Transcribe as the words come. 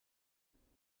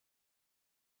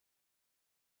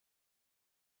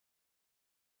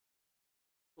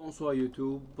Bonsoir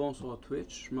YouTube, bonsoir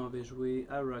Twitch, je m'en vais jouer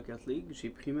à Rocket League. J'ai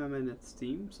pris ma manette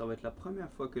Steam, ça va être la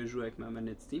première fois que je joue avec ma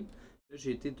manette Steam. Là j'ai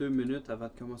été 2 minutes avant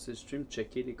de commencer le stream,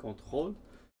 checker les contrôles.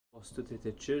 Voir si tout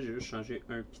était chill, j'ai juste changé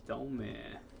un piton, mais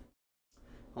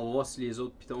on va voir si les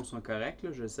autres pitons sont corrects,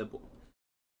 là, je sais pas.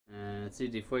 Tu sais,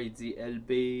 des fois il dit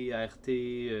LB, RT,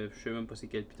 je sais même pas c'est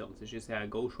quel piton. Je sais c'est à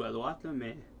gauche ou à droite, là,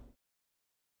 mais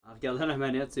en regardant la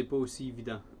manette, c'est pas aussi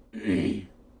évident.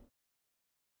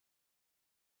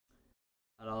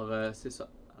 Alors, c'est ça.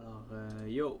 Alors,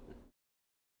 yo.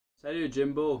 Salut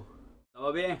Jimbo. Ça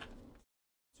va bien?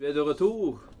 Tu es de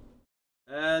retour?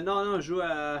 Non, je joue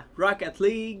à Rocket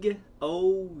League.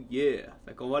 Oh yeah.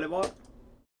 Fait qu'on va aller voir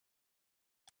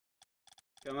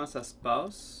comment ça se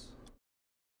passe.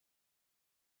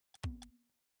 Il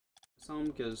me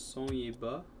semble que le son il est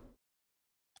bas.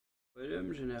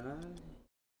 Volume général.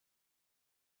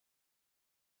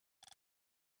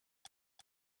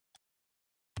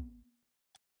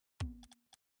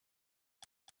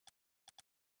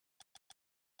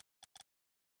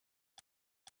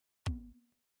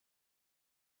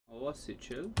 On va voir si c'est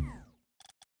chill.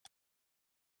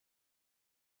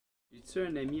 J'ai-tu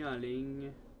un ami en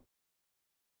ligne?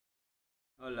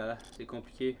 Oh là là, c'est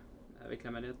compliqué. Avec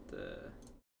la manette,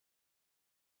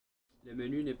 le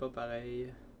menu n'est pas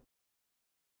pareil.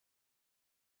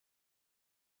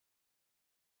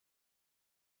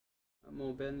 Ah,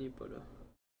 mon Ben n'est pas là.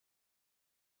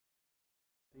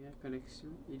 Dernière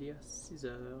connexion, il y a 6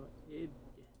 heures. Et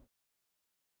bien.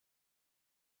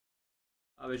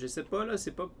 Ah ben je sais pas là,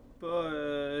 c'est pas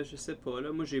je sais pas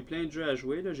là. Moi j'ai plein de jeux à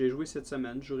jouer là. J'ai joué cette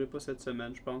semaine. Je jouerai pas cette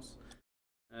semaine, je pense.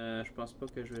 Je pense pas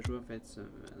que je vais jouer en fin de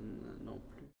semaine non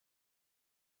plus.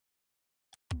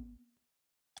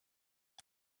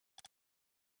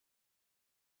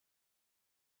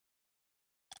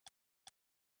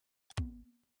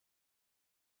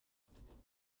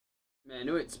 Mais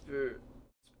oui, tu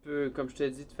peux, comme je t'ai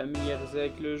dit, te familiariser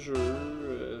avec le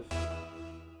jeu,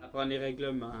 apprendre les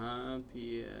règlements,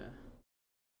 puis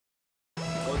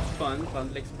avoir du fun, prendre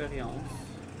de l'expérience.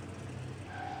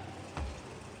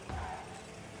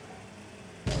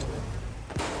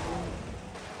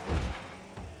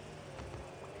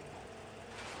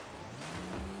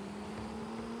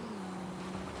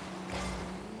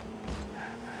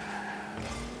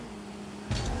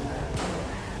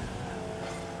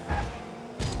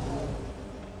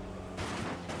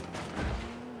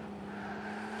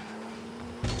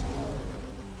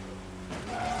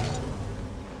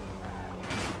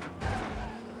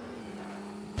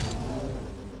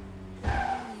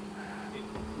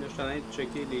 Je suis en train de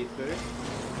checker les trucs.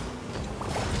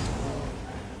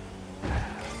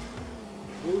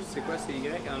 Ouh, c'est quoi, c'est Y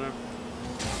en un?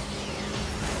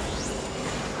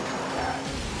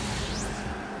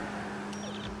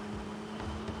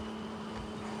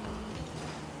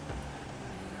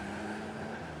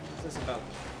 Ça c'est pas.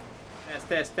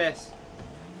 Test.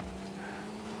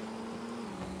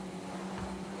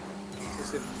 Ça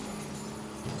c'est.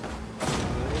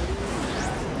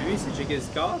 Lui, c'est checker le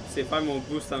score, puis c'est faire mon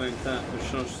boost en même temps. Je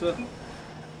change ça.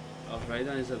 Alors, je vais aller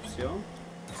dans les options.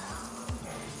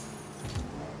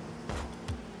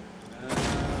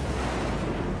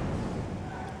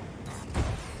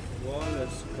 Voir le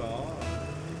score.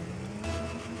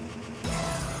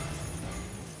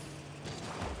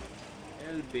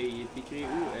 LB, il est écrit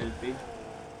où LB?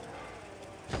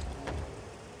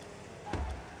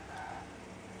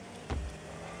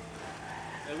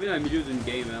 Arrivé dans le milieu d'une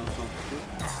game, hein, on s'en fout.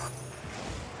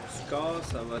 Le score,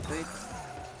 ça va être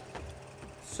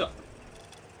ça.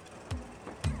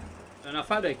 Une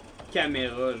affaire de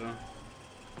caméra, genre.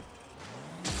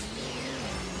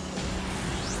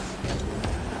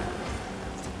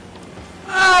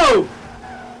 Oh!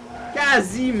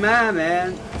 Quasiment,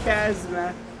 man!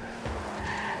 Quasiment.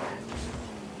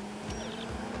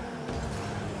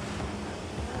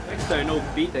 C'est vrai que c'est un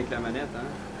autre beat avec la manette, hein.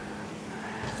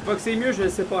 C'est pas que c'est mieux, je ne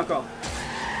sais pas encore.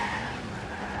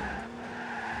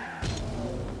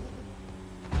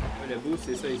 Le boost,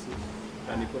 c'est ça ici.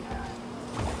 J'en ai pas.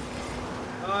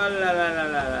 Oh là là là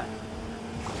là là.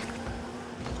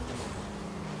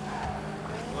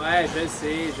 Ouais, je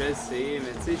sais,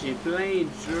 mais tu sais, j'ai plein de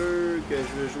jeux que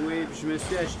je veux jouer, puis je me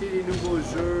suis acheté des nouveaux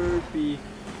jeux, puis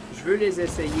je veux les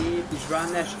essayer, puis je vais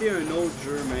en acheter un autre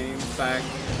jeu même, fait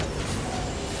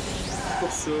c'est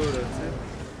pour ça, là, tu sais.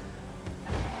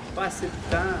 Pas assez de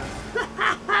temps.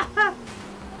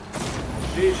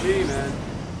 GG, man.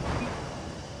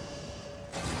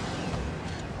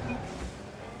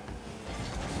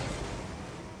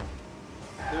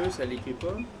 Deux, ça l'écrit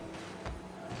pas.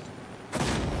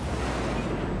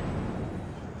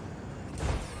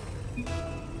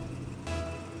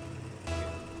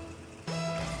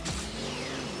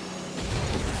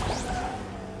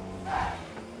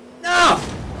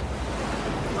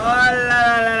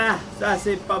 Ça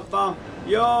c'est pas bon.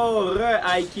 Yo,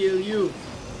 I kill you.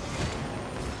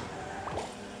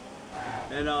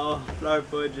 Mais non, pleure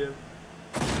pas, Jim.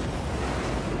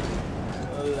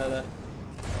 Oh là là.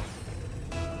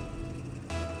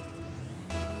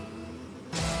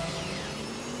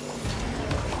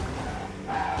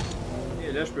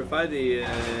 Et là, je peux faire des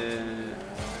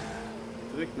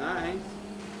trucs nice.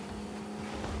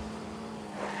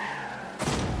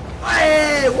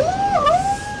 Ouais! Wouhou!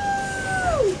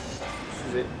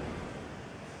 Excusez.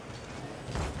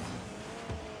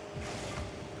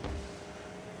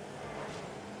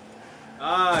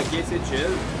 Ah, ok, c'est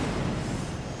chill.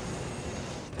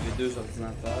 Les deux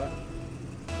ordinateurs.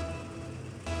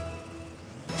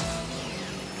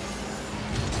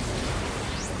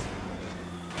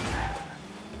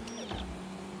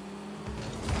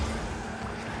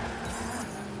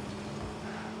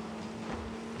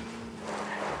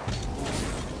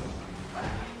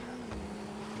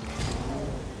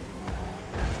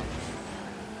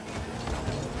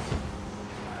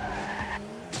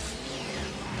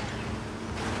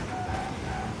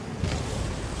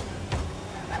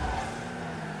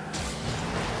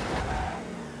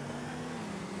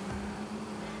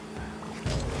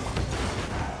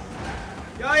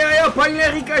 Pogne le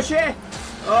ricochet!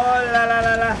 Oh là là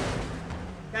là là!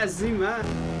 Quasiment!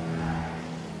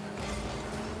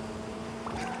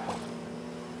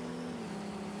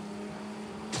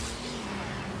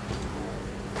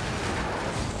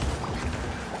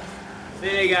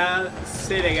 C'est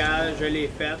légal, je l'ai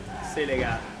fait, c'est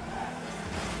légal.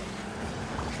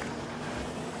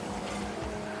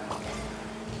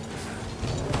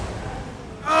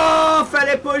 Oh!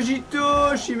 Fallait pas que j'y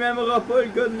touche! Il m'aimera pas le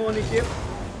gars de mon équipe.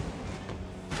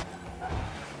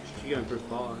 Un peu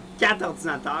fort. Hein. 4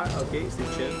 ordinateurs, ok,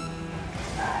 c'est chill.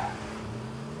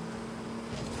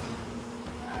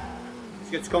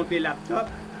 Est-ce que tu comptes les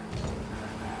laptops?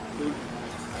 Cool.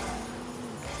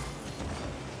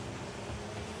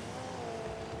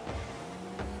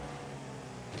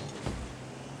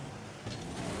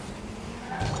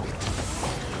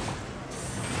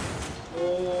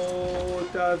 Oh,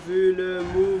 t'as vu le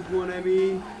move, mon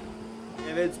ami? Il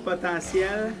y avait du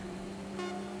potentiel.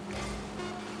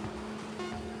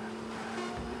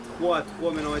 3 à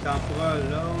 3, mais on est en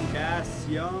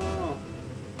prolongation.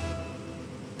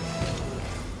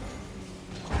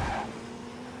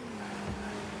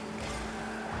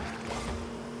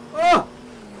 Oh!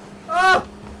 Oh! Ah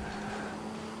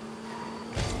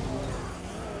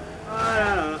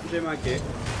non, non, j'ai manqué.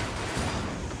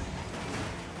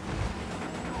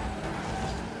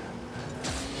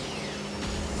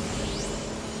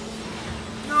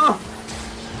 Non!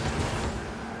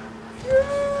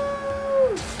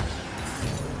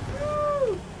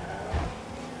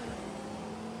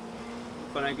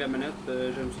 Avec la manette,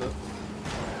 j'aime ça.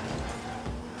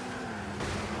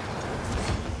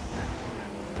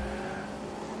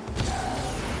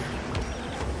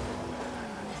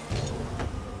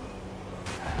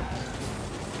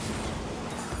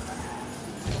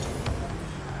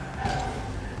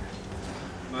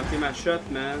 Manqué ma shot,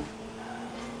 man.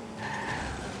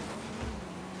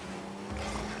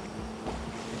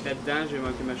 J'étais dedans, j'ai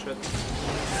manqué ma shot.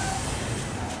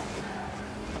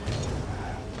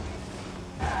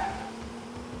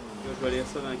 Je vais lire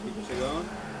ça dans quelques secondes.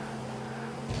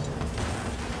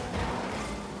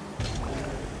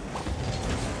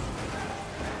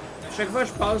 À chaque fois que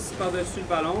je passe par-dessus le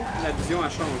ballon, la vision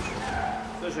elle change.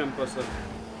 Ça, j'aime pas ça.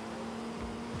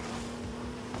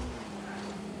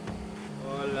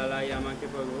 Oh là là, il en manquait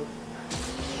pas gros.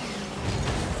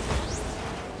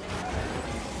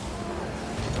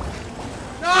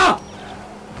 Non!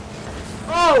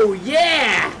 Oh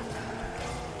yeah!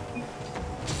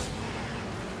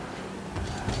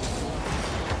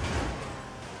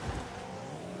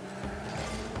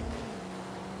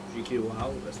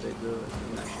 Wow, parce que là, c'est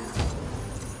une machine.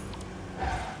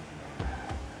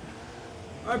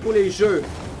 1 pour les jeux,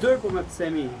 2 pour ma petite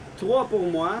amie, 3 pour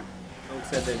moi. Donc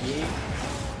ça revient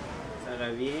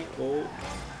au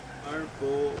 1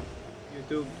 pour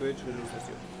YouTube, Twitch, réseaux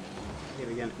sociaux.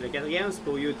 Okay, le quatrième c'est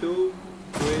pour YouTube,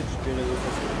 Twitch et réseaux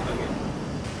sociaux. Ok.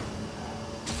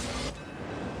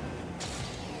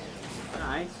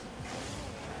 Nice.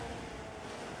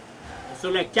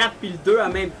 Sur le 4 puis le 2 en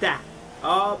même temps.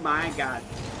 Oh my god.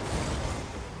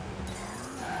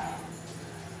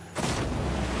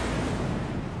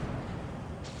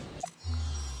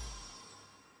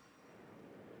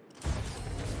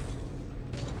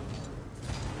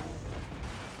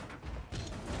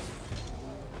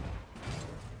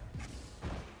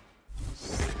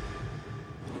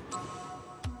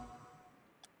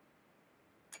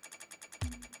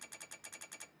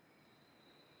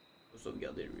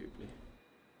 sauvegarder le replay.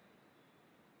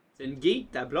 C'est une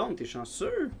geek, ta blonde, t'es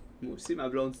chanceux? Moi aussi, ma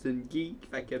blonde, c'est une geek,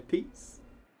 fait que peace.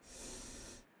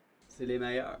 C'est les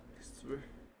meilleurs, si tu veux.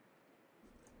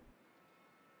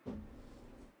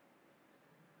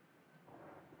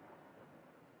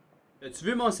 As-tu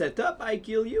vu mon setup, I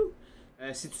Kill You?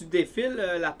 Si tu défiles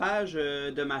la page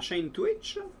de ma chaîne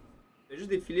Twitch, là, fais juste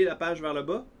défiler la page vers le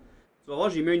bas. Tu vas voir,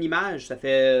 j'ai mis une image, ça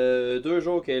fait 2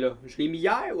 jours qu'elle est là. Je l'ai mis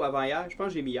hier ou avant-hier? Je pense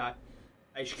que j'ai mis hier.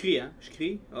 Hey, je crie, hein? Je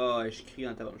crie? Ah, je crie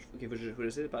en tabac. Ok, faut que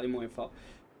j'essaie de parler moins fort.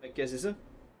 Fait que c'est ça.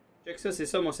 Check ça, c'est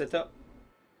ça mon setup.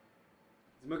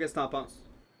 Dis-moi qu'est-ce que t'en penses.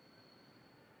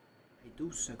 Hey,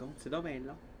 12 secondes, c'est donc bien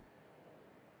long.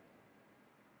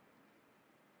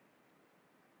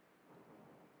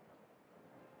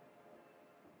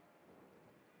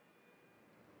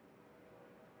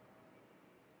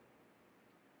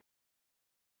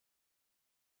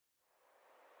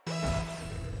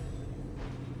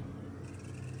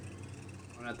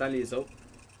 On attend les autres.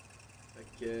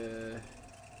 Fait que...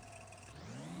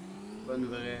 pas un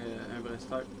vrai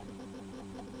start.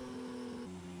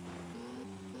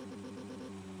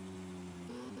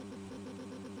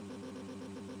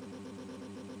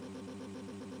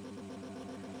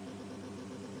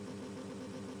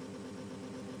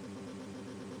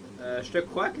 Je te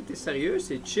crois que t'es sérieux,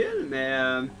 c'est chill, mais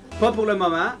pas pour le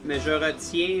moment, mais je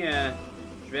retiens,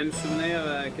 je vais me souvenir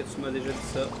que tu m'as déjà dit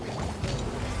ça.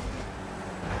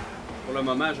 Pour le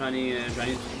moment, j'en ai 3,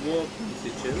 puis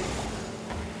c'est chill.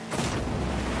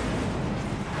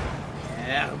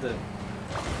 Merde!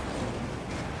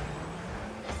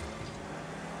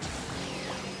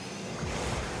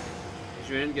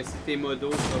 J'imagine que si t'es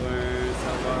modo sur un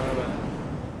serveur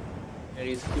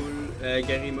Gary School,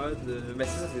 Gary Mod, ben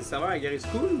c'est ça, c'est le serveur à Gary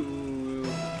School ou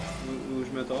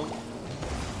je me trompe?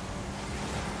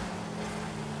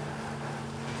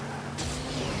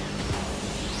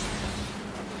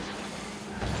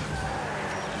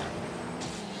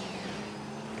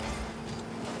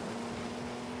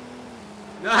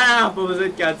 Non, pas besoin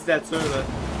de candidature là.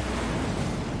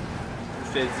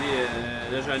 Je te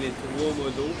dis, là j'en ai 3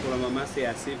 modos, pour le moment c'est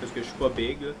assez parce que je suis pas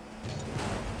big là.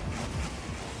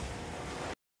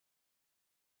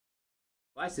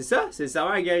 Ouais, c'est ça, c'est le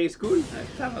serveur à Gary School.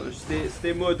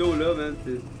 C'était modo là, man.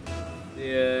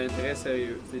 C'est très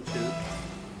sérieux, c'est chill.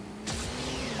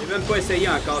 J'ai même pas essayé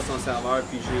encore son serveur,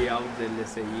 puis j'ai hâte de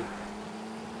l'essayer.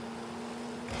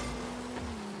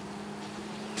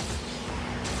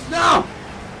 Non!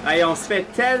 Hey, on se fait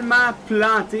tellement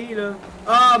planter là.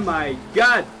 Oh my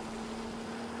god!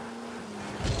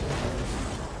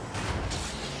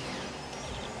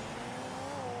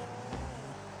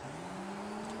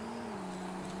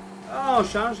 Oh, on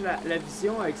change la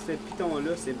vision avec ce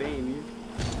piton-là, c'est bien mieux.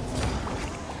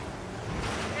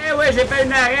 Eh ouais, j'ai fait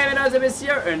un arrêt, mesdames et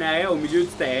messieurs! Un arrêt au milieu du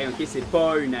terrain, ok? C'est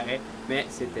pas un arrêt, mais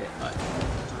c'était...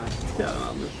 Ouais.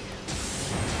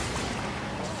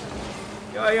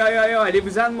 Yo, yo, yo, yo,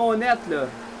 allez-vous-en de mon net, là!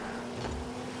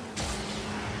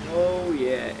 Oh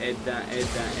yeah, aide-dans,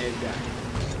 aide-dans, aide-dans.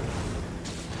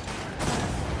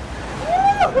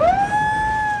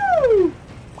 Wouhou!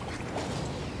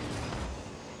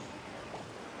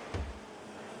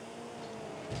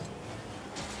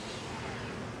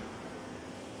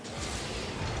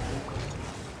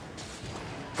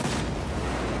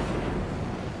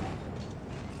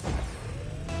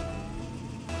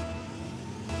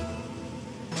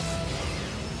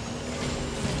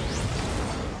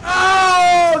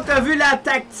 T'as vu la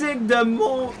tactique de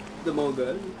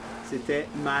Mongol? C'était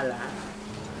malade.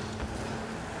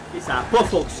 Et ça a pas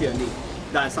fonctionné.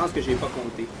 Dans le sens que j'ai pas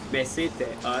compté. Mais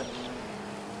c'était hot.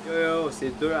 Yo yo,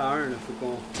 c'est 2 à 1. Là. Faut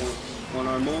qu'on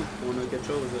leur montre qu'on a quelque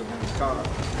chose dans le cœur.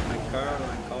 Dans le cœur,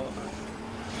 dans le corps.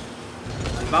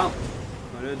 Dans le ventre.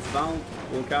 On a du ventre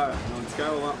au cœur. On a du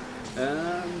cœur au ventre.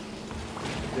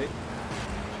 Ok.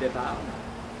 Je départ.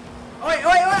 Ouais,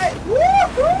 ouais, ouais!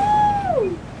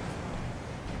 Wouhou!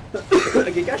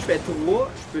 Ok, quand je fais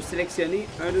 3, je peux sélectionner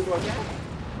 1, 2, 3, 4.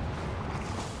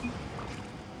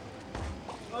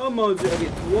 Oh mon dieu, ok,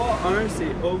 3, 1,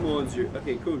 c'est oh mon dieu.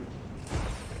 Ok, cool.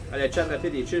 Ah, le chat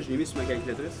rapide et chill, je l'ai mis sur ma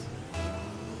calculatrice.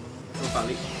 On va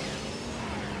parler.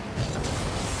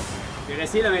 J'ai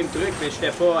réessayé le même truc, mais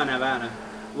j'étais pas en avant là.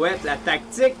 Ouais, la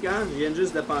tactique, hein, je viens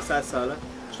juste de penser à ça là.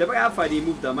 J'étais pas capable de faire des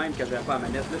moves de même quand j'avais pas la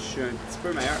manette, là, je suis un petit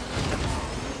peu meilleur.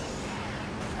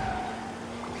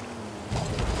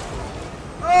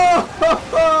 Oh oh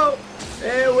oh!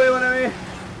 Eh oui mon ami!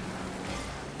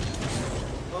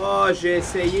 Oh, j'ai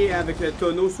essayé avec le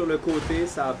tonneau sur le côté,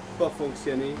 ça n'a pas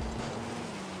fonctionné.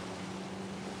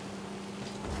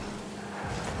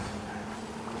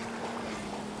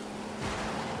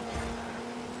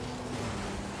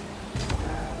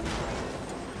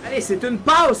 Allez, c'est une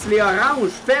passe, les oranges.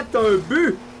 Faites un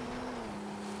but.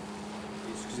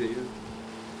 Excusez, là.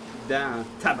 Dans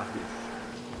tabarnouche.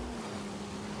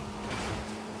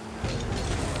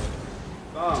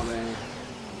 Bon, ben.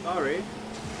 Sorry.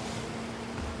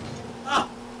 Ah!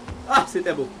 Ah,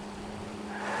 c'était beau.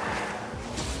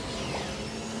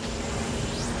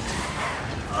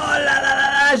 Oh là là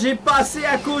là là, j'ai passé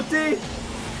à côté.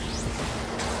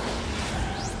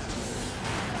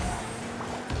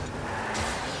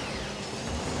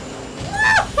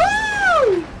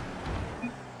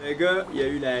 Le gars, il a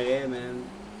eu l'arrêt, man.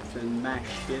 C'est une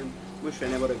machine. Moi, je fais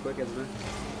n'importe quoi quasiment.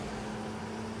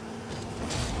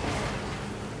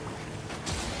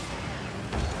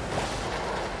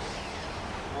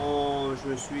 Oh, je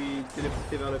me suis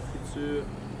téléporté vers le futur.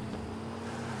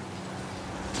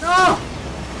 Non!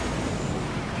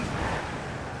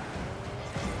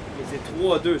 Mais c'est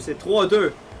 3-2, c'est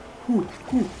 3-2.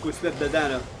 Faut se mettre dedans,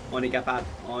 là. On est capable.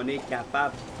 On est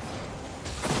capable.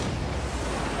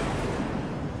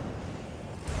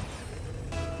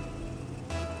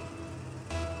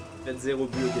 Faites 0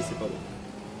 but, ok, c'est pas bon.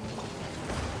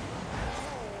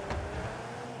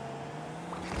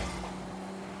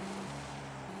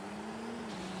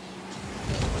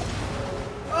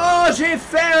 Oh, j'ai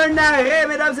fait un arrêt,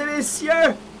 mesdames et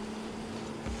messieurs!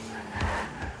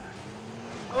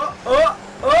 Oh, oh,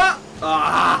 oh!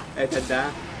 Ah! Elle était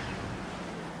dedans.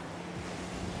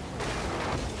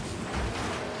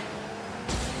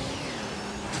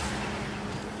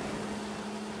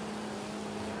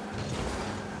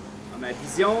 Ah, ma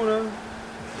vision, là.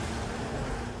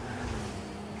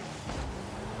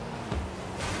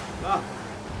 Ah!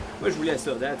 Moi, je voulais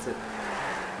ça, that's it.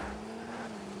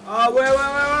 Ah, ouais.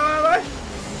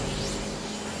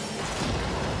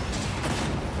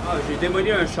 Ah, j'ai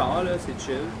démoli un char, là, c'est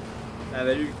chill. Ça a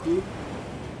valu le coup.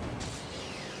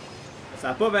 Ça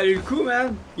a pas valu le coup,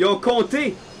 man. Ils ont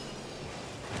compté.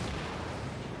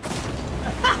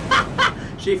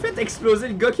 J'ai fait exploser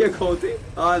le gars qui a compté.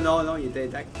 Ah non, non, il était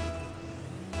intact.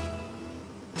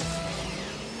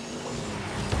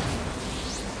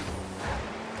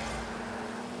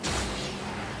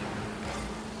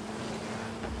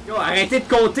 Yo, arrêtez de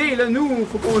compter, là, nous,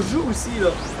 faut qu'on joue aussi, là.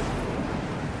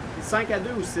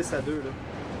 5-2 ou 6-2, là.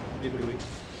 J'ai brûlé.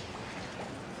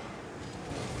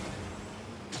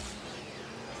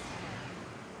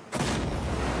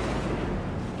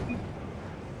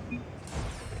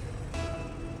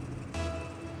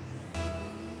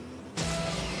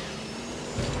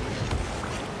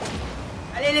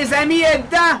 Allez, les amis, elle est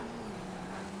dedans!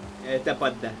 Elle était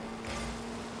pas dedans.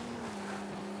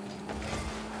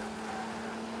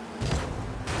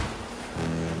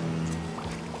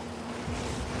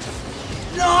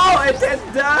 Non, elle était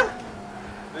dedans!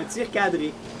 Un tir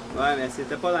cadré. Ouais, mais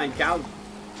c'était pas dans le cadre.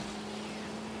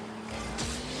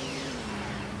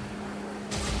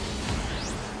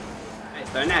 Hey,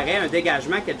 c'est un arrêt, un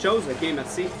dégagement, quelque chose. Ok,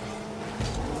 merci.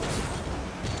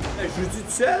 Je joue du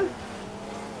tout seul?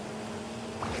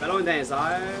 Ballon dans les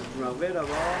airs. Je m'en vais d'abord.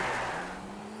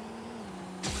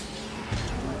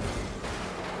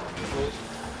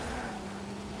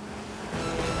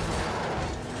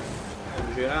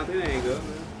 J'ai rentré dans les gars, là.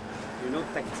 Une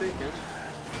autre tactique, hein,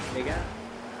 les gars.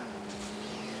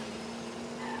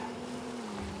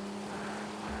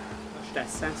 Je suis à 100,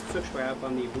 c'est pour ça que je peux aller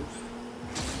prendre des boosts.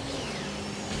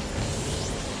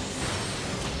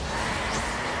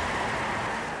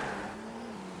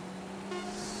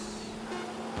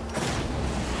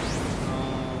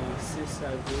 En 6 à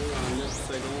 2, en 9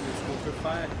 secondes, est-ce qu'on peut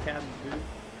faire 4 buts?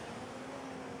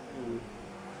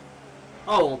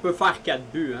 Oh, on peut faire 4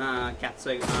 buts, hein, en 9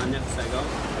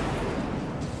 secondes.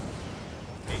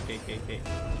 Ok.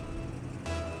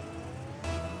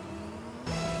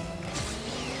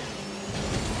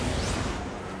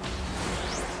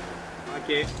 Ok.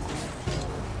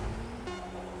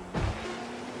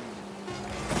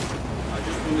 Ah,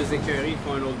 juste pour nous écœurer, il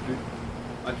faut un autre but.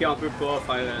 Ok, on peut pas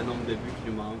faire le nombre de buts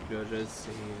qui nous manque, là, je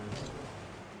sais.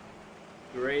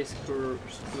 Grace Squirrel.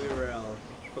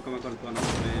 Je sais pas comment on le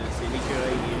prononce, mais c'est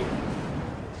l'écureuil.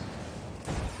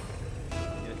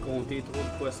 Il a compté trop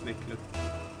de fois ce mec-là.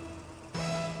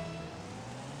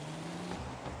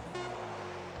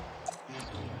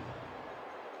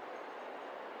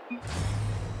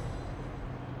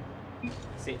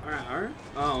 C'est 1 à 1.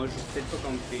 Ah, on joue peut-être pas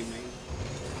contre les mêmes.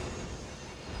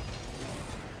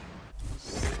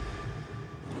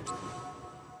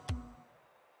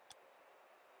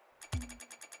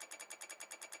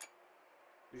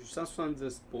 J'ai eu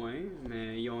 170 points,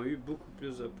 mais ils ont eu beaucoup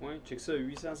plus de points. Check ça,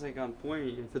 850 points,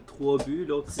 il a fait 3 buts.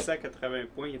 L'autre 680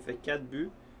 points, il a fait 4 buts.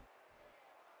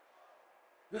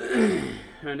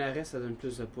 Un arrêt, ça donne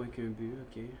plus de points qu'un but,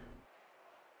 ok.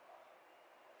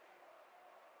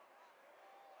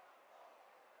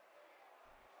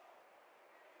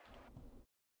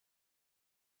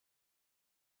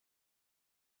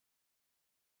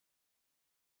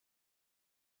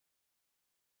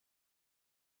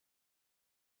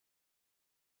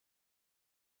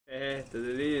 T'as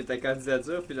donné ta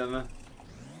candidature finalement.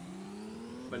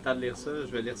 Pas le temps de lire ça,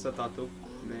 je vais lire ça tantôt.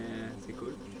 Mais c'est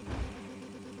cool.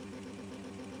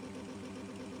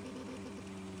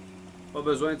 Pas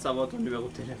besoin de savoir ton numéro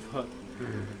de téléphone.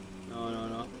 Non, non,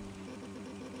 non.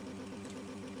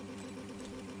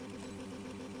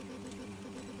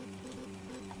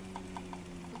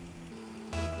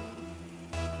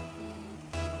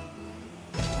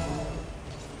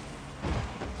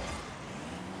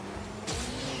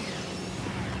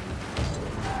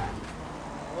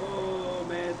 Oh,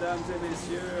 mesdames et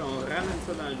messieurs, on ramène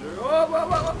ça dans le jeu. Oh, oh,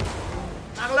 oh, oh.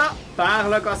 Par là! Par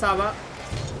là quand ça va.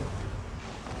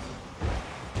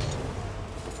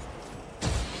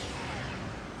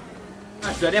 Ah,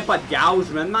 je donnais pas de gaz.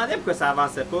 Je me demandais pourquoi ça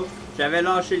avançait pas. J'avais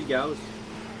lâché le gaz.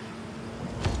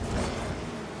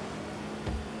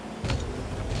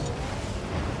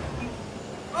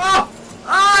 Oh! Oh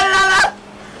là là!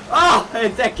 Oh!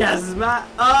 Elle était quasiment...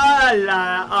 Oh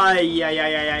là! Aïe aïe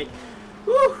aïe aïe aïe!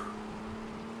 Ouh!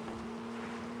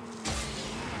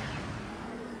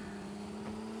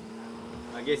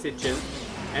 Ok, c'est chill.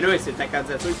 Mais non, c'est ta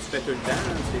candidature que tu fais tout le temps.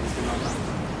 C'est normal.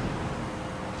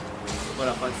 Faut pas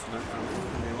la faire souvent quand même.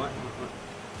 Mais ouais.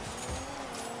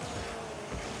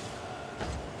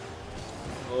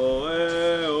 Oh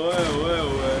ouais, ouais, ouais,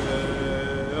 ouais.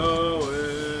 Oh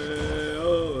ouais,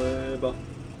 oh ouais. Bon.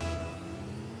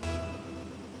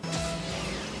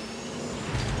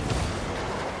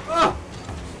 Ah!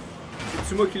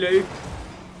 C'est-tu moi qui l'ai eu?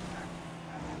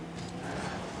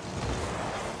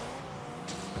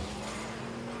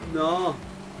 Non.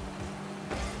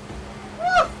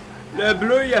 Ah! Le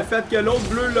bleu, il a fait que l'autre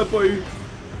bleu l'a pas eu.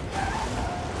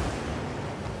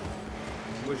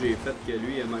 Moi, j'ai fait que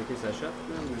lui, il a manqué sa shot, là,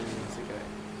 mais c'est correct.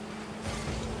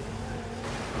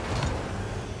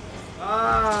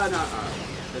 Ah, non.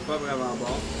 C'est pas vraiment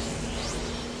bon.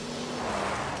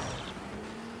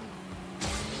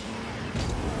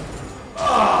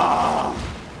 Ah!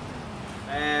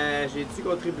 J'ai-tu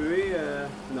contribué?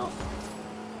 Non.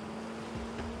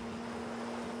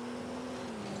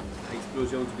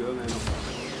 L'explosion du gars, mais non.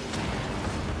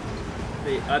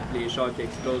 C'est hot les chars qui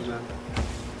explosent là.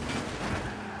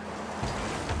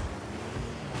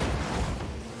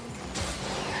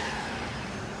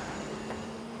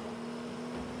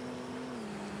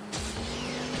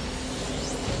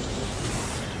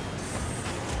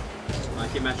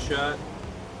 Manqué ma shot.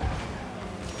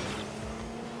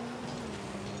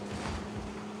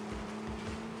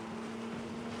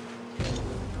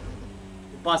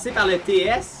 Passer par le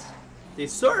TS? T'es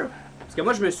sûr? Parce que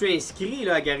moi je me suis inscrit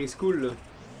là, à Gary School là,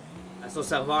 à son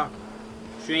serveur.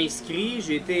 Je suis inscrit,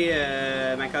 j'ai été.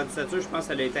 Ma candidature, je pense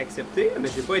qu'elle a été acceptée, mais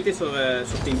j'ai pas été sur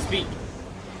TeamSpeak.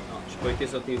 Non, j'ai pas été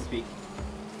sur TeamSpeak.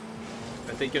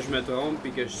 Peut-être que je me trompe et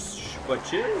que je suis pas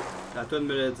chill. C'est à toi de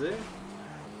me le dire.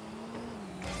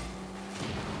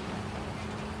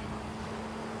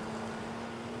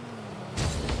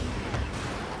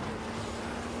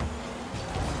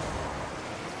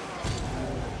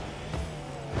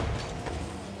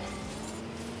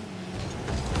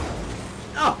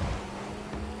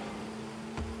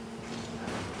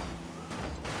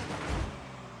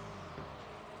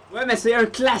 Ouais, mais c'est un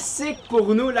classique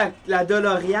pour nous, la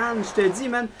DeLorean. Je te dis,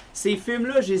 man, ces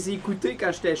films-là, je les ai écoutés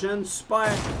quand j'étais jeune. Super.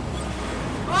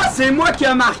 Ah, c'est moi qui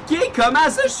a marqué? Comment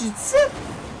ça, je suis ici?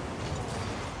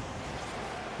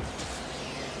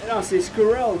 Non, c'est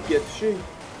Squirrel qui a touché.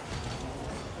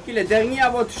 Ok, le dernier à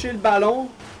avoir touché le ballon,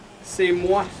 c'est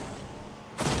moi.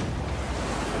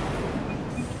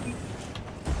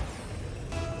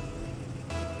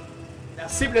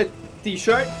 Merci pour le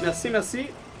t-shirt. Merci, merci.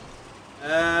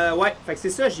 Ouais, fait que c'est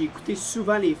ça, j'ai écouté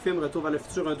souvent les films Retour vers le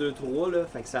futur 1, 2, 3, là,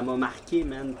 fait que ça m'a marqué,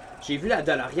 man. J'ai vu la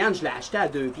DeLorean, je l'ai acheté à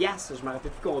 2$, je me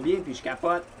rappelle plus combien, puis je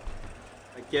capote.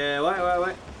 Fait que,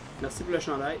 ouais. Merci pour le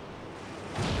chandail.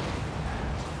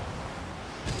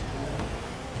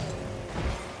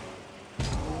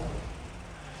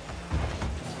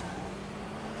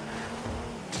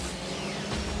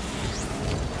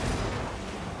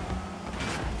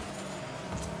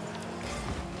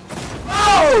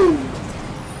 Oh!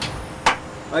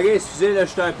 Ok, excusez, là,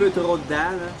 j'étais un peu trop dedans,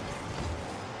 là.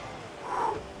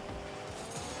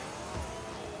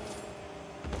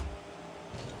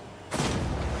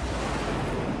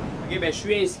 Ok, Ok, ben je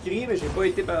suis inscrit, mais j'ai pas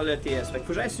été par le TS. Fait qu'il faut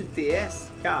que j'aille sur le TS.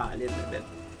 Caline, la bête.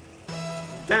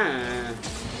 Putain,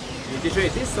 j'ai déjà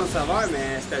été sur son serveur,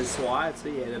 mais c'était le soir, tu sais,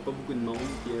 il y avait pas beaucoup de monde,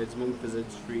 puis il y avait du monde qui faisait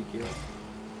du free kill.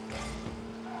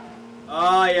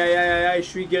 Aïe aïe aïe aïe aïe, je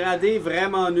suis gradé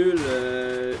vraiment nul.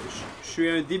 Je suis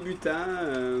un débutant.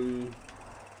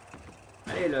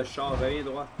 Allez, le char, reviens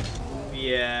droit.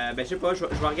 Puis, ben je sais pas, je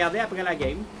vais regarder après la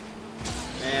game.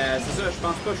 Mais c'est ça, je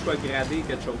pense pas que je sois gradé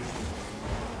quelque chose.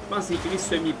 Je pense que c'est écrit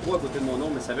semi-pro à côté de mon nom,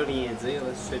 mais ça veut rien dire,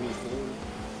 semi-pro.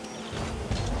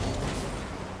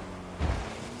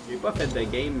 J'ai pas fait de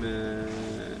game.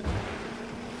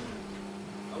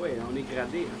 Ah ouais, on est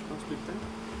gradé, hein, je pense tout le temps.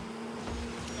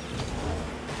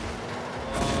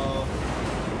 Oh.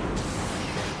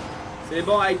 C'est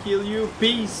bon, I kill you.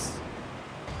 Peace.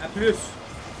 A plus.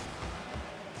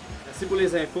 Merci pour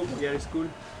les infos pour Gary School.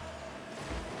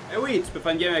 Eh oui, tu peux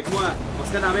faire une game avec moi. On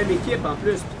serait dans la même équipe en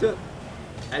plus, pis tout.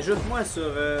 Ajoute-moi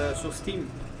sur Steam.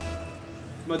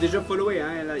 Tu m'as déjà followé,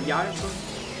 hein, là, hier, je pense.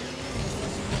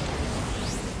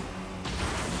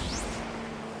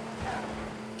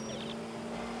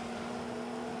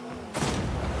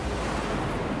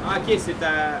 Ah, ok, c'est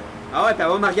ta... Ah ouais, t'as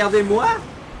vraiment regardé moi?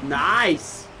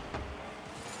 Nice!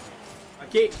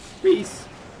 Ok, peace.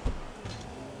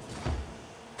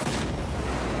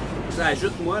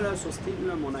 Ajoute-moi là sur Steam,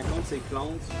 là, mon compte c'est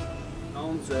Clones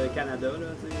Canada, là,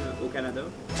 au Canada.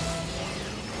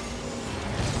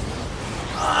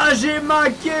 Ah, j'ai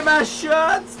manqué ma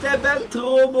shot! C'était ben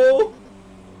trop beau!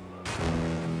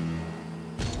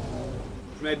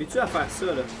 Je m'habitue à faire ça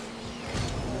là.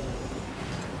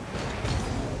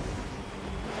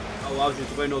 Oh wow, j'ai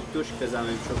trouvé une autre touche qui faisait la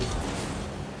même chose.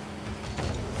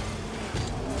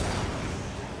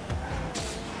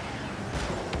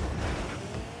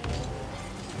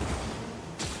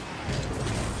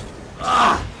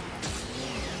 Ah!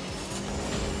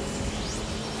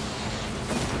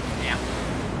 Merde.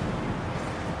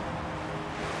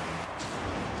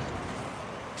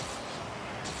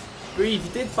 Je peux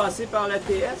éviter de passer par la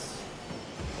TS?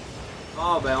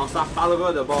 Ah ben on s'en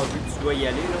reparlera de bord vu que tu dois y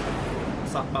aller là. On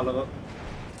s'en reparlera.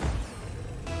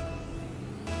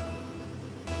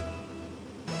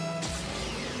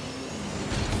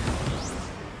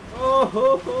 Oh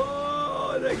oh oh!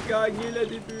 On a gagné le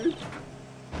début!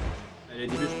 Le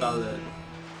début je parle...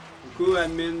 Coucou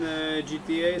admin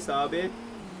GTA, ça va bien?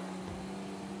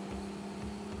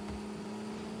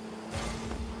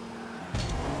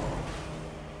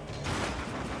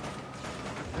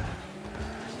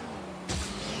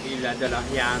 Et la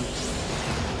DeLorean.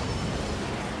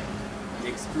 Il a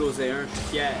explosé un, je suis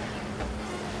fier.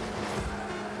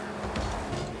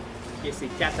 Ok, c'est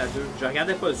 4 à 2. Je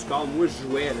regardais pas le score, moi je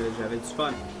jouais, j'avais du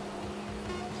fun.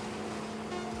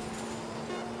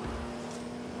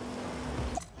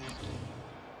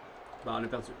 Bon, on a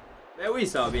perdu. Ben oui,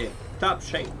 ça va bien. Top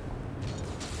shape.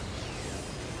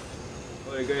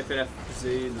 Oh, le gars il fait la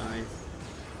fusée, nice.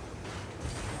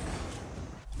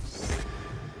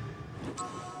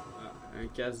 Ah, un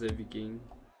casque de viking.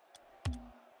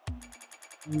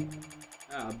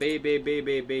 Ah, B.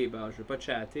 Bon, je veux pas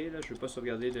chatter, là. Je veux pas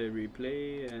sauvegarder le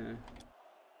replay.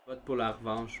 Vote pour la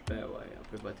revanche. Ben ouais, on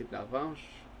peut voter pour la revanche.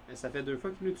 Mais ça fait 2 fois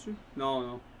qu'il nous tue? Non,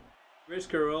 non. Chris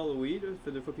Carroll, oui, là. Ça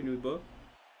fait 2 fois qu'il nous bat.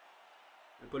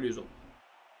 Mais pas les autres.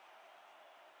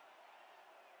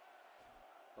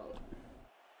 Voilà.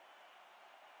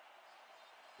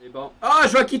 C'est bon. Ah,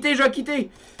 je vais quitter,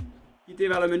 Quitter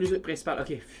vers le menu principal.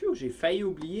 Ok, phew, j'ai failli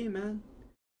oublier, man.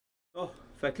 Oh,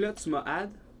 fait que là, tu m'as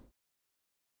add.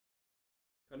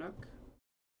 Connac.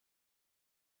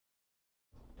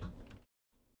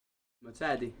 M'as-tu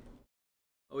addé?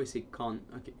 Ah oui, c'est con.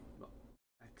 Ok, bon.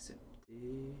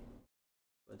 Accepter.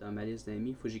 Dans ma liste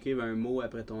d'amis. Faut que j'écrive un mot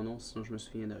après ton nom, sinon je me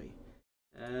souviens de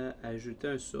rien. Ajouter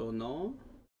un surnom.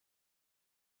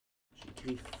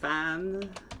 J'écris fan.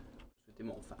 C'était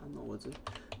mon fan, on va dire.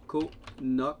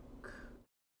 Konok.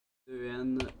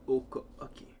 E-N-O-K.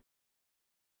 Ok.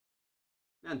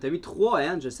 Man, t'as mis 3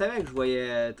 N. Je savais que je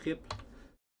voyais triple.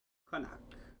 Konak.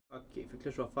 Ok, fait que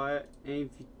là je vais faire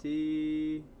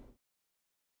inviter.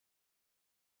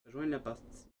 Rejoindre la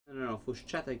partie. Non, non, non, faut que je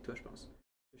chatte avec toi, je pense.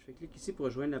 Je fais clic ici pour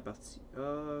rejoindre la partie.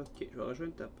 Ok, je vais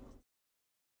rejoindre ta partie.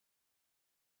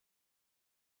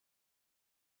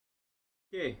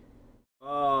 Ok.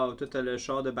 Oh, toi t'as le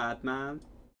char de Batman.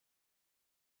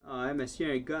 Ah ouais, mais s'il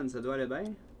y a un gun, ça doit aller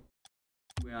bien.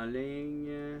 Jouer en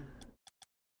ligne.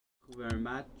 Trouver un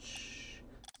match.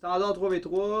 Standard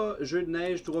 3v3, jeu de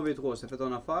neige 3v3. Ça fait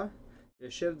ton affaire. Le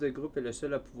chef de groupe est le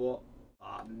seul à pouvoir.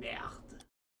 Ah merde.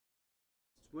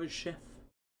 C'est moi le chef.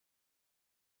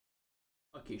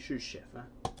 Ok, je suis le chef, hein.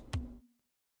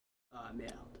 Ah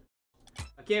merde.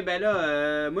 Ok, ben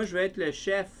là, moi je vais être le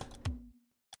chef.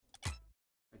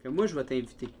 Fait que moi je vais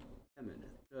t'inviter.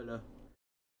 Là,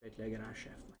 je vais être le grand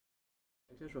chef.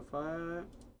 Fait que là, je vais faire.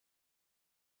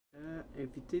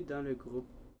 Inviter dans le groupe.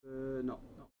 Non.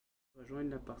 Rejoindre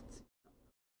la partie. Non.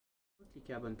 Faut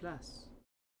cliquer à la bonne place.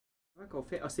 Comment qu'on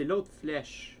fait? Ah, c'est l'autre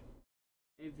flèche.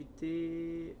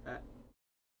 Inviter à.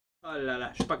 Oh là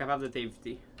là, je suis pas capable de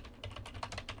t'inviter.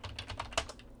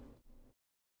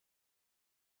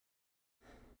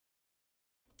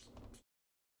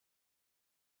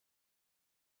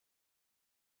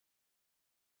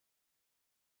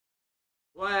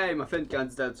 Ouais, il m'a fait une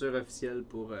candidature officielle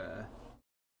pour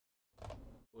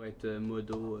être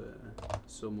modo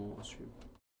sur mon stream.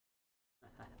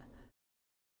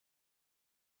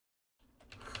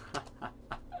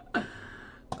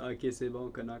 Ok, c'est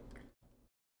bon, Connac.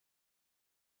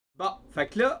 Bon, fait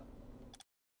que là,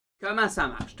 comment ça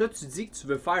marche? Toi, tu dis que tu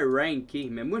veux faire ranké,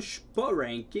 mais moi, je suis pas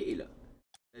ranké, là.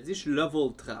 Tu dit, je suis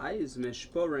level 13, mais je suis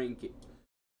pas ranké.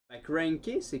 Fait que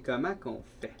ranké, c'est comment qu'on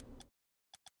fait?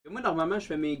 Moi, normalement, je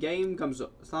fais mes games comme ça.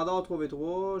 Standard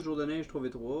 3v3, jour de neige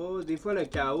 3v3. Des fois, le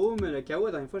KO, mais le KO,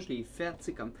 la dernière fois, je l'ai fait, tu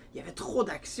sais, comme... Il y avait trop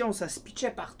d'action, ça se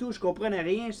pitchait partout, je comprenais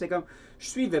rien. J'étais comme... Je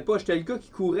suivais pas, j'étais le gars qui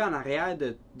courait en arrière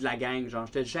de la gang, genre.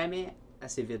 J'étais jamais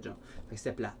assez vite, genre. Fait que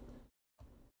c'était plate.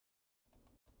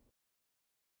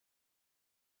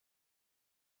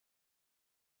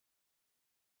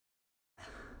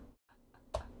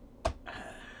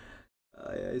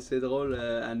 C'est drôle,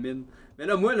 admin. Mais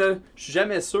là, moi, là, je suis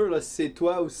jamais sûr là, si c'est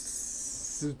toi ou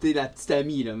si t'es la petite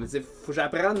amie, là. Mais faut que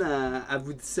j'apprenne à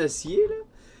vous dissocier, là.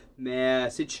 Mais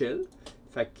c'est chill.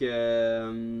 Fait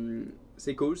que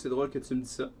c'est cool, c'est drôle que tu me dis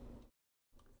ça.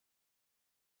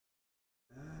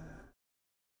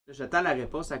 J'attends la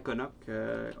réponse à Connac.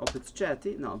 On peut-tu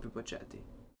chatter? Non, on peut pas chatter.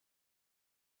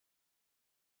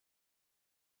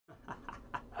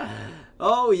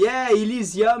 Oh yeah,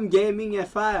 Elysium Gaming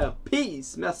FR.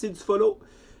 Peace, merci du follow.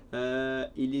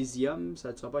 Elysium,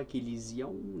 ça te va pas avec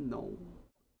Elysion? Non.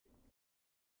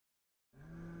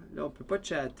 Là, on peut pas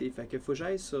chatter. Fait que faut que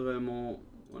j'aille sur mon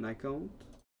account.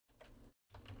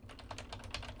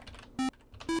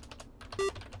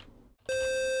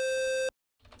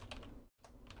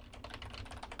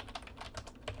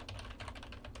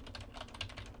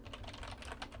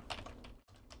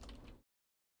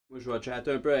 Moi, je vais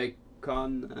chatter un peu avec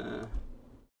Con.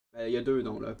 Il y a deux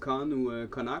noms, là. Con ou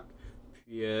Connac.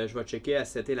 Puis je vais checker à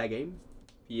setter la game.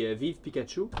 Puis vive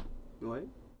Pikachu. Ouais.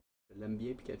 Je l'aime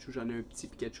bien, Pikachu. J'en ai un petit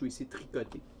Pikachu ici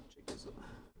tricoté. Checkez ça.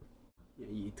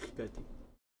 Il est tricoté.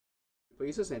 J'ai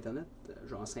payé ça sur internet,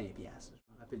 genre 5$.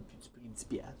 Je me rappelle plus du prix,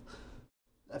 10$.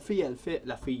 La fille, elle fait.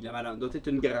 La fille, la madame, doit être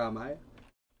une grand-mère.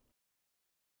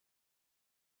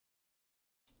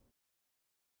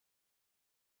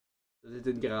 Doit être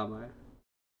une grand-mère.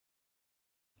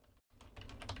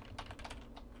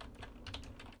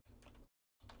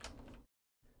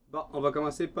 Bon, on va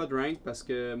commencer pas de rank parce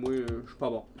que moi, je suis pas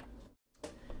bon.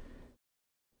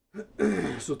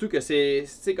 Surtout que c'est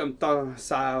comme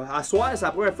ça. À soir, c'est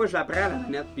la première fois que j'apprends la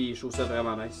manette, puis je trouve ça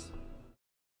vraiment nice.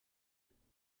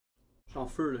 Je suis en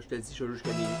feu, là, je te dis, je joue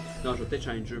jusqu'à minuit. Non, je vais peut-être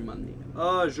changer de jeu un moment donné.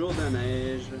 Ah, jour de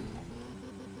neige.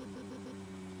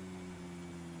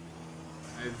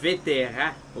 Un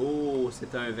vétéran. Oh,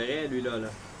 c'est un vrai, lui là.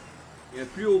 Il a un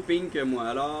plus haut ping que moi.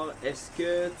 Alors, est-ce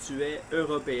que tu es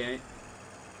européen?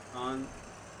 En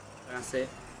français?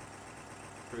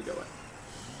 Je peux go, ouais.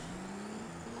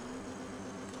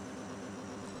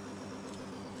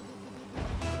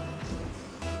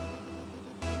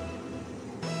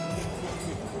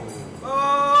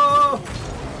 Oh!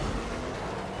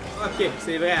 Ok,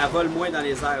 c'est vrai, elle vole moins dans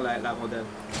les airs, la rondelle.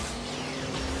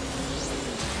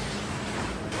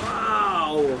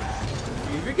 Wow!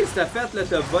 J'ai vu que t'as fait, là,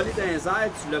 t'as volé dans les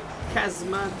airs, tu l'as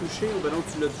quasiment touché, ou ben non,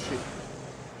 tu l'as touché.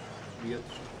 Il a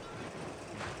touché.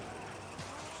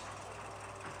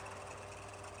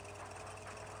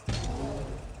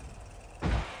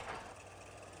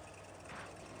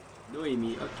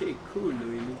 Noémie, ok, cool,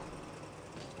 Noémie.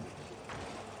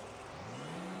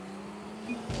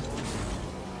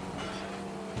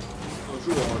 On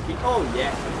joue au hockey. Oh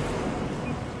yeah!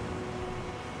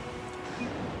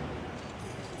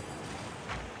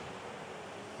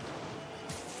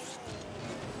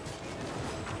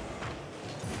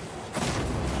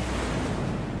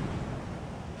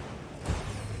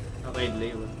 En train de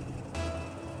lire, là.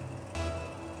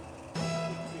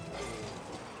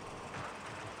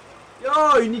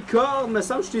 Yo, unicorne! Me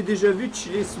semble que je t'ai déjà vu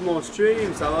chiller sur mon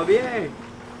stream. Ça va bien?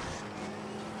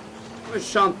 Moi, je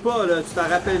chante pas, là. Tu t'en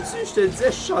rappelles-tu? Je te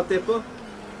disais, je chantais pas.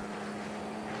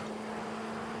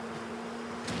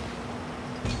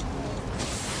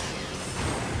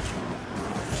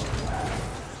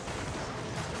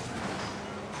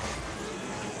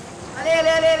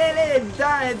 allez,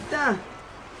 dedans!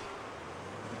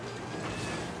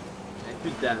 Elle est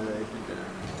plus dedans, là, elle est plus dedans.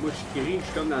 Moi, je crie, je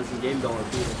suis comme dans une game de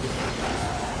hockey.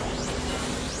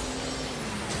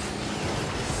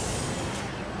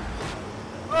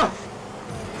 Oh!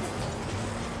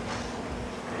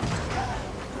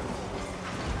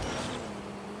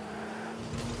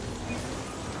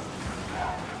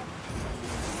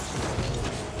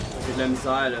 J'ai de la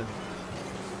misère, là.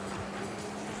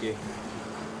 Ok.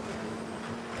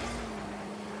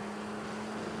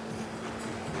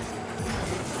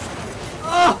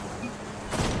 Oh!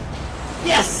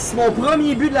 Yes! Mon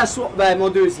premier but de la soirée. Ben, mon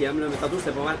deuxième, là. Mais tantôt,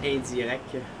 c'était pas mal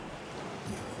indirect.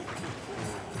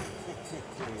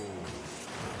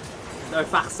 Un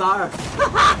farceur.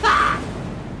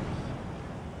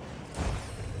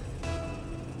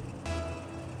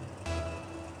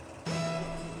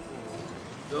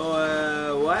 So,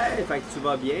 ouais, fait que tu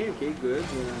vas bien, ok, good.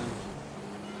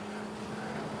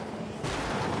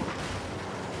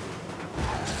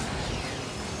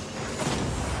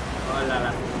 Oh là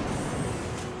là.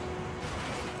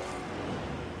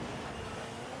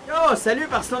 Yo, salut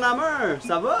par son hammer,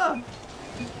 ça va?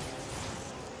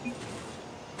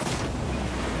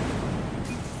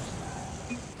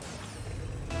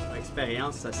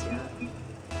 Expérience sociale.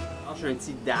 Oh, j'ai un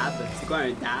petit dab. C'est quoi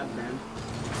un dab, man?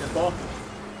 Je sais pas.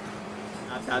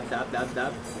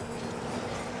 Dab.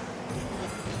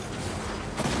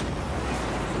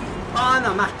 Ah,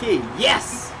 non, marqué!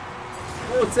 Yes!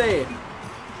 Oh, tir!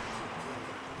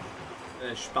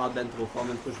 Je parle ben trop fort,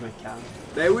 même faut que je me calme.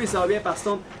 Ben oui, ça va bien par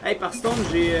Stone. Hey, par Stone,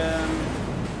 j'ai...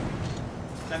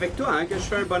 C'est avec toi, hein, que je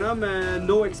fais un bonhomme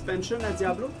no expansion à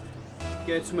Diablo.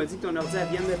 Que tu m'as dit que ton ordi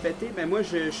vient de péter. Ben moi,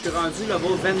 je suis rendu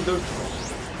level 22.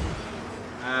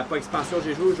 Pas expansion,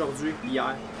 j'ai joué aujourd'hui,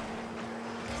 hier.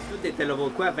 Toi, t'étais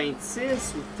level quoi,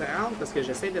 26 ou 30? Parce que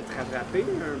j'essaie de te rattraper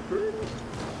un peu.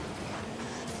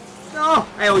 Non!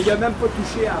 Hey, on y a même pas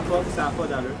touché à la porte, ça n'a pas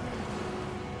d'allure.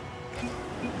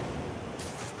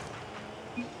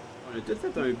 On a tout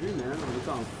fait un but, man. On est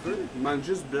en feu. Il manque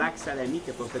juste Black Salami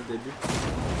qui a pas fait de but.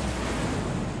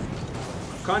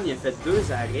 Con, il a fait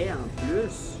 2 arrêts en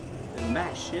plus. Une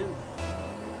machine.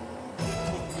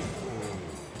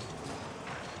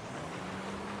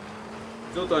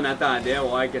 Nous autres, on attendait,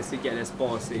 ouais, qu'est-ce qui allait se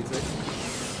passer, tu sais.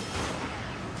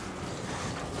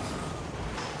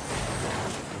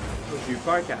 J'ai eu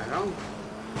peur qu'elle rentre.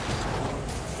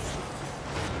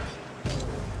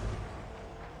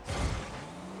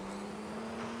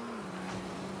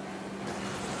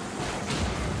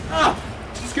 Ah!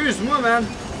 Excuse-moi, man.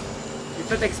 J'ai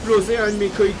fait exploser un de mes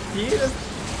coéquipiers, là.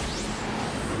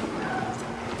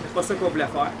 C'est pas ça qu'on voulait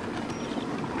faire.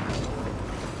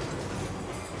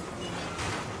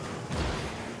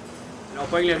 On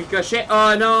pogne le ricochet.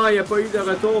 Oh non, il n'y a pas eu de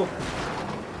retour.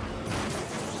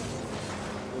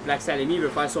 Le Black Salami veut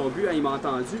faire son but, hein, il m'a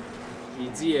entendu. J'ai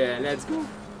dit, let's go.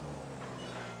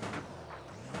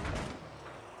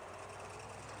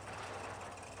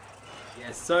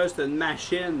 Yes, sir, c'est une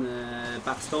machine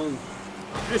par Stone.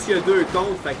 En plus, il y a 2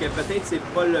 comptes, fait que peut-être c'est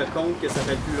pas le compte que ça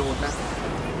fait plus longtemps.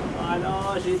 Ah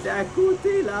non, j'étais à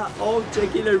côté là. Oh,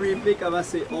 checker le replay, comment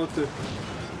c'est honteux.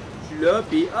 Je suis là,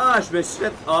 puis ah, je me suis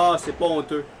fait. Ah, c'est pas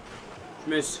honteux.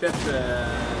 Je me suis fait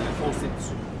foncer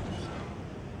dessus.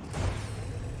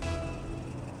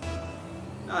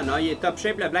 Ah non, il est top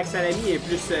shape, le Black Salami, il est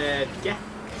plus piquant.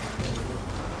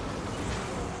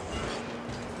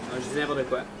 Ah, je dis n'importe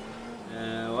quoi.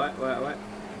 Ouais.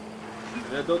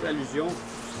 Il y a d'autres allusions.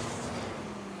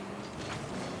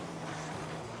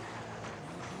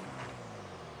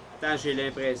 Attends, j'ai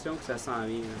l'impression que ça s'en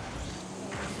vient.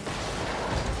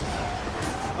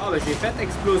 Ah, ben j'ai fait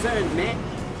exploser un mec,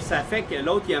 puis ça fait que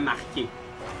l'autre il a marqué.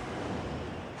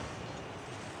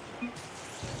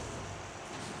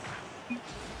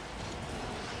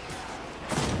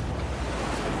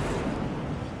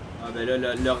 Ah, ben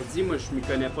là, l'ordi, moi je m'y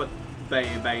connais pas ben,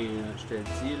 je te le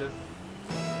dis, là.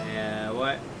 Mais,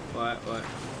 ouais.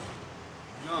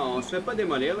 Non, on se fait pas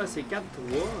démolir, là, c'est 4-3.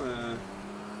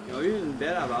 Ils ont eu une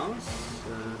belle avance.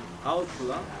 Out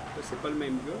là, c'est pas le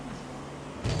même gars.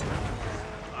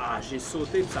 Ah, j'ai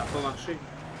sauté et ça n'a pas marché.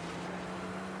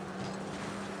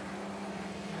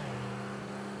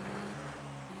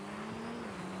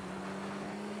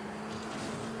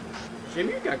 J'aime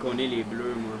mieux quand on est les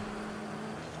bleus, moi.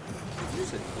 Mieux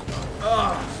cette...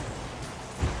 Ah!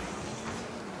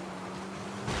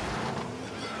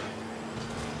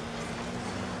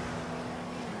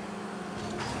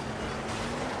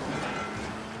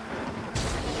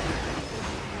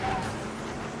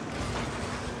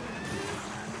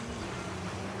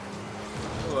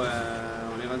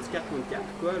 On est rendu 4 contre 4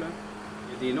 quoi là?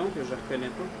 Il y a des noms que je reconnais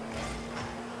pas.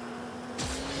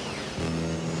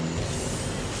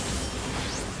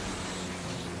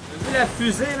 T'as vu la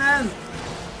fusée, man?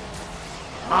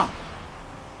 Ah!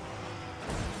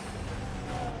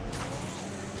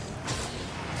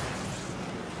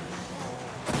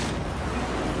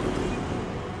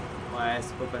 Ouais,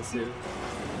 c'est pas facile.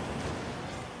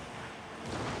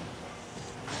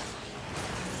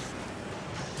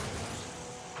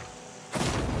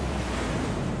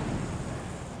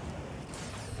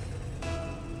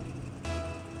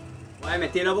 Ouais, mais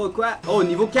t'es level quoi? Oh,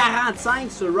 niveau 45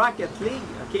 sur Rocket League?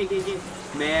 Ok, ok, ok.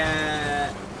 Mais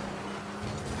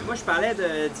moi, je parlais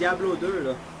de Diablo 2,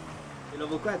 là. T'es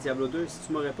level quoi à Diablo 2? Si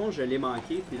tu me réponds, je l'ai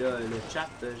manqué. Puis là, le chat,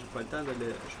 j'ai pas le temps de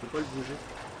le... Je peux pas le bouger.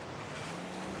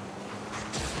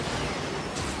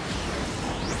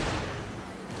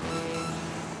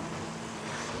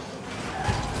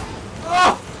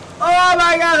 Oh! Oh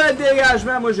my god, un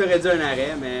dégagement! Moi, j'aurais dit un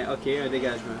arrêt, mais ok, un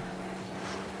dégagement.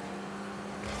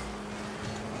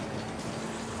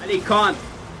 Allez, con!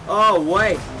 Oh,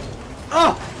 ouais!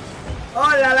 Oh! Oh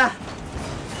là là!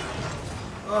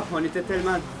 Oh, on était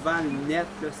tellement devant le net,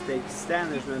 là, c'était excitant,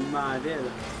 là, je me demandais,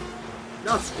 là.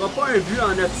 Non, tu feras pas un but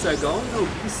en 9 secondes, là,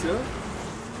 oublie ça.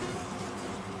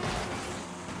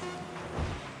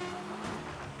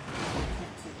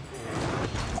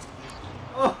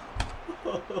 Oh!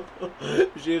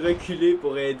 J'ai reculé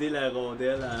pour aider la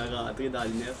rondelle à rentrer dans le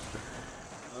net.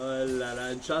 Oh là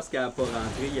là, une chance qu'elle n'a pas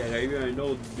rentré, il y aurait eu un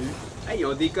autre but. Hey, ils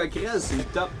ont des coquerelles, c'est le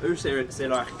top. Eux, c'est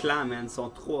leur clan, man. Ils sont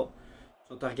trois.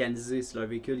 Ils sont organisés. Si leur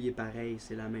véhicule il est pareil,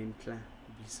 c'est la même clan.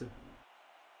 Oublie ça.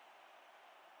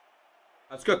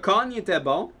 En tout cas, Con, il était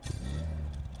bon.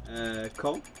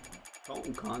 Con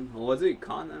ou Con? On va dire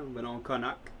Con, hein. Ben non,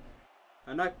 Connacht.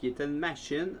 Connacht, qui était une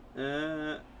machine.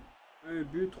 Un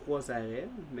but, 3 arrêts.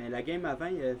 Mais la game avant,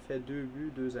 il avait fait 2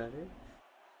 buts, 2 arrêts.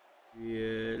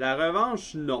 Puis, la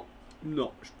revanche, non.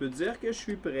 Non, je peux dire que je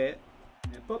suis prêt.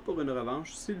 Mais pas pour une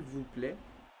revanche, s'il vous plaît.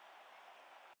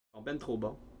 Ils sont ben trop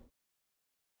bons.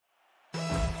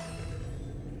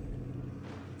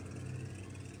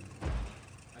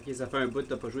 Ok, ça fait un bout que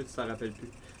t'as pas joué, tu t'en rappelles plus.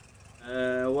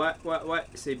 Ouais.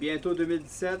 C'est bientôt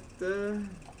 2017.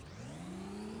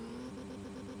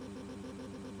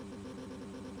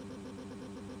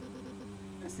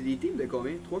 C'est des teams de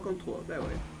combien? 3 contre 3. Ben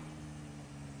ouais.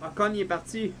 Ah, Con, il est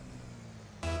parti.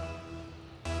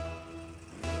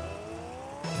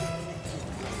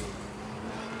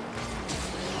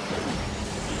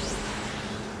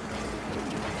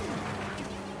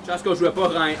 Chance qu'on jouait pas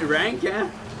rank, hein?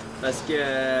 Parce que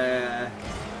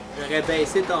j'aurais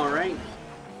baissé ton rank.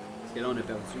 Parce que là, on a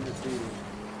perdu, tu sais.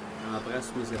 J'en prends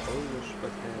sur mes épaules, là, je suis pas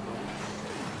très bon.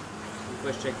 Une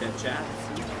fois, je check le chat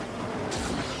aussi.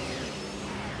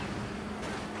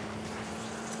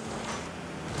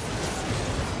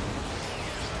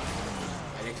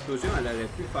 L'explosion, elle aurait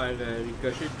pu faire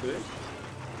ricocher le truc.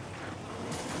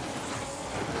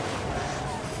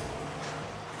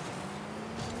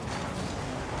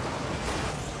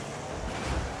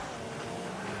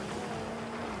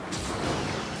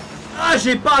 Ah,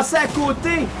 j'ai passé à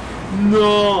côté!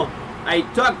 Non! Hey,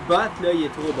 Talkbot, là, il est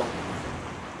trop bon.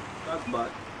 Talkbot.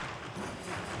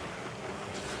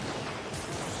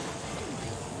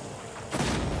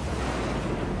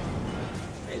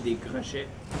 Hey, des crochets.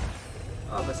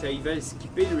 Ah, parce qu'ils veulent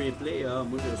skipper le replay. Ah,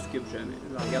 moi, je le skip jamais.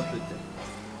 Je le regarde tout le temps.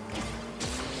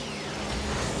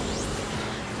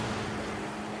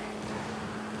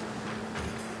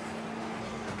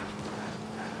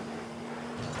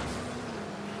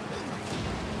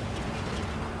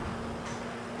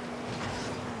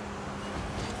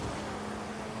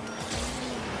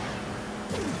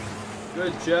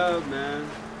 Good job, man.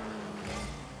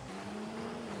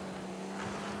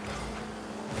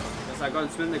 C'est encore une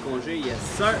semaine de congé, yes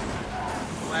sir!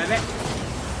 Ouais, avec!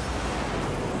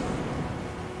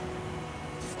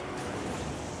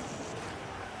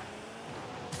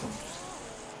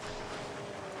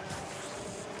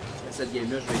 Cette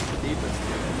game-là, je vais écouter parce que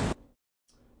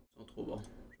ils sont trop bons.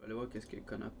 Je vais aller voir qu'est-ce que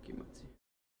Connacht qui m'a dit.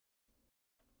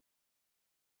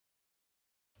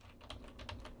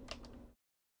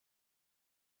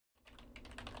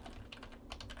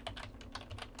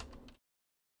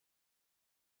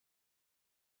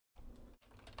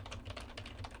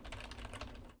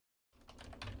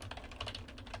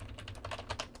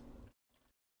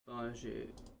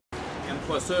 J'aime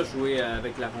pas ça jouer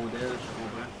avec la rondelle, je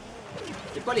comprends.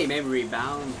 C'est pas les mêmes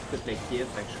rebounds, toute l'équipe,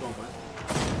 fait que je comprends.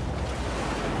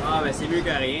 Ah ben c'est mieux que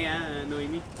rien, hein,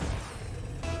 Noémie.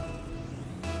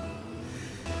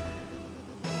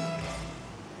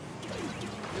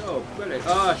 Oh, pourquoi le...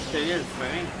 Ah, je tenais le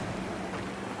frein.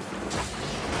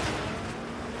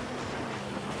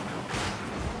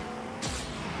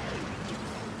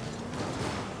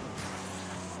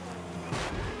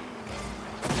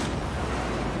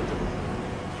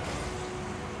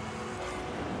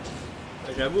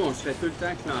 Ouais, j'avoue, on se fait tout le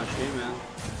temps clencher, man.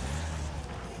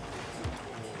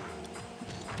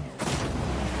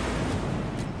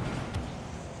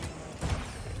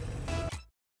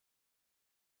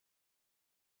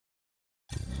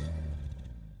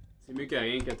 C'est mieux que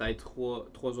rien que t'ailles trois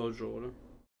autres jours, là.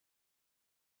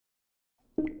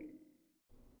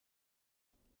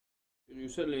 J'ai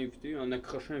réussi à l'inviter en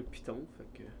accrochant un piton,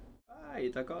 fait que... Ah, il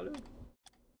est encore là.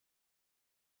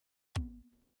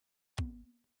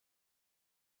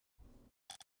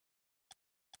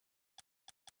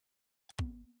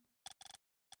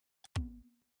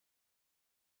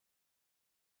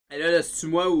 Et là c'est-tu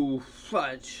moi ou...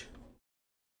 Fudge?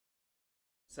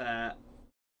 Ça...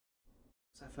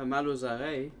 Ça fait mal aux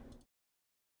oreilles.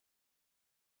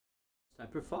 C'est un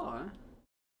peu fort, hein?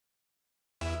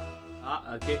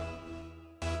 Ah, ok.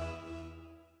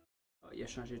 Oh, il a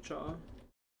changé de char.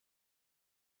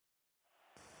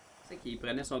 C'est qu'il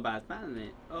prenait son Batman,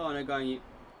 mais... Oh, on a gagné.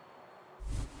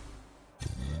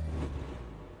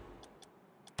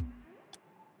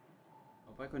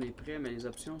 On croit qu'on est prêt, mais les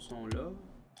options sont là.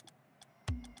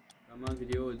 Commande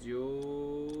vidéo,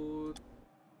 audio...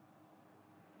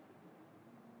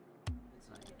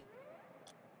 5.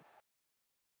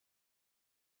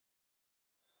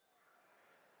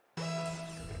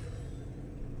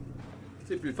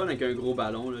 C'est plus le fun avec un gros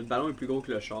ballon. Là. Le ballon est plus gros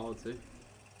que le char, tu sais.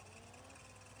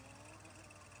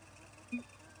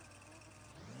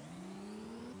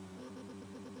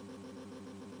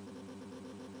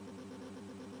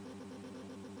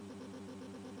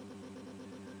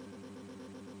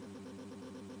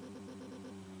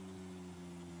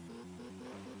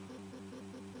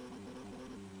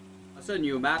 Ça,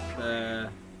 new map, je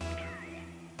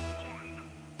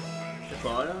sais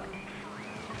pas là.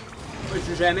 Moi, je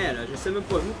joue jamais là, je sais même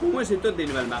pas. Pour moi, c'est toutes des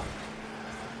nouvelles maps.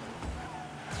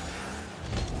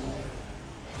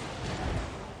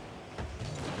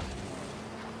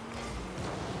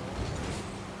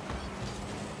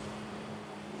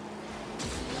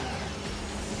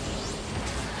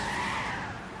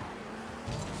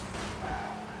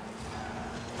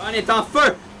 On est en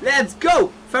feu! Let's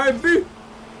go! Fais un but!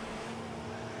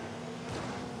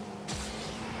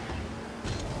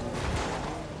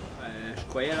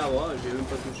 Je croyais l'avoir, j'ai même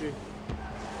pas touché.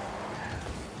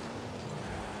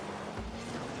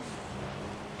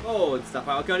 Oh, petite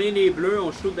affaire. Ok, on est les bleus,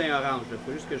 on shoot dans les oranges.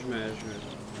 Faut juste que je me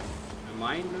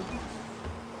mine là.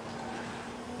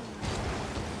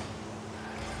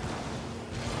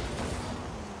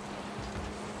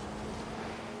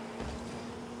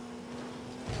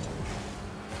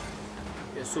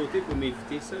 Il a sauté pour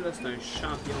m'éviter ça, là, c'est un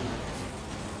champion.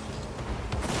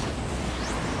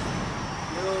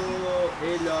 Yo,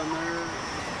 et l'honneur.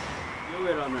 Yo,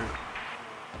 et l'honneur.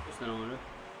 C'est ce nom-là.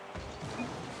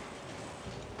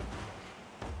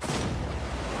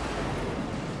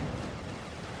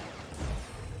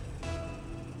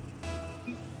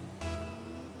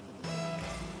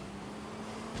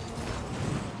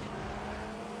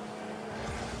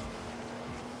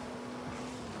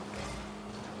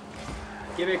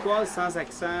 Québécoise sans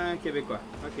accent québécois.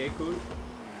 Ok, cool.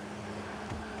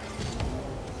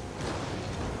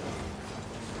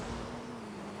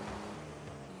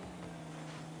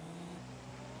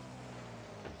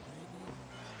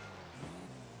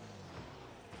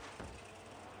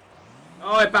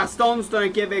 Oh, ouais, par Stone, c'est un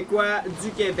Québécois du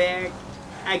Québec,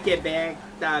 à Québec,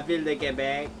 dans la ville de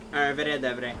Québec. Un vrai de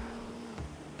vrai.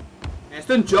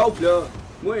 C'est une joke, là.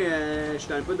 Moi, je suis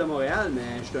dans le bout de Montréal,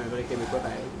 mais je suis un vrai Québécois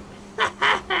pareil.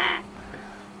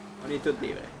 On est tous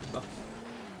des vrais. Bon.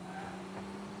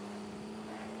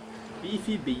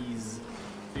 Beefy Bees.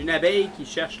 C'est une abeille qui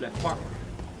cherche le fuck.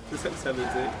 C'est ça que ça veut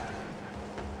dire.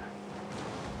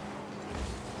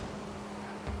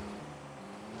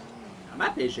 La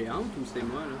map est géante ou c'est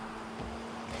moi, là?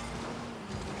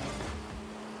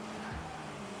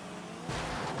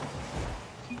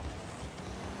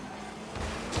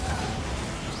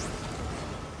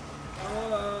 Oh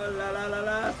là là là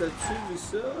là, t'as-tu vu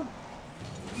ça?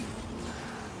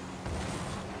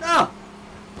 Non!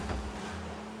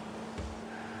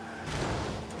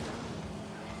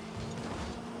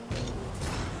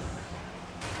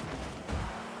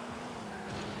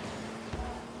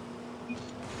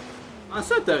 Ah,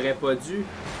 ça, t'aurais pas dû.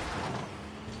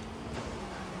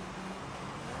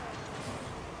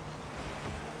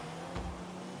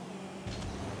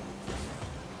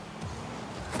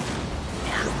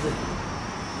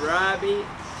 Robbie.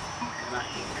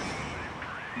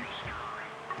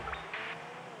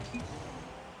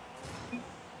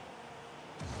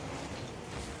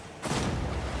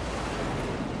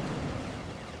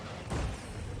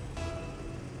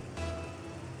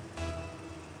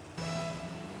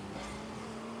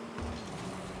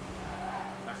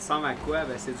 ressemble à quoi?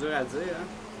 Ben c'est dur à dire, hein.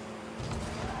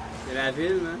 C'est la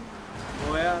ville, hein.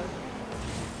 Montréal.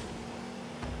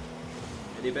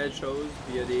 Il y a des belles choses,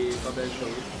 puis il y a des pas belles choses.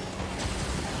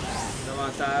 Des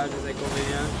avantages, des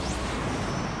inconvénients.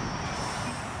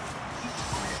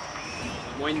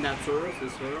 Moins de nature, c'est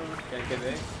sûr, qu'à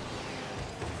Québec.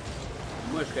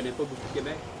 Moi, je connais pas beaucoup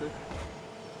Québec, tu sais.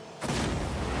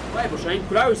 Ouais, pour changer de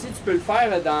couleur aussi, tu peux le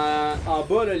faire en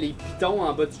bas, là, les pitons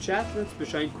en bas du chat, là, tu peux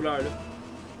changer de couleur, là.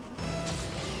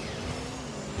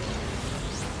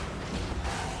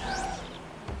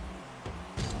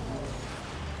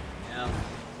 Merde.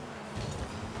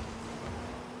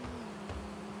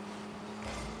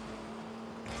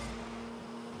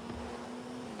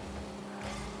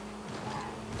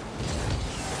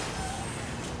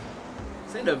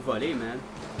 Essaye de voler, man.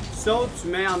 Tu sautes, tu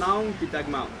mets en angle, puis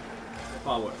t'augmentes.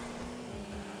 Power.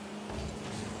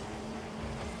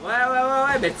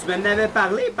 Ouais, ben tu m'en avais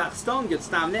parlé par Stone que tu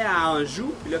t'emmenais à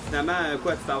Anjou, puis là finalement,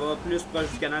 quoi, tu t'en vas plus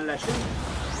proche du canal de la Chine?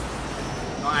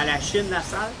 Bon, à la Chine, la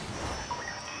salle?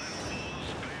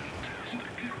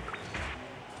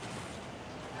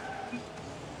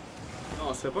 Non,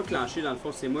 on se fait pas clencher, dans le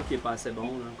fond, c'est moi qui est pas assez bon,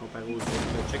 là, comparé aux autres.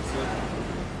 Check ça.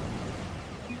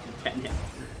 Canette.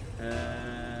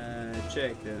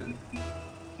 Check.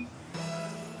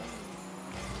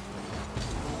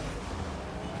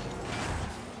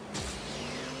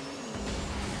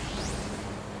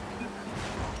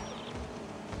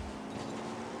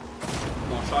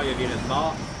 Mon char, il a viré de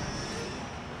bord.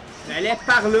 J'allais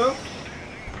par là.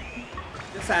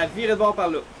 Là, ça a viré de bord par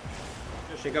là. Là,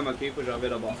 j'étais comme, ok, faut que je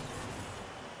revienne de bord.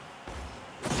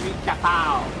 Je suis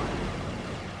capable.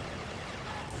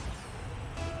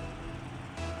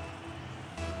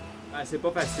 Ah, c'est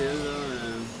pas facile, là.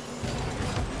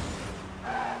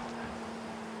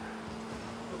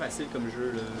 Pas facile comme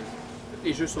jeu, là. Tous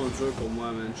les jeux sont durs pour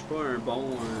moi, man. Je suis pas un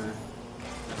bon...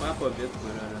 Ça prend pas vite,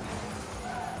 moi, là.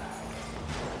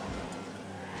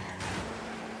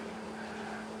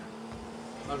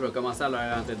 Je vais commencer à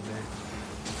leur rentrer dedans.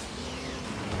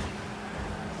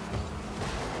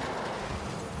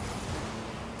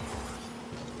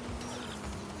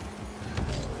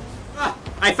 Ah!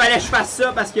 Il fallait que je fasse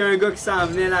ça parce qu'il y a un gars qui s'en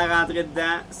venait la rentrer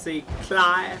dedans. C'est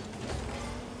clair.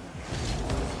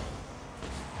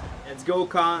 Let's go,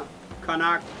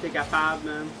 Connor. T'es capable,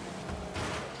 man.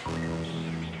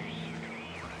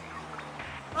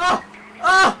 Ah!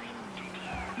 Ah!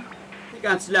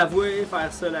 Quand tu la vois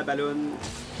faire ça, la ballonne,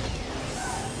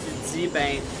 tu te dis,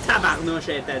 ben, tabarnouche,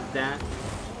 elle était dedans.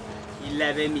 Il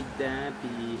l'avait mis dedans,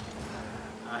 puis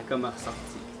elle a comme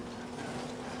ressorti.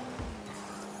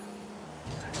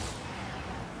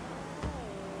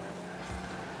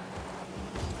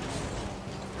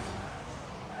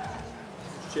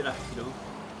 Je chill la là.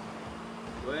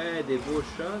 Ouais, des beaux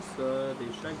chats, ça.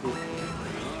 Des chats avec des... Ah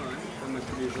ouais, comme à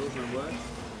tous les jours, j'en vois.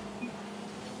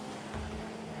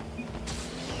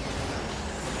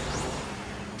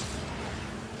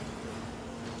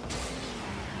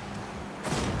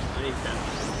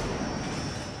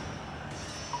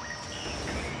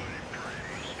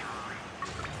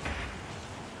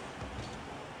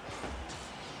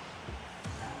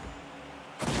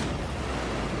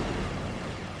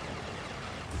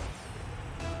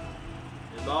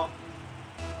 Bon.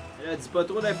 Là, dis pas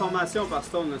trop d'informations par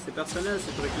Stone, c'est personnel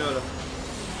ces trucs-là. Là.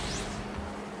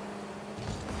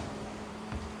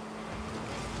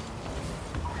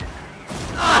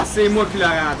 Ah, c'est moi qui l'ai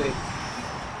rentré.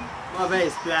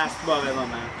 Mauvaise place, mauvais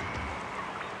moment.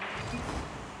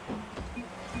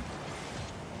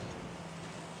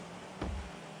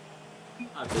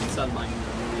 Ah, t'as dit ça de même.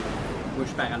 Moi, je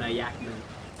suis paranoïaque, man.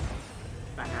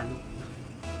 Parano.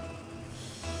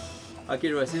 Ok,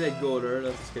 je vais essayer d'être goaler, là,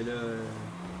 parce que là...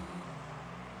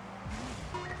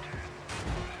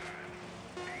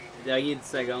 Le dernier 10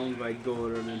 secondes va être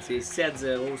goaler, man. C'est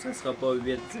 7-0, ça sera pas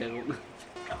 8-0.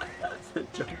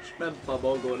 Je suis même pas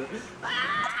bon, goaler. Ah!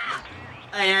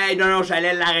 Hey, hey, non,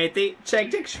 j'allais l'arrêter.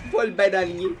 Check, je suis pas le bien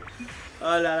aligné. Oh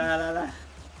là là là là.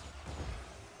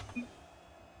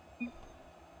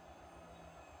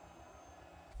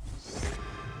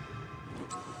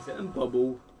 C'est même pas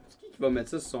beau. C'est qui va mettre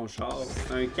ça sur son char?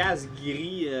 Un casque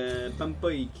gris, même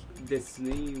pas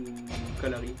dessiné ou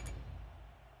coloré.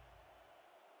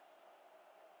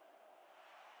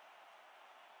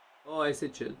 Oh ouais,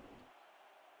 c'est chill.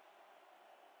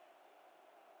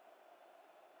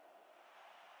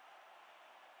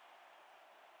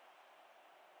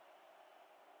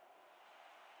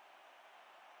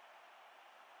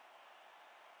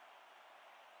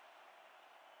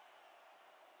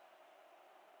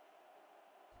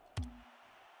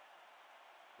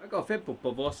 Comment on fait pour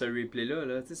pas voir ce replay-là?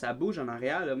 Là? Tu sais, ça bouge en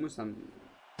arrière, là. Moi, ça me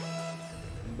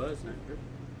buzz un peu.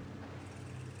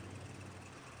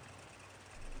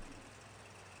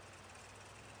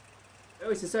 Ah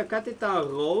oui, c'est ça. Quand t'es en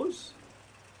rose,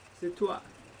 c'est toi.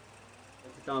 Quand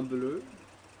t'es en bleu,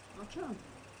 en charme.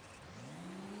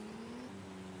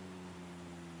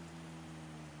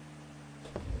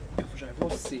 Faut que j'aille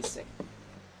voir si c'est sec.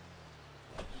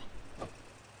 On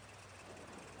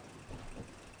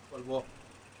va le voir.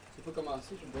 C'est pas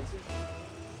commencé, je me dis.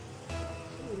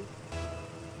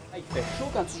 Ah, il fait chaud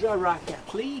quand tu joues à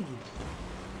Rocket League.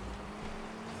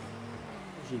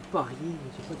 J'ai pas rien,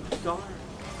 j'ai pas d'écouteur.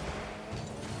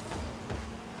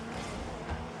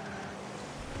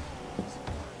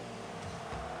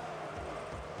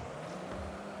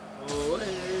 Oh ouais,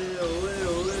 oh ouais,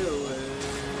 oh ouais, oh ouais,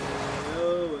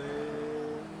 oh ouais,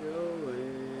 oh ouais.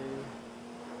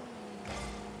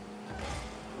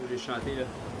 Oh, j'ai chanté là.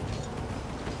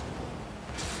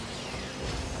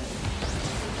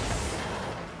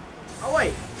 Ah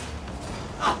ouais!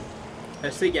 Ah! Je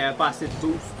sais qu'il n'y avait pas assez de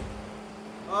boost.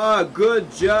 Ah, good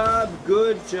job,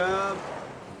 good job.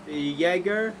 Et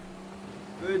Jaeger,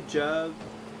 good job.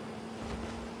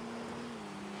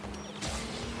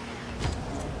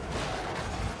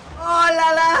 Oh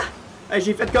là là!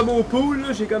 J'ai fait comme au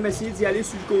pool, j'ai comme essayé d'y aller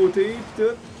sur le côté pis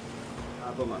tout. Ça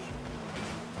a pas marché.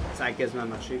 Ça a quasiment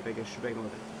marché, fait que je suis bien content.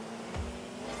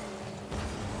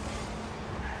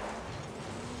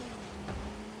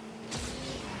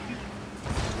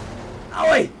 Ah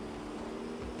ouais!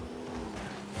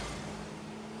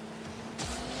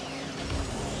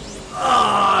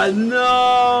 Ah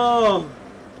non!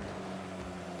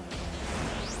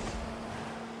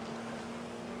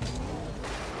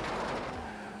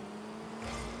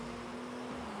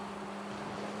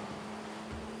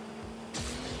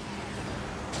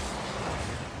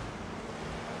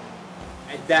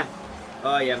 Dedans.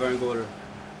 Ah, il y avait un goaler.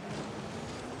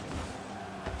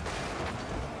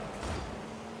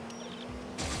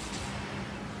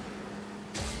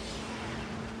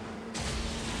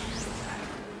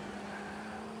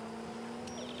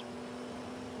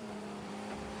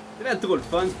 C'est trop le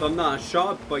fun, se promener dans le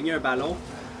char et pogner un ballon.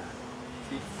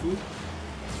 C'est fou.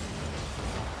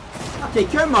 Ah,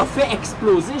 quelqu'un m'a fait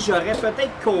exploser, j'aurais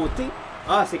peut-être compté.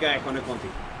 Ah, c'est correct, on a compté.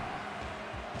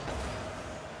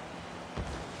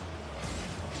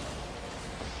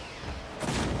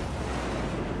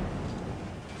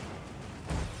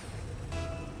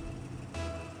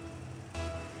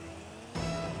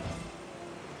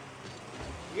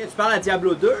 Ok, tu parles à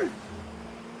Diablo 2?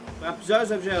 Tu prends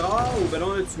plusieurs objets rares ou ben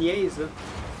non, là, tu niaises, là.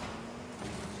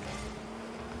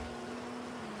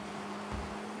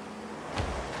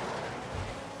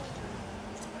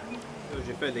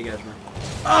 J'ai fait un dégagement.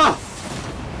 Ah!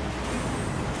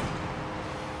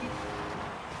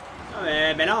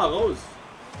 Ah, mais là, en rose.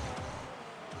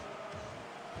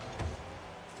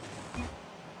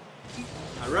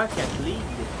 En Rocket League,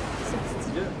 qu'est-ce que tu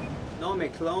dis là? Non, mais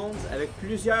clones avec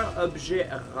plusieurs objets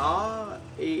rares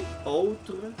et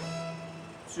autres.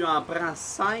 Tu en prends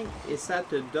 5 et ça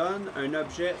te donne un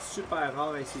objet super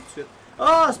rare, ainsi de suite.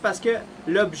 Ah, c'est parce que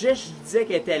l'objet, je disais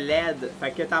qu'il était LED.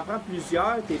 Fait que t'en prends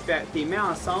plusieurs, t'es mets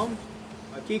ensemble.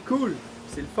 Ok, cool.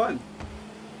 C'est le fun.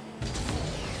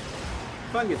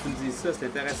 C'est fun que tu me dises ça, c'est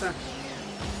intéressant.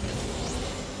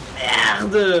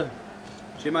 Merde!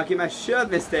 J'ai manqué ma shot,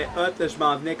 mais c'était hot. Là, je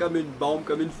m'en venais comme une bombe,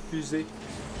 comme une fusée.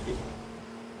 Okay.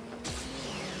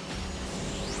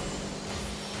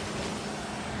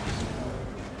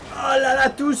 Oh là là,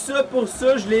 tout ça pour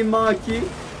ça, je l'ai manqué.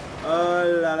 Oh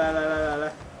là là là là là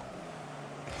là.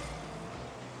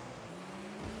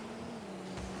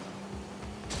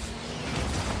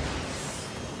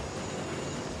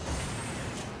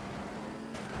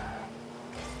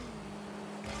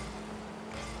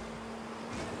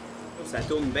 Oh, ça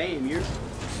tourne bien mieux.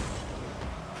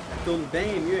 Ça tourne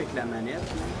bien mieux avec la manette.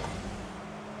 Là.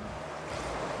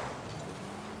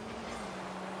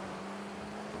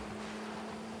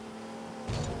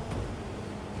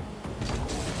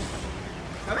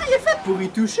 Comment il a fait pour y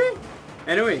toucher?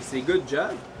 Anyway, c'est good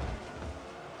job.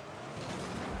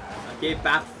 Ok,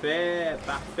 parfait.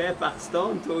 Parfait par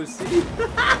Stone, toi aussi.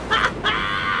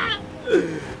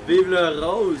 Vive le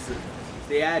rose.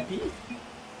 C'est happy.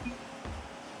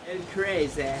 Elle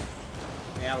crazy.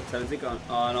 Merde, ça veut dire qu'on...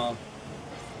 Oh non.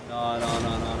 Non, non,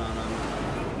 non, non, non, non,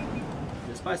 non.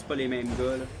 J'espère que c'est pas les mêmes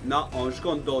gars, là. Non, on joue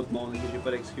contre d'autres mondes, j'ai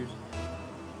pas d'excuses.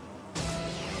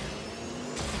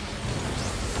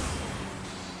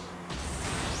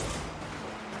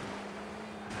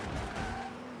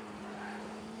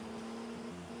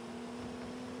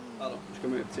 Pardon, j'ai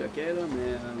comme un petit hockey là,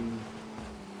 mais...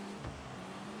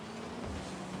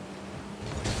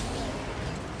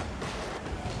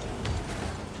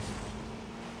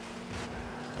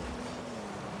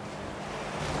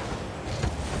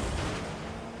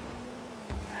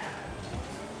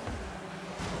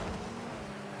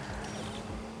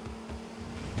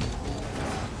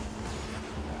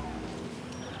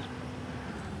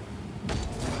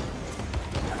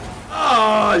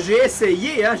 j'ai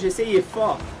essayé, hein, j'ai essayé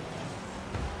fort.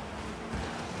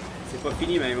 C'est pas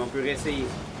fini même, on peut réessayer.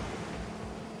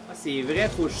 Ah, c'est vrai,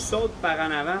 faut que je saute par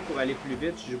en avant pour aller plus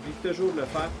vite. J'oublie toujours de le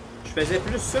faire. Je faisais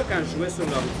plus ça quand je jouais sur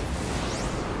l'ordi.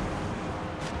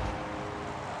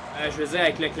 Je faisais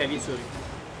avec le clavier souris.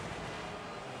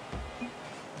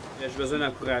 J'ai besoin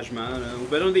d'encouragement. Ou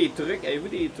besoin des trucs. Avez-vous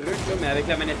des trucs, là, mais avec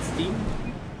la manette Steam?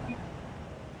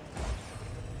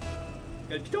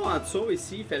 Le piton en dessous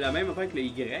ici, il fait la même affaire que le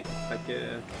Y. Fait que.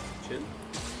 Chill.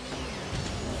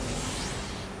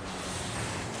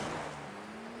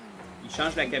 Il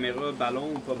change la caméra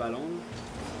ballon ou pas ballon.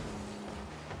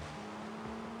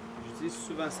 J'utilise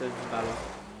souvent celle du ballon.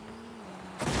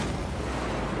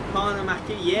 On a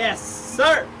marqué yes,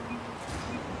 sir!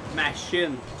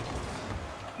 Machine.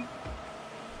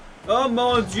 Oh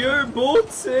mon dieu, beau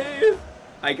tir!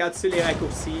 Ah, quand tu sais les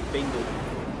raccourcis, bingo.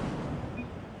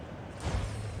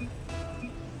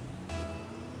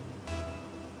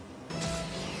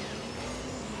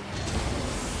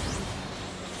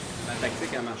 Ma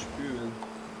tactique elle marche plus, man.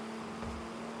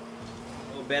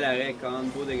 Oh, bel arrêt, con,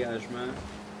 beau dégagement.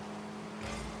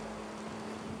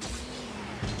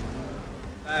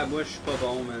 Ah, moi je suis pas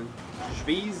bon, man. Je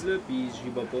vise là, pis j'y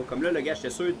bats pas. Comme là, le gars, j'étais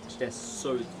sûr de toucher.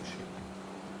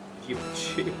 J'ai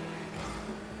touché.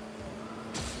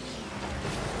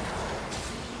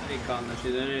 Allez, con, je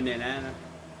t'ai donné un élan, là.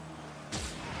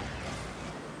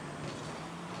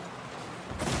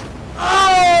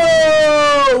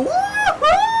 Oh!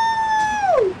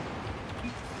 Wouhou!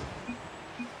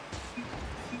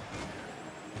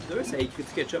 2, ça écrit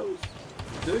quelque chose?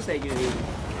 2, ça écrit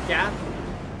 4.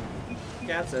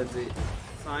 4, ça veut dire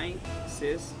 5,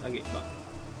 6. Ok, bon.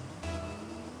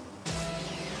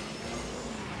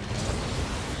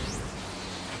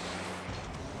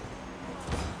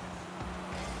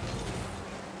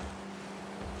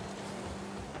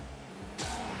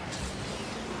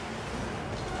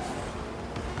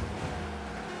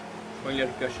 Je pogne le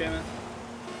ricochet, man.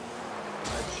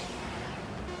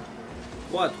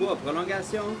 3-3,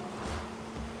 prolongation.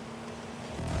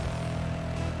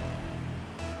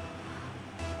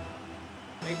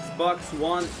 Xbox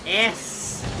One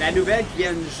S! La nouvelle qui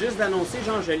vient juste d'annoncer,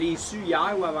 genre je l'ai su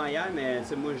hier ou avant-hier, mais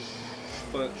c'est moi je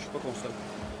suis pas console.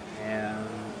 Mais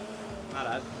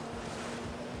malade.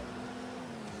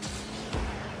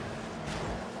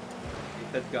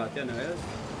 J'ai fait gâter à Noël.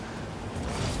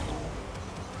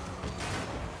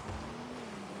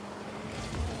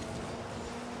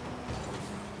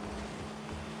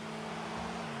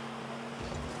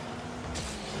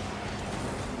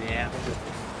 Merde.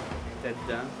 J'étais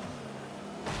dedans.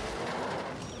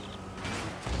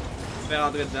 Je vais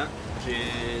rentrer dedans.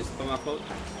 C'est pas ma faute.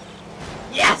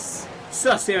 Yes!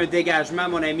 Ça, c'est un dégagement,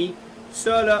 mon ami.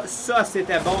 Ça, là, ça,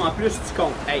 c'était bon. En plus, tu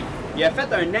comptes. Hey, il a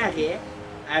fait un arrêt.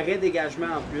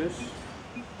 Arrêt-dégagement en plus.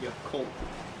 Il a compté.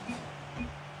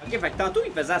 Ok, fait que tantôt,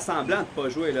 il faisait semblant de pas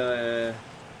jouer, là.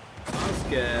 Je pense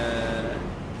que...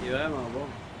 il est vraiment bon.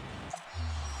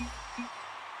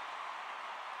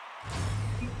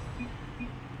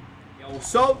 Et on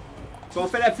saute, puis on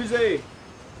fait la fusée.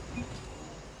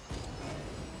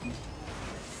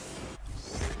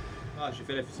 Ah, j'ai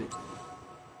fait la fusée.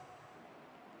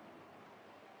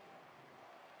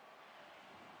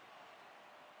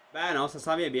 Ben non, ça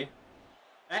s'en vient bien.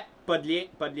 Eh, pas de lien,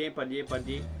 pas de lien, pas de lien, pas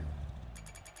de lien.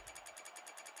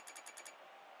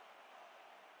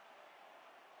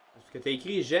 Parce que t'as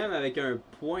écrit j'aime avec un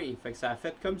point, fait que ça a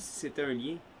fait comme si c'était un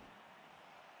lien.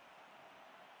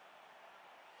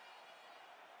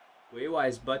 Oui,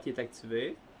 Wisebot il est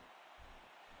activé.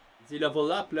 Il dit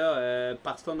level up là,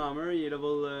 par Stone Armor il est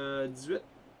level 18.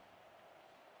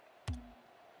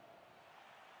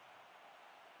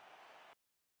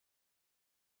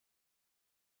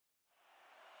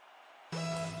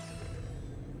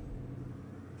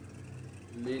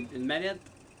 Une manette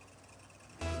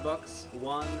Xbox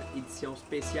One édition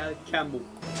spéciale camo.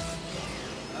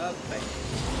 Hop ben.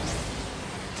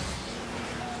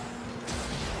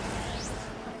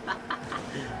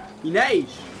 Il neige!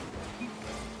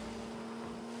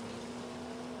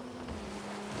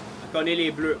 Donc on est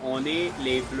les bleus, on est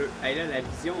les bleus. Hey là, la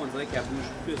vision, on dirait qu'elle bouge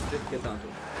plus vite que tantôt.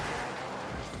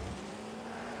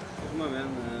 Excuse-moi, man,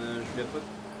 je voulais pas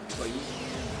te croyer.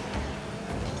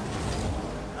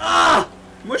 Ah!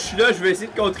 Moi, je suis là, je vais essayer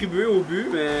de contribuer au but,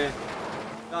 mais...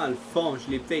 dans le fond,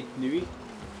 je l'ai peut-être nuit.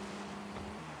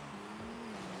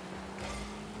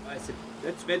 Ouais, c'est...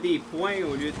 Là, tu mets des points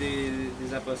au lieu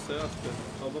des apostrophes.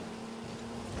 Ça va.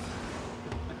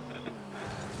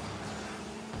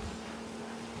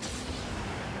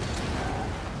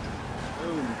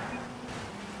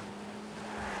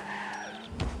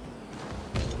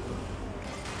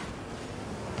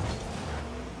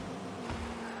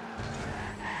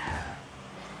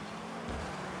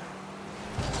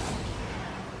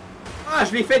 Ah,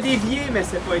 je l'ai fait dévier, mais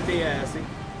ça n'a pas été assez.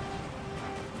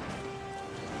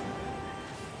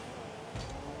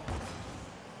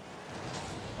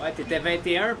 Ouais, t'étais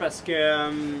 21 parce que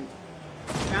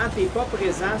quand t'es pas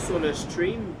présent sur le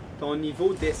stream, ton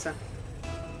niveau descend.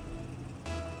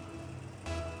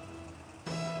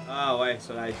 Ah ouais,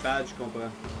 sur l'iPad, je comprends.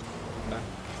 C'est pas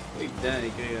évident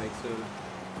d'écrire avec ça, là.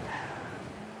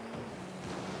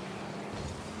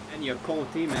 Man, il a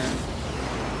compté, man.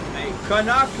 Hey,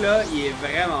 Connacht, là, il est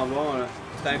vraiment bon, là.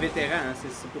 C'est un vétéran, hein,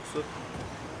 c'est pour ça.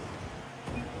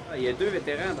 Ah, il y a 2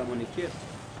 vétérans dans mon équipe.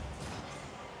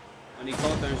 On est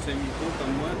contre un semi-pro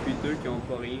comme moi, puis 2 qui ont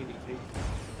pas rien d'écrit.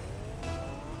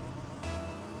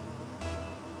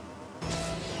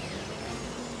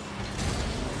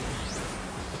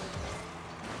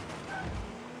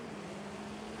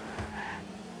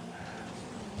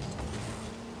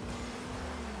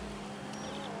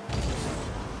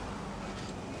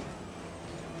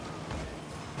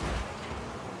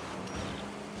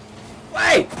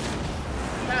 Ouais!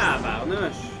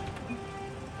 Tabarnouche!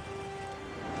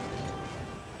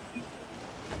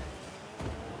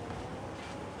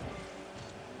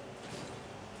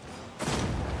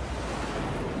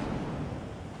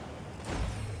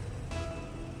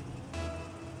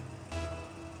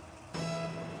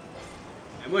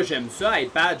 Moi j'aime ça,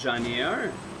 iPad, j'en ai un,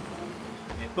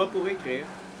 mais pas pour écrire.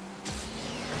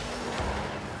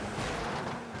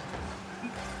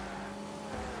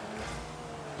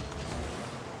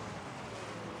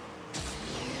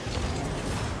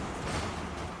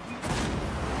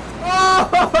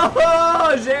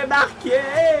 Oh, j'ai marqué!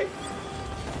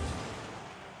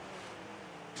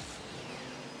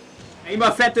 Il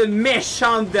m'a fait une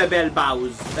méchante de belle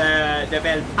pause. De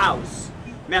belle pause.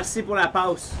 Merci pour la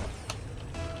pause.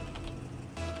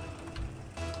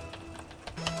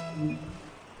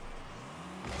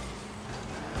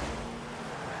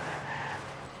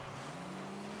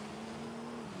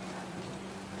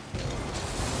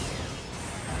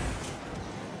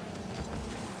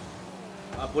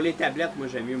 Ah, pour les tablettes, moi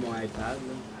j'aime mieux mon iPad.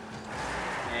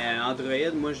 Mais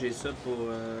Android, moi j'ai ça pour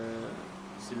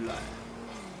cellulaire.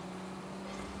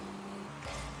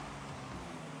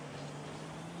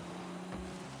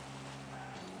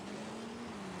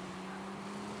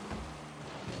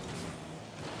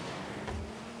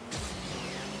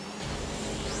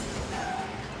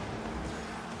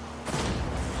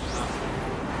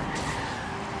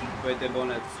 Été bon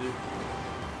là-dessus.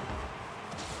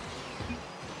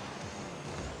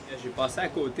 J'ai passé à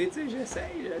côté, tu sais,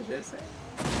 j'essaye, j'essaie.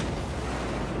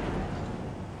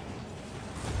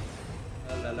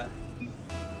 Oh là là.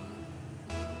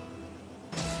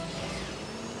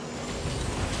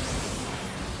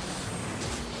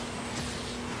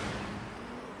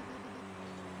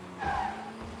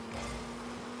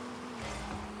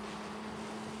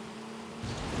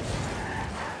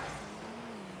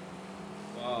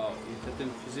 Une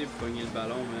fusée pour pogner le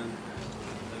ballon, man.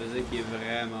 Ça veut dire qu'il est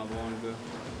vraiment bon, le gars.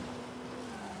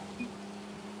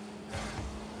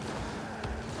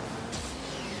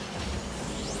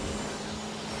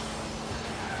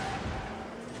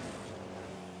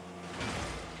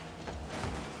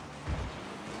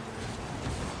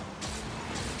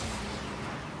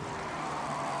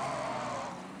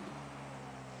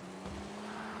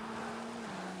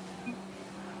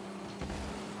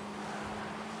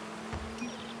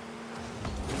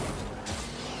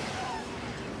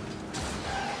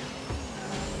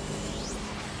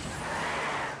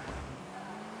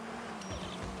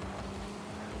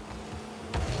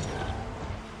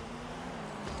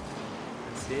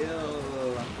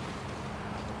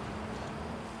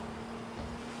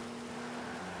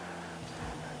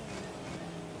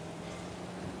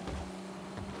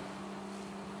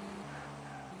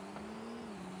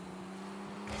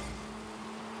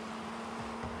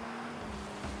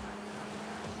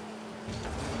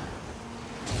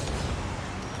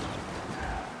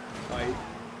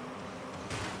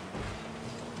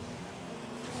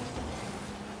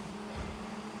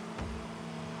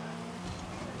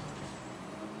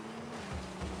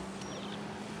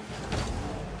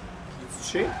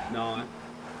 Non, hein.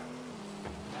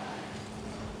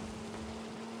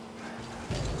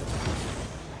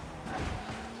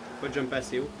 Pas de jump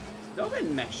assez haut. C'est donc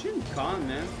une machine con, man.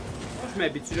 Moi, je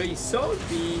m'habitue là, il saute,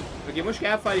 puis... Ok, moi, je suis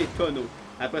capable de faire les tonneaux.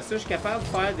 Après ça, je suis capable de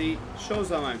faire des choses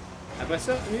de même. Après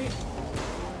ça, lui...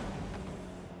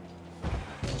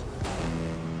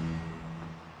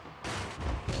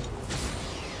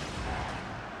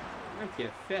 Qu'est-ce qu'il a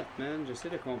fait, man? J'essaie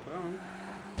de comprendre.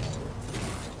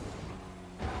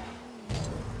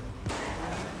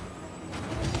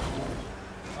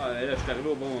 Ah, là, je suis arrivé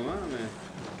au bon moment, mais...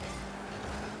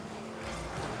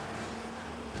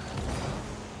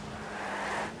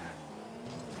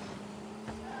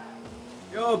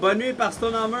 Oh, bonne nuit par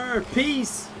Stone Hammer.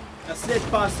 Peace. Merci d'être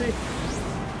passé.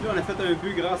 Là, on a fait un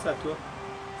but grâce à toi.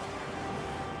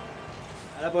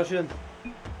 À la prochaine.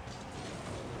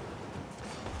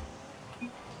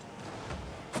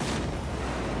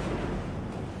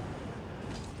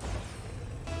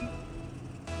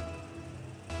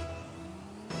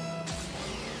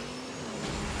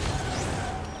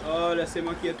 Oh là, c'est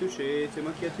moi qui a touché. C'est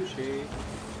moi qui a touché.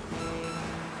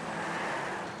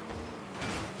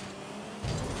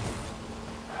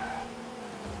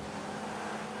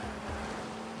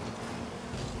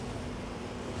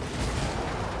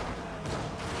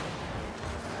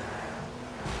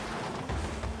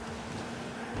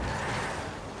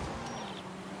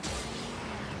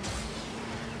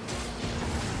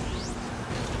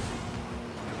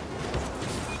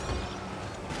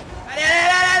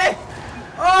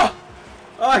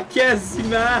 Oh,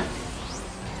 quasiment!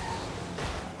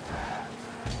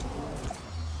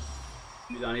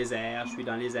 Je suis dans les airs, je suis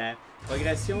dans les airs.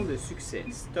 Progression de succès.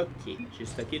 Stocké. J'ai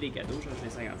stocké des cadeaux, j'en ai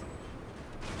 50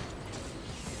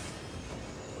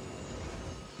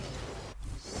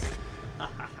 ans.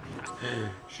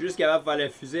 Je suis juste capable de faire la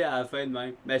fusée à la fin de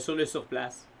même. Mais sur le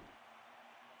surplace.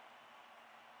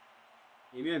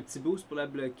 J'ai mis un petit boost pour la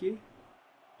bloquer.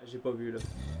 J'ai pas vu là.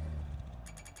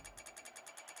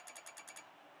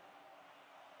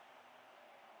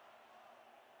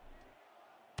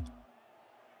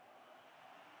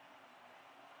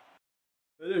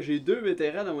 Là, j'ai 2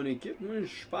 vétérans dans mon équipe. Moi, je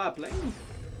suis pas à plaindre.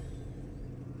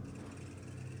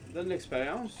 Ça donne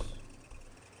l'expérience.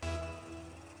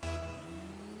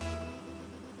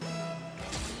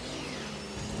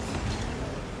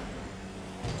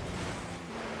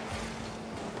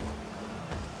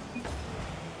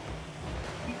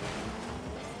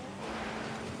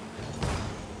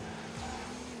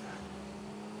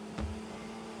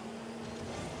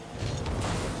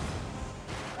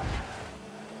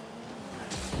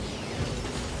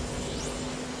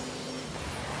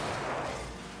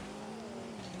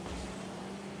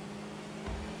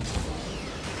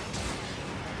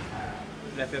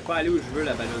 Je la fais pas aller où je veux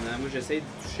la ballonne. Moi j'essaie de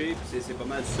toucher, puis c'est pas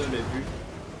mal ça le but.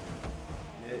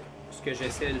 Mais ce que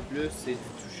j'essaie le plus, c'est de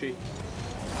toucher.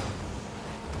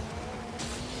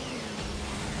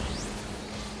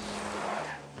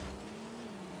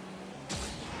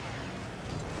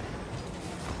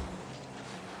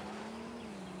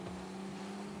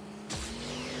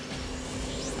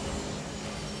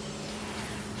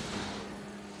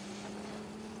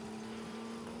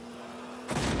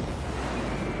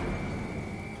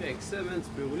 Avec ça, man, tu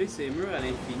peux rouler ces murs à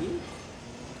l'infini.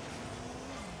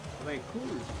 C'est bien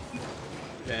cool.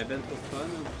 J'avais ben trop de fun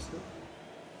hein, pour ça.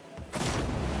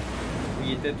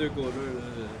 Il était 2 goalers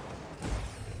là.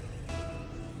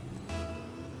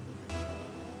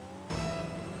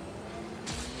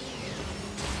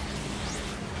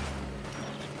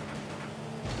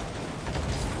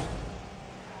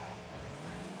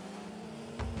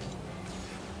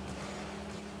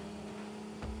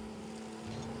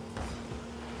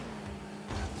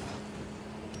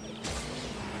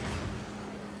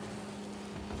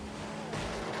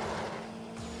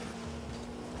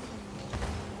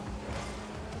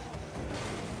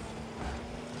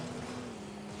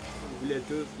 On voulait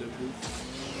tous le boost.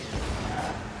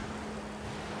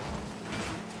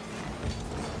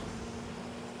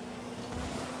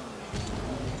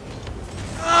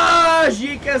 Ah,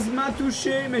 j'y ai quasiment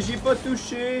touché, mais j'ai pas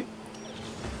touché.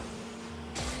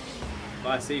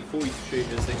 Bah, c'est il faut y toucher,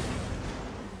 je sais.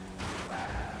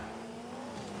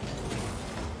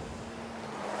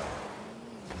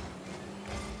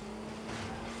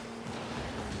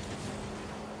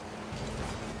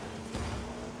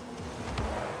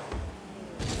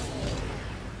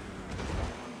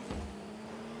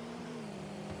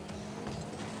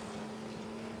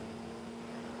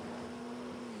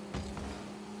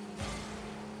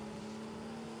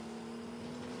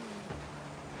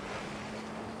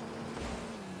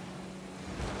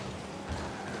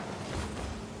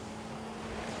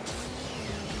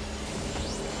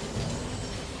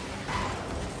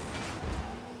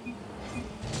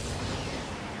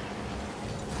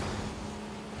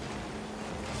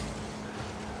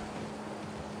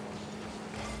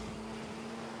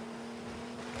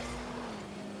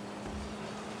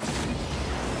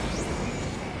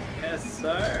 Yes,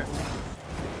 sir.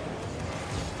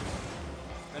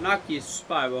 Le knock qui est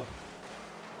super bas.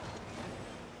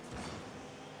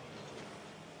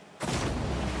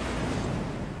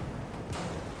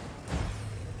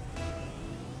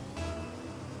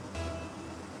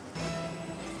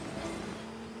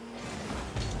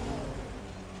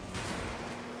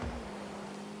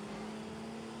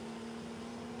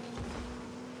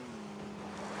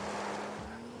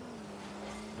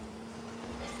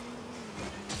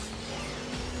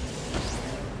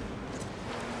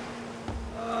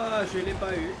 je l'ai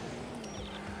pas eu.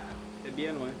 C'était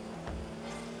bien loin.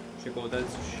 J'étais content de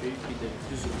toucher, puis de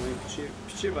plus ou moins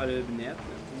pitcher vers le net,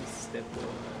 même si c'était pas.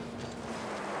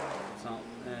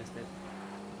 C'était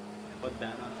pas dedans,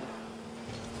 en fait.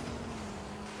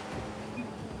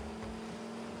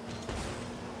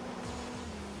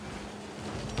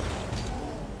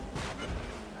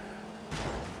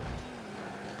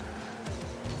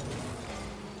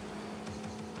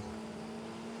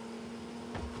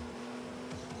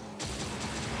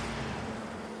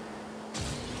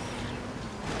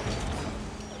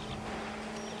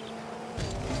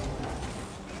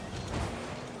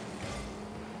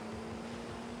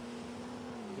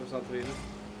 Concentré là.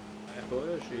 Pas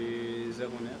là, j'ai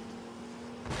 0 net.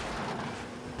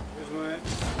 Excuse-moi.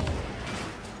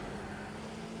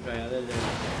 Je vais regarder le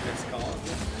score. Là.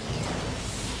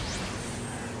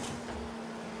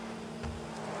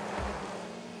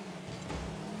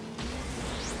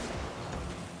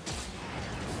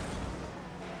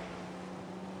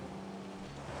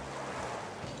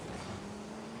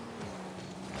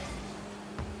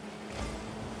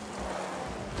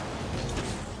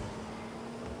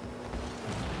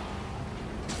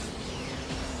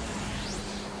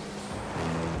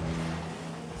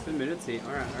 Une minute, c'est 1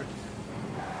 à 1.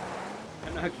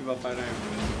 Il y en a qui va faire un.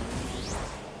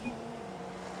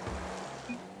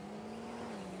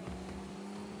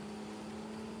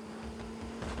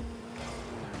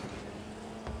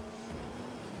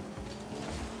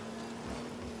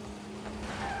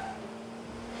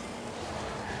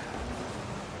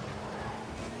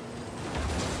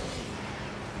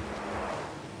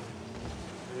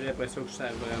 J'ai l'impression que je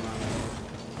sers vraiment.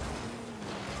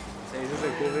 J'essaie juste de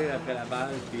courir après la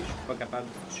balle, puis je suis pas capable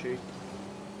de toucher.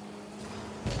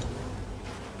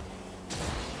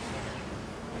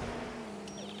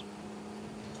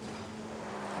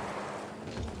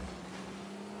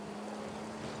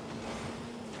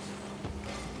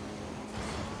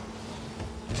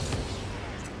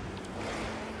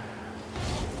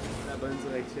 La bonne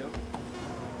direction.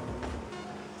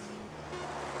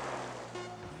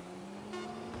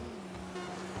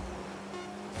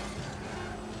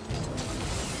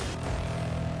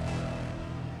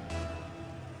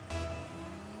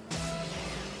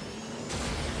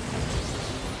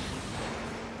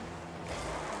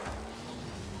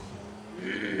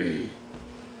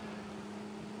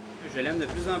 Je l'aime de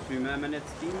plus en plus, ma manette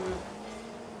Steam.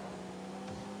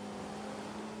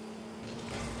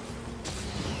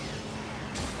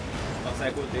 Passer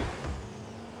à côté.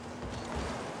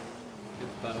 C'est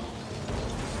du ballon.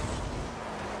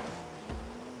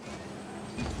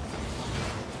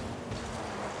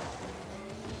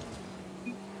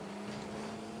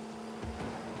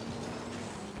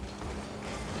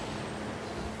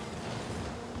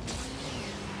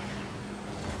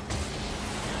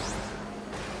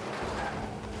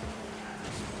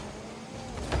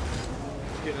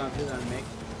 Rentrer dans le mec.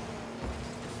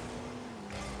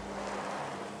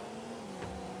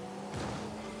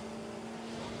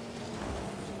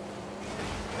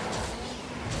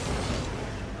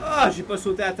 Ah, j'ai pas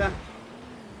sauté à temps.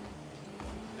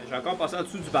 J'ai encore passé en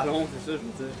dessous du ballon, c'est ça, je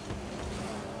veux dire.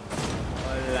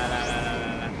 Oh là là là là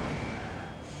là là.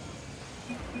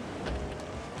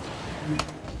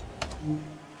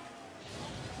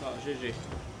 Bon, GG.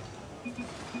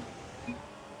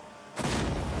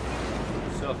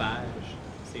 Sauvage.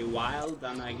 C'est wild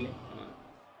en anglais. Ouais.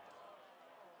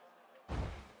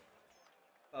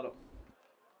 Pardon.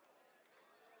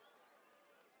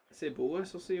 C'est beau, hein,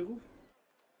 sur ces roues.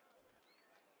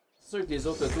 C'est sûr que les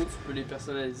autres autos, tu peux les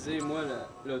personnaliser. Moi,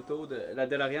 l'auto de la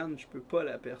DeLorean, je peux pas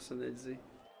la personnaliser.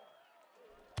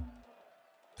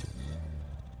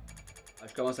 Ah,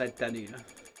 je commence à être tanné, là.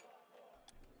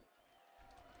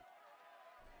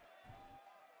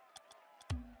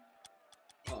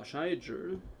 Oh, changer de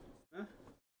jeu, là. Hein?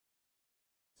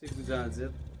 C'est que vous en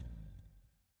dites.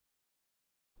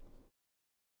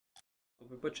 On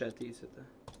peut pas chatter ici, hein.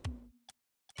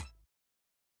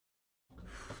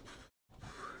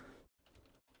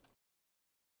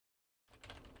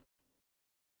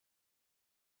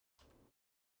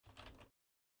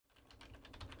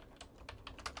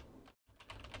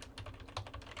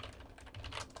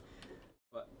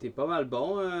 Ouais, t'es pas mal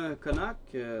bon,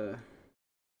 Konak.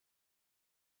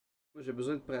 Moi, j'ai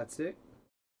besoin de pratique.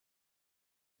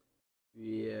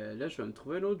 Puis là, je vais me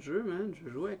trouver un autre jeu, man. Je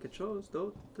vais jouer à quelque chose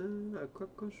d'autre. À quoi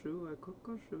qu'on joue, à quoi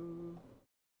qu'on joue.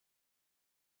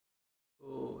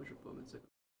 Oh, je vais pas mettre ça.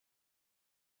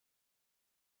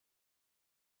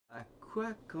 À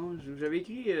quoi qu'on joue? J'avais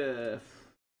écrit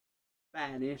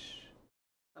Banish.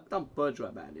 Ça me tente pas de jouer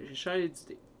à Banish. J'ai changé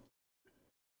d'idée.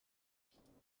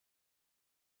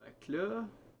 Fait que là.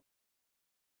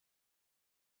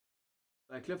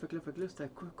 Fait que là, c'est à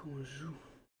quoi qu'on joue?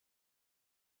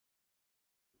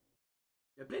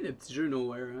 Il y a plein de petits jeux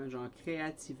nowhere, hein, genre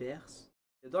Creativerse.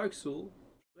 Il y a Dark Souls.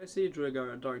 Je pourrais essayer de jouer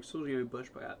à Dark Souls, j'ai un boss,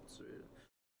 je suis pas capable de tuer.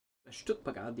 Ben, je suis tout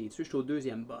pas capable de tuer, je suis au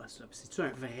deuxième boss. C'est-tu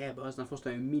un vrai boss? Dans le fond, c'est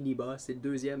un mini-boss, c'est le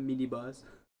deuxième mini-boss.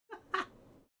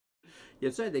 Y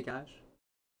a-tu un décalage?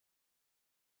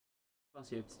 Je pense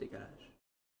qu'il y a un petit décalage.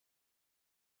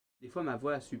 Des fois, ma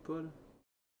voix, elle suit pas, là.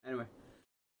 Anyway.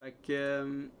 Fait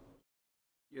que.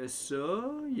 Il y a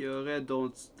ça, il y aurait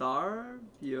Don't Starve,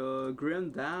 il y a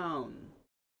Grim Down.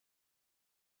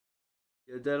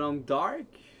 Il y a The Long Dark.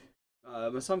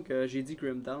 Il me semble que j'ai dit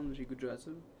Grim Down, j'ai goût de jouer à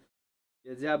ça. Il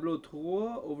y a Diablo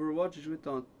 3, Overwatch, j'ai joué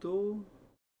tantôt.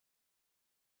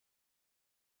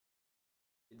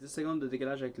 Il y a 10 secondes de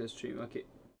décalage avec le stream, ok.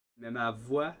 Mais ma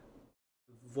voix,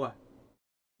 voix,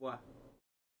 voix.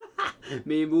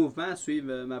 Mes mouvements suivent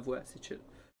ma voix, c'est chill.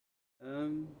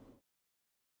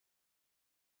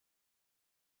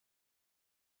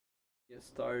 Il y a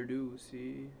Stardew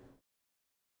aussi.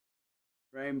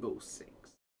 Rainbow Six.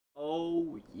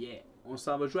 Oh yeah! On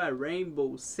s'en va jouer à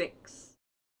Rainbow Six.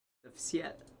 C'est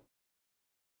officiel.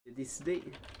 C'est décidé.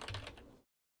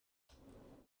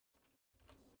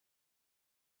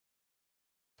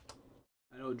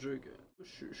 Un autre jeu que.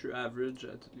 Je suis average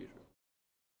à tous les jeux.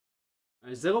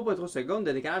 Un 0.3 secondes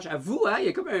de décalage. À vous, hein? Il y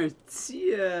a comme un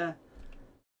petit.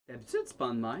 D'habitude, c'est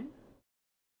pas de même.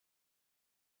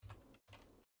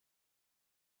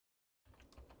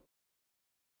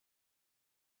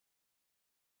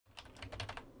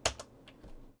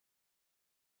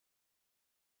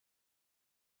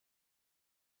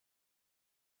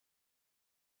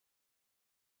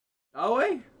 Ah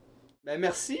ouais? Ben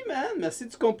merci, man. Merci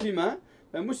du compliment.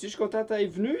 Ben moi aussi, je suis content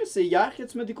d'être venu. C'est hier que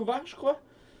tu m'as découvert, je crois.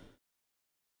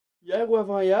 Hier ou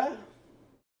avant-hier.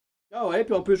 Ah ouais,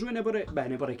 puis on peut jouer n'importe... Ben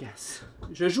n'importe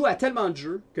quand. Je joue à tellement de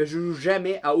jeux que je joue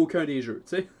jamais à aucun des jeux,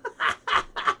 tu sais.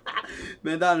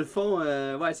 Mais dans le fond,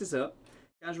 ouais, c'est ça.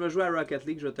 Quand je vais jouer à Rocket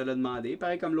League, je vais te le demander.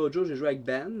 Pareil comme l'autre jour, j'ai joué avec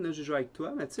Ben, là j'ai joué avec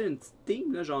toi. Mais tu sais, une petite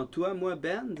team, là, genre toi, moi,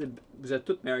 Ben, vous êtes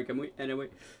tous meilleurs que moi. Anyway,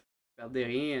 perdez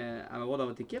rien à m'avoir dans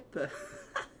votre équipe.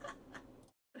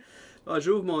 Ah,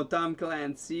 j'ouvre mon Tom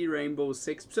Clancy, Rainbow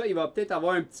Six. Puis ça, il va peut-être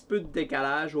avoir un petit peu de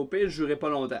décalage. Au pire, je jouerai pas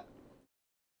longtemps.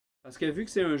 Parce que vu que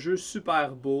c'est un jeu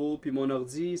super beau, puis mon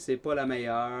ordi, c'est pas la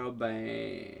meilleure, ben.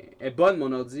 Elle est bonne,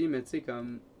 mon ordi, mais tu sais,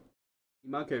 comme.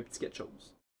 Il manque un petit quelque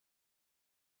chose.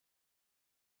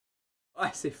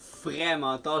 Ouais, c'est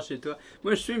vraiment tard chez toi.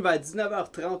 Moi, je stream vers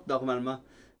 19h30 normalement.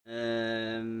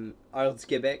 Heure du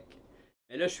Québec.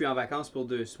 Mais là, je suis en vacances pour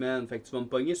 2 semaines. Fait que tu vas me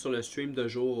pogner sur le stream de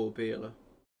jour au pire. Là.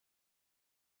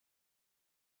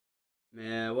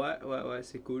 Mais ouais,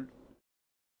 c'est cool.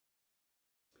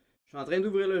 Je suis en train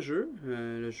d'ouvrir le jeu.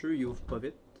 Le jeu, il ouvre pas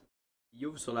vite. Il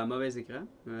ouvre sur la mauvaise écran.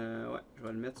 Ouais, je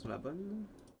vais le mettre sur la bonne.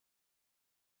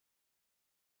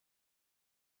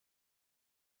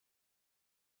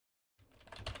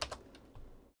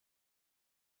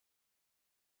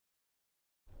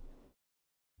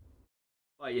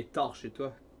 Ah, il est tard chez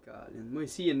toi. Colin. Moi,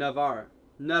 ici, il est 9h.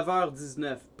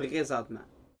 9h19 présentement.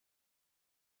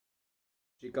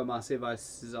 J'ai commencé vers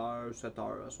 6h,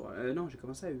 7h ce soir. Non, j'ai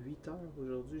commencé à 8h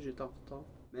aujourd'hui. J'étais en retard.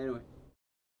 Mais ouais.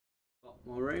 Bon,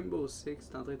 mon Rainbow Six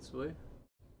est en train de s'ouvrir.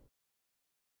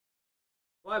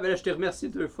 Ouais, ben là, je t'ai remercié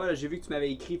 2 fois. J'ai vu que tu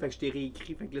m'avais écrit, fait que je t'ai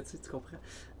réécrit. Fait que là, tu comprends.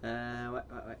 Ouais.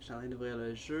 Je suis en train d'ouvrir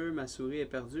le jeu. Ma souris est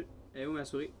perdue. Et où ma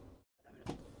souris?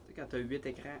 Tu sais, quand t'as 8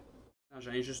 écrans. Non,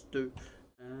 j'en ai juste 2.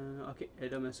 Ok, elle est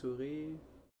là ma souris.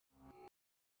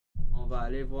 On va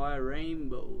aller voir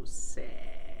Rainbow Six.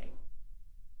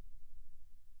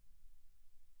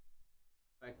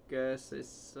 Fait que c'est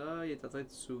ça, il est en train de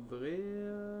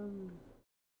s'ouvrir.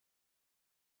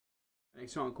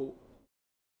 Connexion en cours.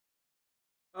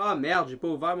 Ah merde, j'ai pas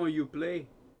ouvert mon Uplay.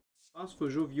 Je pense qu'il faut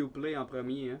jouer au Uplay en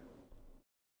premier. Hein.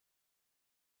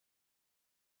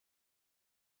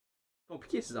 C'est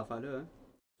compliqué ces affaires-là. Hein.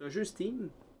 C'est un jeu Steam,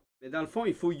 mais dans le fond,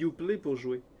 il faut Uplay pour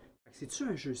jouer. C'est-tu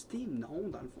un jeu Steam? Non,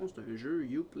 dans le fond, c'est un jeu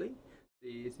Uplay. C'est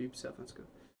Ubisoft en tout cas.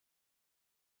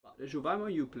 Bon, là, j'ai ouvert mon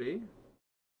Uplay.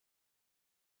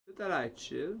 Tout à l'air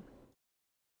chill.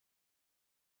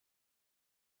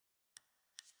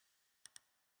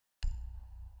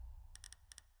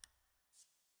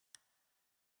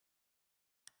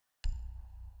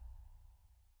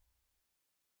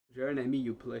 J'ai un ami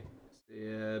Uplay.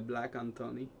 C'est Black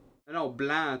Anthony. Non,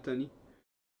 Blanc Anthony.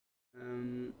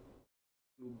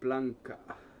 Ou Blanca.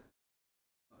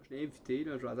 Bon, je l'ai invité,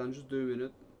 là, je vais attendre juste 2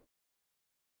 minutes.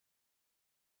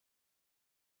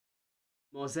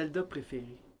 Mon Zelda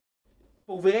préféré.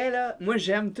 Pour vrai, là, moi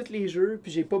j'aime tous les jeux,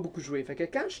 puis j'ai pas beaucoup joué. Fait que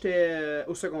quand j'étais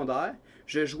au secondaire,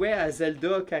 je jouais à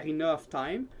Zelda Ocarina of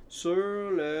Time sur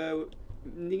le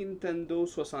Nintendo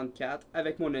 64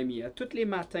 avec mon ami. Tous les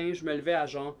matins, je me levais à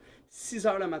genre 6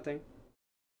 heures le matin.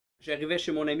 J'arrivais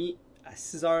chez mon ami à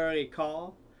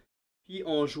 6h15, puis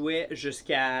on jouait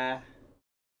jusqu'à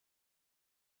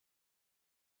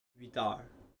 8 heures,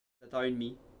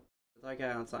 7h30,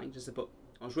 7h45, je sais pas.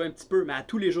 On jouait un petit peu, mais à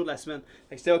tous les jours de la semaine.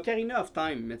 Fait que c'était Ocarina of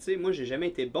Time. Mais tu sais, moi, j'ai jamais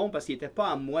été bon parce qu'il était pas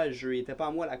à moi le jeu. Il était pas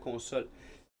à moi la console.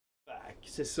 Fait que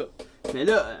c'est ça. Mais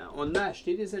là, on a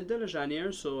acheté des Zelda. Là. J'en ai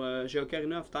un sur... j'ai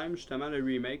Ocarina of Time, justement, le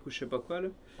remake ou je sais pas quoi. Là.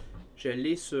 Je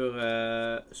l'ai sur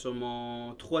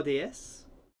mon 3DS.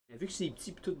 Mais vu que c'est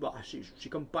petit pis tout, bah, j'ai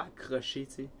comme pas accroché,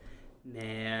 tu sais.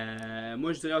 Mais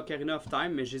moi, je dirais Ocarina of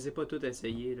Time, mais je les ai pas tous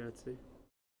essayés, là, tu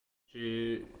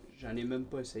sais. J'en ai même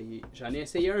pas essayé. J'en ai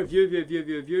essayé un vieux,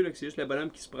 là, que c'est juste le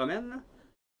bonhomme qui se promène, là.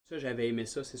 Ça, j'avais aimé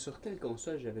ça. C'est sur quelle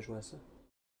console j'avais joué à ça?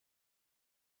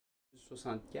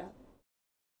 64?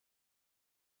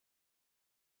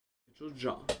 Quelque chose du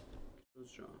genre. Quelque chose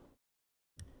du genre.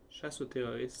 Chasse aux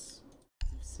terroristes.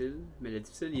 Difficile. Mais le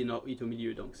difficile, il est au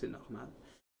milieu, donc c'est normal.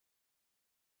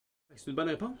 C'est une bonne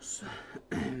réponse.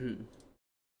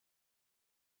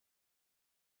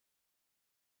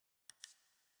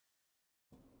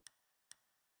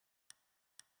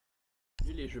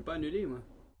 Annuler, je veux pas annuler, moi.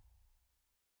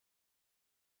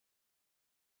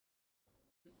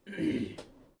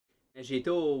 J'ai été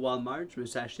au Walmart, je me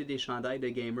suis acheté des chandails de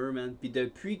gamer, man. Puis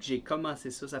depuis que j'ai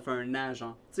commencé ça, ça fait un an,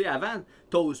 genre. Tu sais, avant,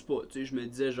 t'oses pas, tu sais, je me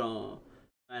disais, genre,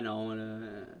 ah non,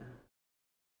 là,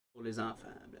 pour les enfants,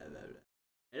 blablabla.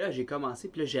 Et là, j'ai commencé,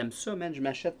 puis là, j'aime ça, man. Je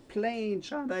m'achète plein de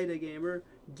chandails de gamer,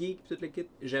 geek, pis tout le kit.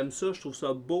 J'aime ça, je trouve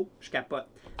ça beau, je capote.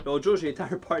 L'autre jour, j'ai été à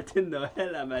un party de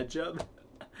Noël à ma job.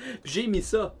 Puis j'ai mis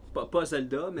ça. Pas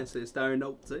Zelda, mais c'était un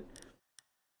autre, tu sais.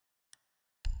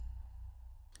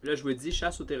 Là, je vous dis,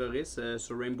 chasse aux terroristes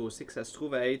sur Rainbow Six, ça se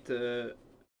trouve à être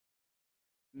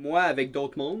moi avec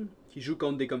d'autres mondes qui jouent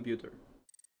contre des computers.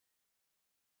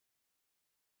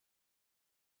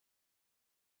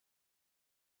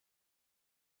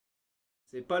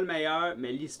 C'est pas le meilleur,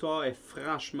 mais l'histoire est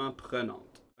franchement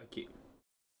prenante. Ok,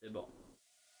 c'est bon.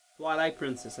 Twilight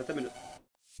Princess, attends une minute.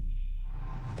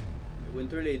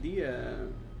 Winter Lady,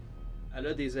 elle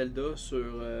a des Zelda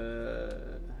sur...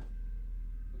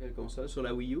 quelle console? Sur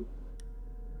la Wii U.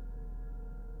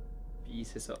 Puis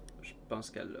c'est ça, je pense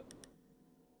qu'elle l'a.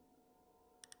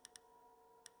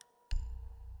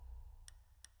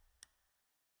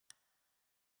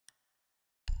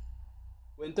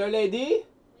 Winter Lady?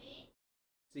 Oui?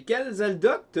 C'est quel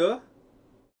Zelda que t'as?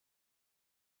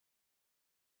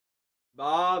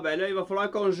 Bah, ben là, il va falloir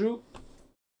qu'on joue.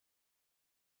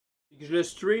 Et que je le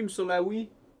stream sur la Wii.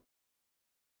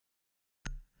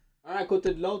 Un à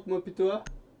côté de l'autre, moi pis toi.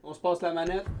 On se passe la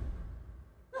manette.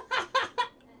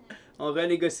 On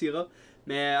renégociera.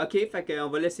 Mais ok, fait qu'on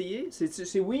va l'essayer.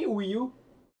 C'est Wii ou Wii U?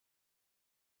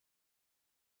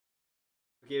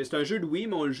 Ok, c'est un jeu de Wii,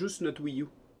 mais on le joue sur notre Wii U.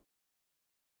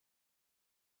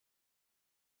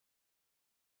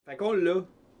 Fait qu'on l'a.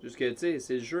 Jusque, tu sais,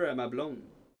 c'est le jeu à ma blonde.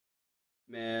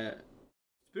 Mais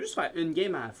tu peux juste faire une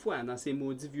game à la fois hein, dans ces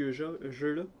maudits vieux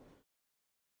jeux-là.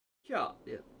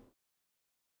 God.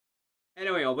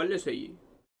 Anyway, on va l'essayer.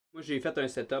 Moi, j'ai fait un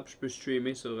setup, je peux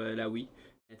streamer sur la Wii.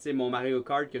 Mais tu sais, mon Mario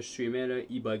Kart que je streamais, là,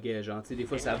 il buguait. Genre, tu sais, des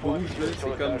fois ça bouge, là.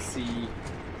 C'est comme si.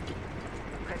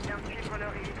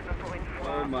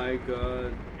 Oh my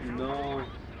god. Non.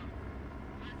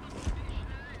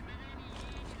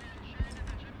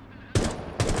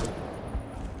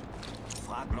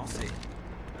 Frappe lancée.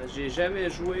 J'ai jamais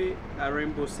joué à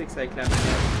Rainbow Six avec la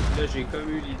manette. Là, j'ai comme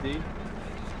eu l'idée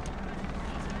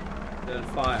de le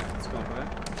faire, tu comprends?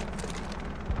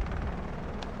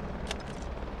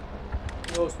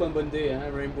 Oh, c'est pas une bonne idée, hein,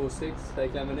 Rainbow Six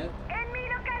avec la manette. Ennemi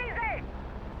localisé!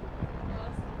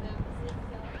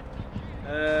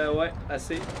 Ouais,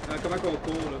 assez. Comment qu'on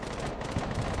court, là?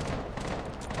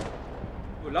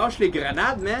 Oh, lâche les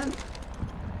grenades, man!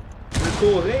 Je veux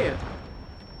courir!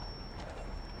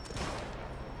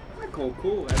 Comment qu'on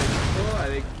court? Avec A,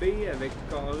 avec B, avec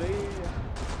carré?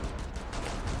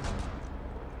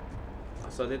 Ah,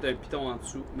 ça doit être un piton en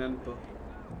dessous, même pas.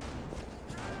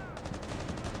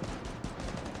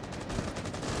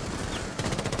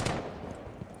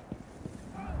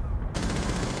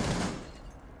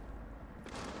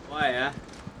 Ouais, hein?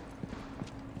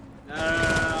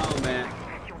 Non, mais...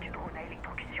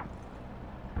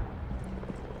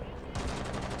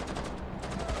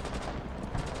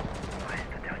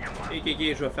 Ok,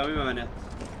 je vais fermer ma manette.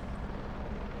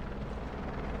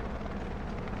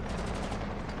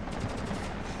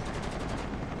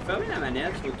 fermer la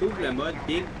manette, faut t'ouvrir le mode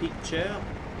Big Picture.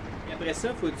 Et après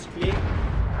ça, faut que tu cliques.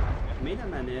 Fermer la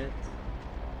manette.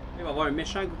 Il va y avoir un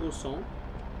méchant gros son.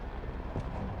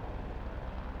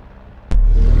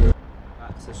 Ah,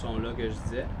 ce son-là que je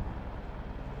disais.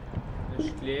 Là,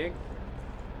 je clique.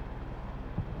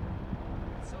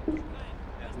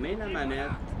 Fermer la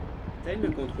manette. Éteindre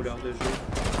le contrôleur de jeu.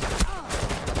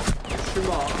 Je suis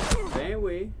mort. Ben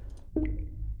oui. Je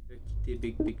vais quitter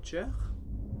Big Picture.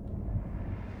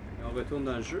 Et on retourne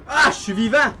dans le jeu. Ah, je suis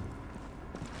vivant!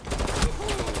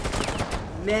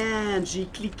 Man, j'ai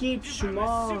cliqué puis je suis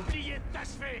mort.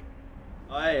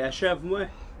 Ouais, achève-moi.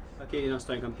 Ok, non,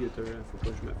 c'est un computer, hein. Faut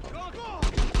pas que je me fasse.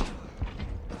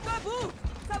 Debout!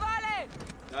 Ça va aller!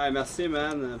 Ouais, merci,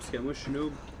 man, parce que moi, je suis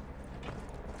noob.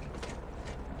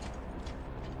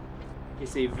 Ok,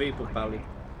 c'est V pour parler.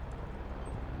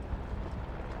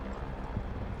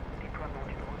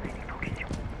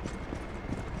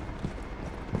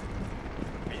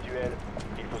 Visuel,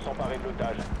 il faut s'emparer de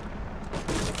l'otage.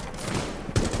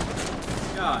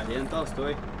 Ah, il y a une tasse, toi.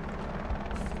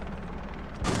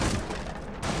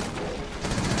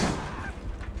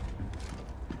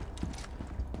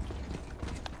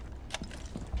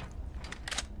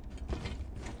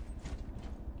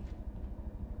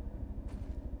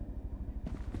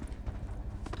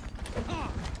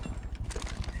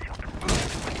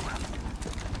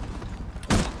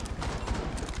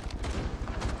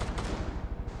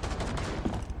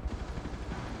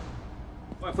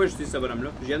 Première fois que j'utilise ce bonhomme-là,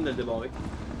 je viens de le débarrer.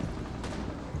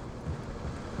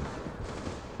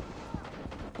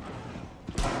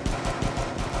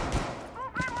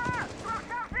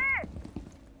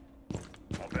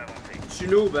 Je suis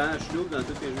noob, hein, je suis noob dans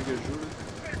tous les jeux que je joue.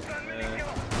 Là.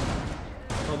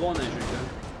 Pas bon dans les jeux là.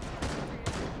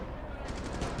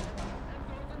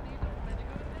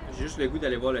 J'ai juste le goût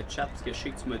d'aller voir le chat parce que je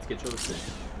sais que tu m'as dit quelque chose.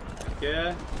 Fait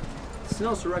que...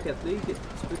 Sinon sur Rocket League,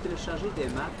 tu peux télécharger des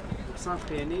maps pour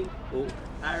s'entraîner au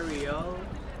aerial.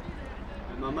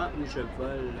 Le moment où je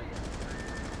vole.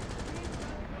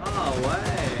 Ah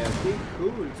ouais, ok,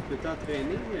 cool. Tu peux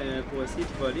t'entraîner pour essayer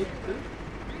de voler et tout.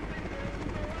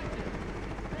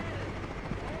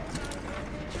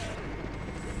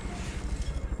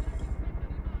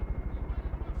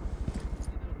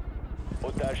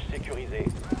 Otage sécurisé.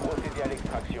 Procédez à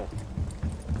l'extraction.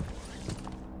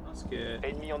 Je pense que...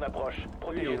 Ennemi en approche. Ils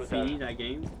Protégez ont l'otage. fini la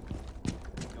game.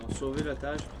 Ils ont sauvé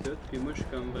l'otage et tout. Puis moi je suis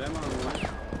comme vraiment loin.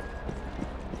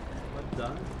 Pas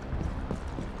dedans.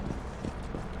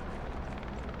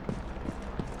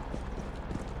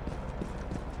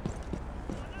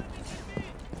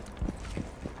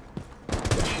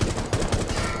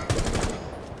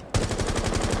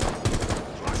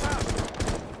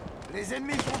 Les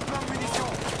ennemis sont plein de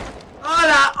munitions. Oh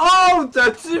la honte!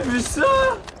 As-tu vu ça?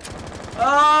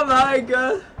 Oh my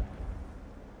god!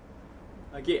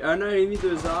 Ok, 1h30,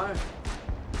 2h.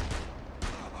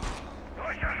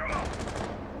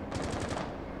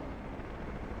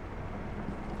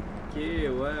 Ok,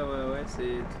 ouais,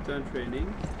 c'est tout un training.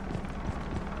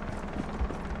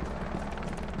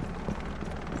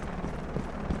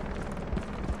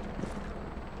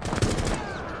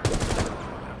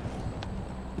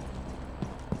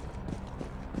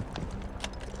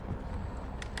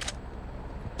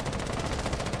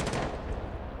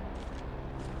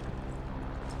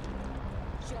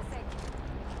 Je suis à sec.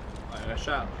 Ouais,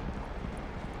 recharge.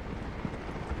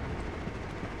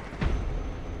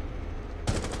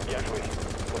 Bien joué.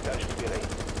 Otage libéré.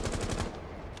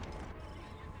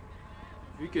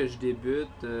 Vu que je débute,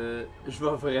 je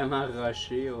vais vraiment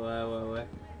rusher. Ouais.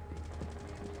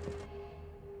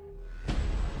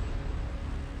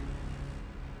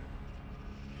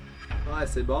 Ouais,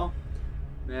 c'est bon.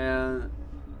 Mais,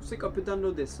 tu sais qu'on peut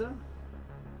downloader ça?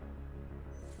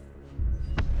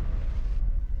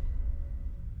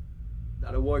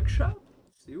 Dans le workshop?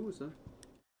 C'est où ça?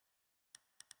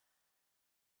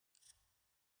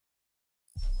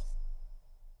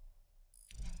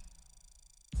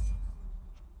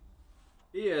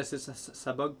 Et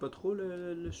ça bug pas trop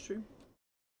le stream?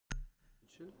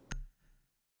 C'est chill.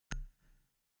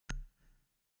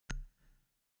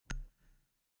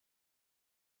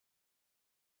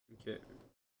 Ok.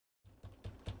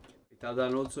 Tu en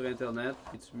download sur internet,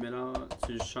 puis tu mélanges,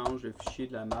 tu changes le fichier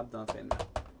de la map d'entraînement.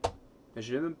 Mais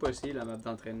j'ai même pas essayé la map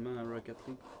d'entraînement à Rocket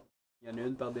League. Il y en a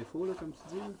une par défaut, là, comme tu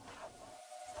dis. Là.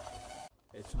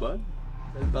 Es-tu bonne?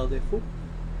 Celle par défaut?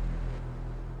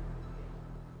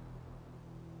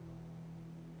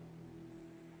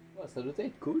 Ah, ça doit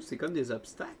être cool, c'est comme des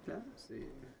obstacles, hein? C'est...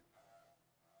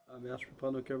 Ah merde, je peux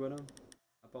prendre aucun bonhomme.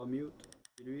 À part Mute.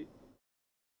 Et lui.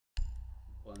 Je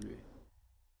vais prendre lui.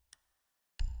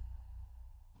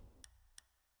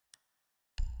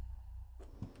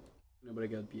 Nobody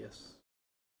got BS.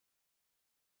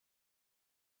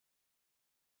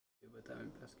 Il va être à la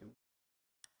même place que moi.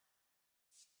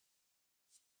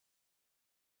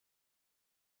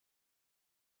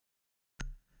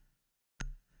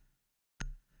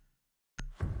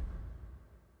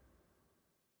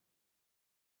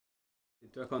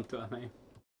 C'est toi contre toi-même.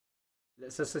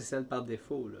 Ça, c'est celle par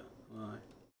défaut, là. Ouais.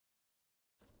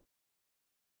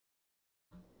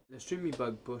 Le stream il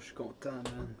bug pas, je suis content,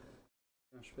 man.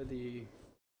 Quand je fais des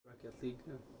Rocket League,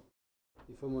 là,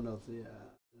 des fois mon ordi,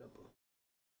 là pas.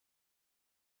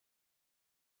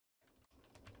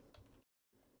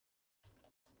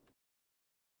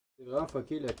 C'est vraiment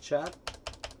fucké, le chat.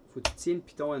 Faut que tu tiennes le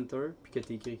piton Enter puis que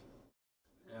t'écris.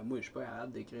 Moi, je suis pas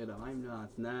capable d'écrire de même, là, en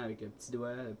tenant avec le petit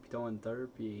doigt, le piton Enter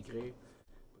puis écrire.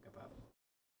 Pas capable.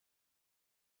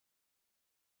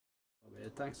 Bon, ben,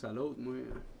 le temps que ça l'autre, moi.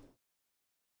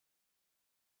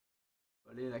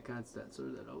 Voler la candidature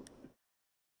de l'autre.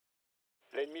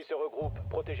 L'ennemi se regroupe.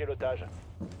 Protégez l'otage.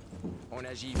 On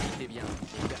agit vite et bien.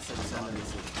 Et personne ne sera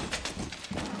blessé.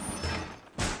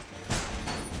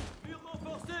 Mur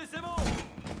renforcé, c'est bon.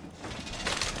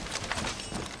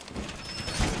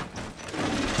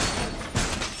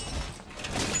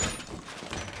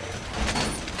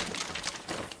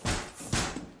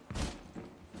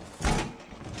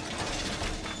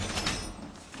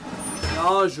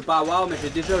 Non, je joue pas à WoW, mais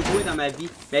j'ai déjà joué dans ma vie.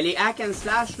 Mais les hack and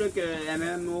slash, là, que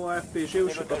MMORPG ou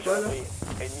je sais pas quoi, là.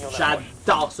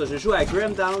 J'adore ça. Je joue à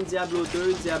Grim Down, Diablo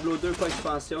 2 pas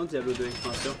expansion, Diablo 2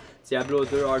 expansion, Diablo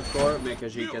 2 hardcore, mais que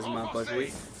j'ai quasiment pas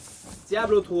joué.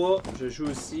 Diablo 3, je joue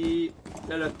aussi.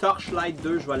 Là, le Torchlight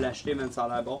 2, je vais l'acheter, même ça a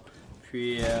l'air bon.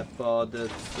 Puis, pas de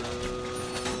ça.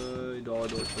 Il doit y avoir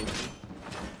d'autres choses.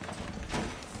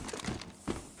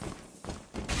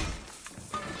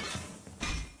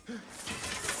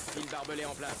 Barbelé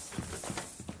en place.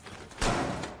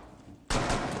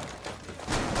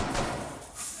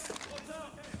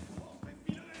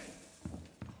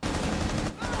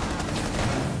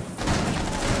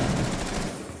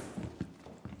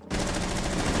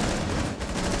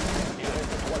 Il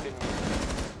reste 3 ennemis.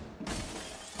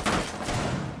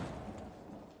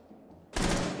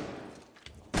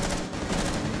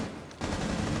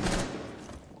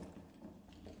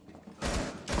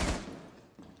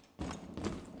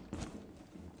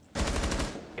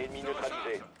 Ennemi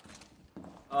neutralisé.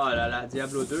 Oh là là,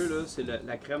 Diablo 2, là, c'est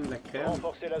la crème de la crème.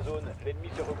 Renforcez la zone. L'ennemi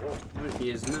se regroupe. Moi, je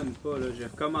niaise même pas, là. J'ai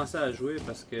recommencé à jouer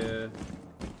parce que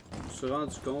je me suis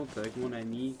rendu compte avec mon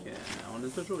ami qu'on a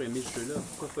toujours aimé ce jeu-là.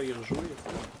 Pourquoi pas y rejouer?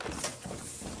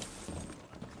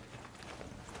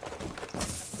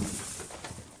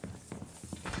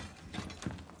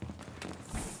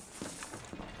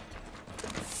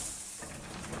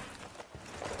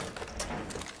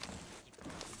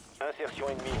 Insertion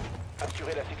ennemie.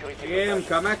 Assurez la sécurité. Crème,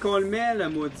 comment qu'on le met, le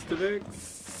maudit truc?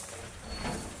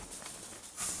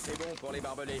 C'est bon pour les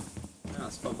barbelés. Non,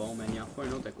 c'est pas bon, man. Il en faut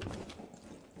un autre à côté.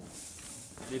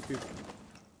 Je l'ai plus.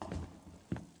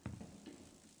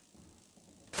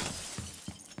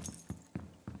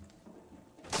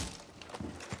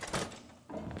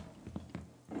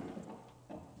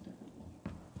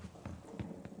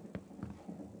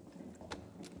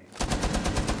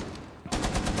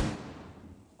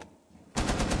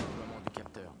 Déploiement du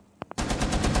capteur. Je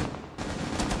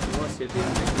vais voir s'il y a des...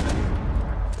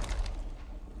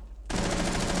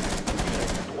 Il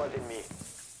reste 3 ennemis.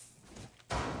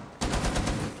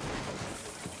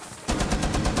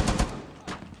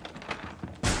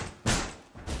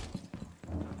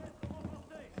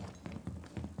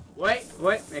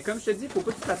 Ouais, mais comme je te dis, faut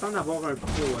pas que tu t'attendes à avoir un pro,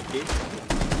 ok?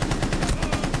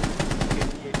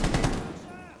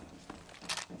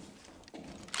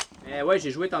 Mais ouais,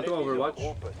 j'ai joué tantôt à L'ennemi se Overwatch.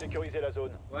 regroupe. Sécurisez la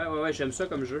zone. Ouais, j'aime ça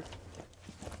comme jeu.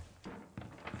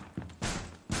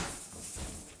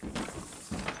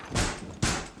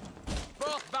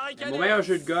 Porte Mais barricadée. mon meilleur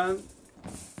jeu de gun,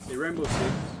 c'est Rainbow Six.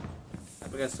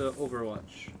 Après ça,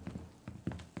 Overwatch.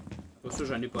 Pour ça,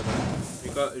 j'en ai pas d'autres.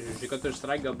 J'ai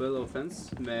Counter-Strike Double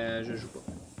Offense, mais je joue pas.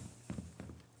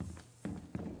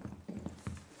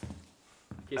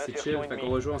 Ok, c'est chill, fait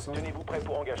qu'on va jouer ensemble. Tenez-vous prêts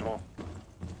pour engagement.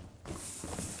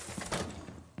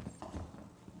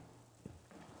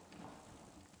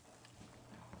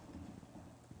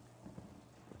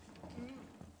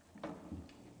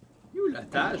 Il est où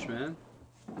l'otage, man?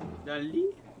 Dans le lit?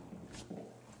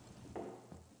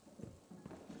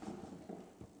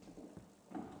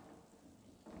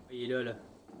 Il est là.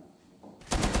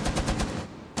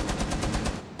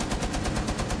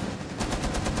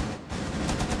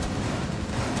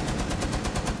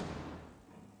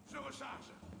 Je recharge.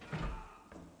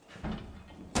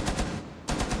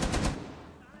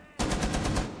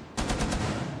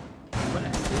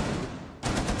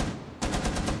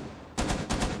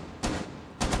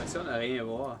 à rien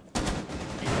voir.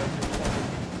 Il reste 3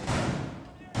 ennemis.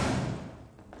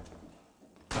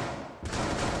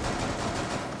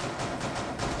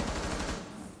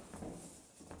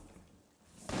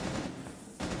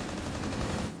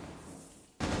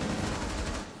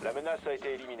 La menace a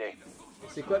été éliminée.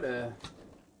 C'est quoi le...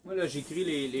 Moi là j'écris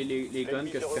les guns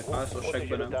L'ennemi que je se préfère regroupe, sur chaque protégez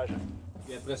bonhomme. l'otage.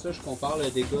 Puis après ça je compare le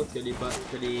dégât que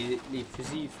les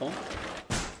fusils font.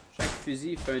 Chaque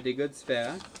fusil fait un dégât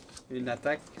différent. Une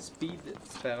attaque speed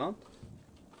différente.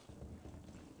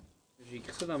 J'ai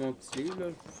écrit ça dans mon petit livre là.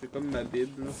 C'est comme ma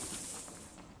bible là.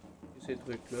 Ces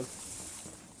trucs là.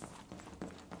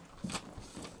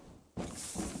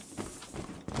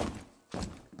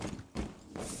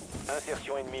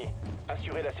 Insertion ennemie.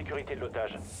 Assurez la sécurité de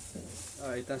l'otage.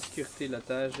 Ah, être en sécurité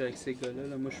l'otage avec ces gars-là,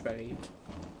 là, moi je fais rien.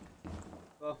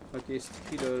 Bon, ok, c'est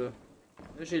écrit là.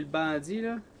 Là, j'ai le bandit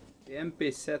là. C'est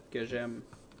MP7 que j'aime.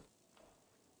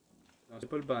 Non, c'est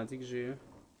pas le bandit que j'ai. Hein.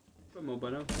 C'est pas mon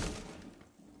bonhomme.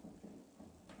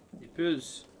 Les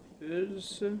pulses.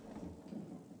 Pulse.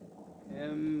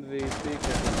 MVP 40.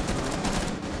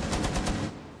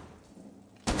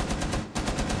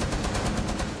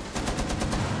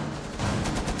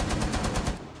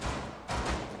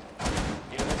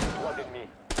 Il reste 3 ennemis.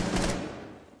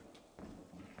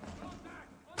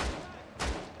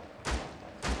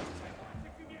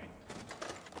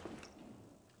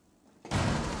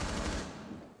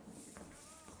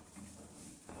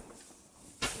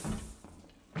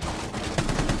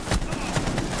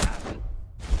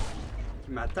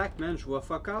 Il m'attaque, man. Je vois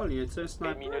fuck all. Il y a un Ennemi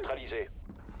sniper. neutralisé.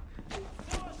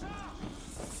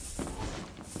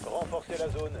 Renforcez la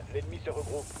zone. L'ennemi se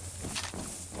regroupe.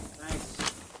 Thanks.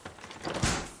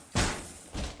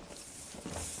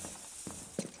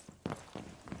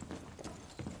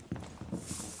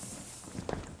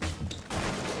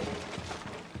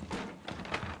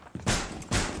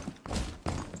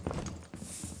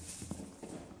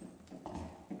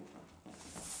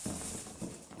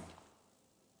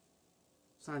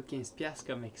 $75$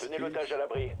 comme excuse. Tenez l'otage à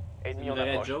l'abri. C'est Ennemi une en vraie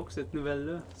approche. joke cette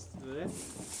nouvelle-là. C'est vrai?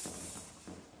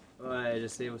 Ouais, je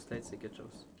sais, aux States c'est quelque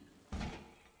chose.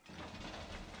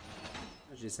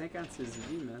 J'ai 56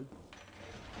 vies, man.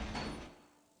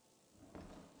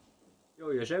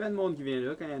 Yo, y'a jamais de monde qui vient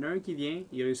là. Quand y'en a un qui vient,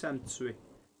 il réussit à me tuer.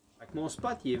 Fait que mon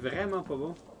spot, il est vraiment pas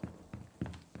bon. Ok,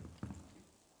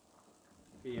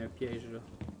 il y a un piège là.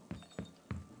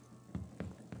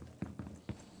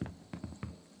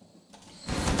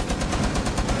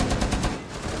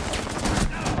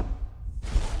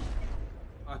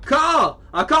 Encore!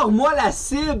 Encore moi la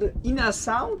cible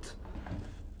innocente?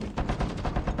 Ça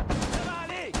va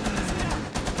aller!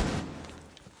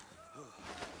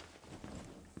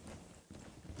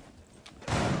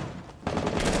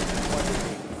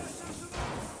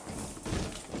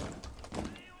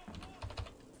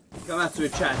 Comment tu veux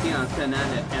chatter en tenant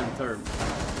le Enter?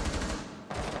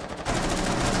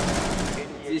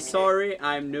 Ennemi Dis éliminé. sorry,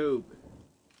 I'm noob.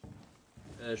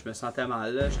 Je me sentais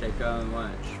mal là, j'étais comme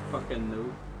ouais, je suis fucking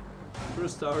noob. True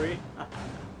story.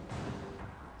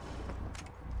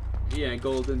 J'ai un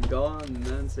golden gun,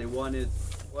 man, c'est one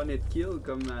hit kill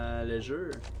comme le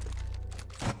jeu.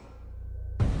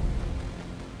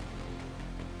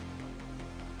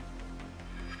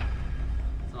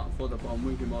 Sans faute de pas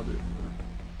moi qui est mort deux fois.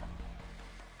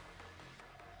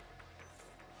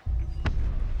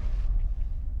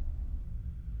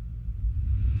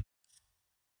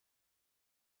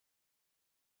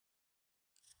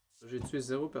 J'ai tué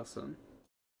 0 personne.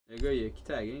 Le gars il a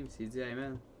quitté la game, il s'est dit hey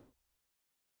man.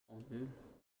 On est.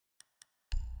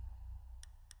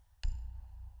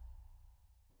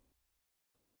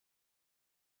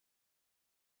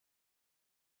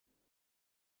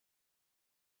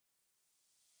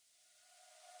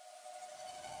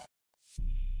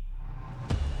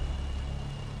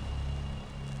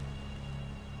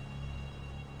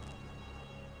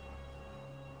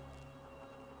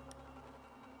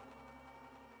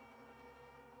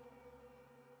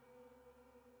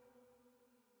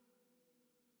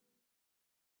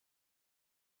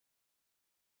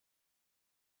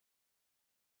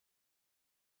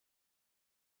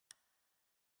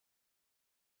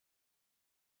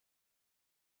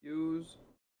 Use.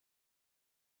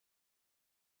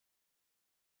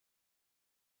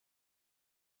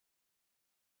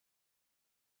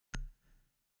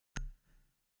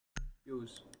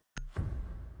 Use.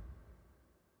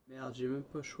 Merde, j'ai même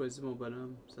pas choisi mon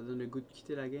bonhomme. Ça donne le goût de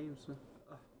quitter la game, ça.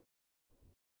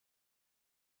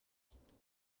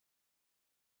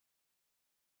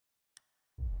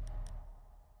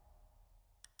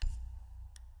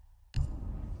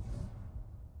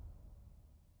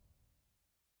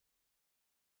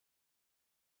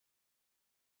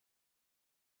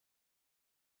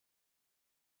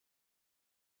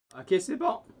 Ok, c'est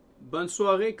bon. Bonne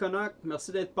soirée, Connacht.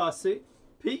 Merci d'être passé.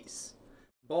 Peace.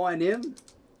 Bon anime.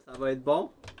 Ça va être bon.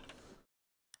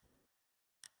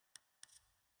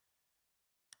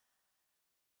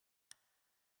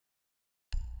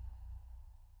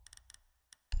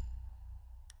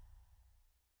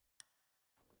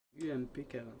 UMP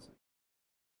 45.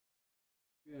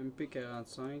 UMP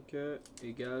 45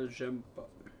 égale j'aime pas.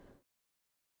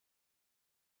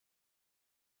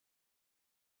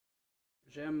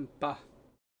 J'aime pas.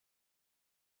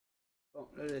 Bon,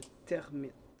 là, le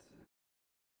termite.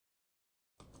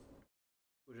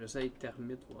 Faut que j'essaye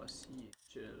termite, voici.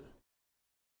 Chill.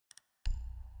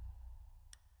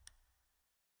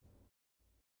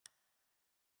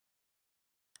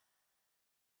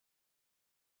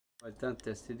 On va le temps de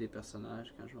tester des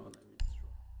personnages quand je vais avoir la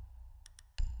multijoueur.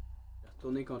 Je vais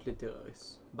retourner contre les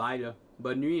terroristes. Bye là.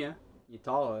 Bonne nuit, hein. Il est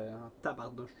tard en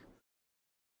tabardouche.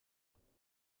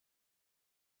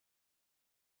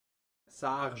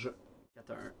 Serge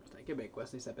 4-1. C'est un Québécois,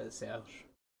 ça, il s'appelle Serge.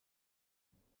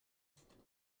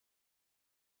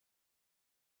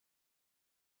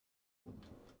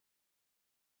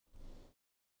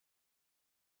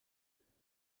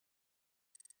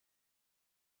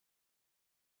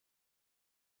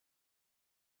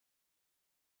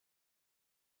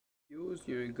 Use,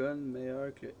 il y a un gun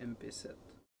meilleur que le MP7.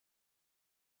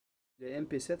 Le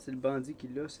MP7, c'est le bandit qui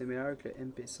l'a, c'est meilleur que le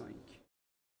MP5.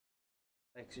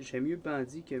 J'aime mieux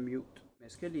bandit que mute. Mais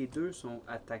est-ce que les deux sont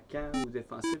attaquants ou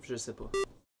défensifs? Je sais pas.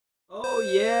 Oh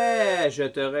yeah! Je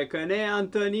te reconnais,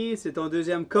 Anthony. C'est ton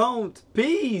deuxième compte.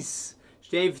 Peace! Je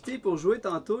t'ai invité pour jouer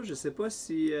tantôt. Je sais pas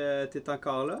si t'es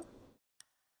encore là.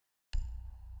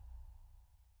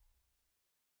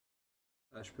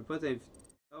 Ah, je peux pas t'inviter.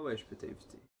 Ah ouais, je peux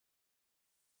t'inviter.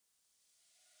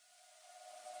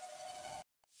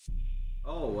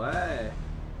 Oh ouais!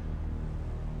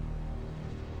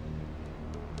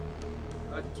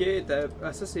 Ok,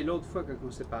 ah, ça c'est l'autre fois quand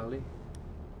on s'est parlé.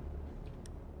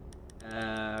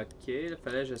 Ok, il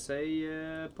fallait que j'essaye.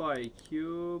 Pas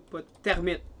IQ, pas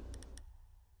termite.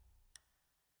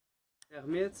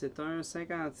 Termite, c'est un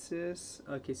 56.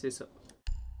 Ok, c'est ça.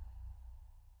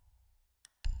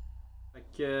 Fait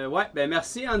que, ouais, ben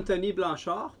merci Anthony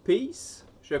Blanchard. Peace.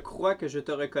 Je crois que je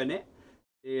te reconnais.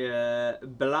 Et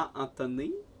Blanc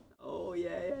Anthony. Oh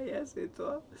yeah, c'est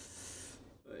toi.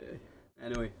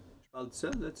 Anyway, je parle de ça,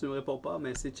 là, tu me réponds pas,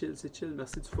 mais c'est chill,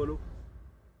 merci du follow.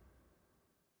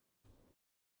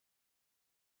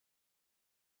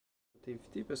 Je vais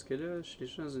t'inviter parce que là, je suis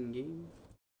déjà dans une game.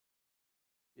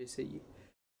 J'ai essayé.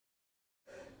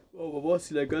 Bon, on va voir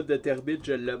si le gars de Terbit,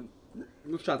 je l'aime.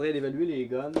 Moi, je suis en train d'évaluer les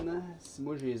guns. Si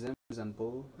moi, je les aime, je les aime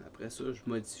pas. Après ça, je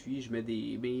modifie, je mets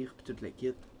des mires puis toute la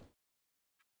kit.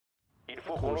 Il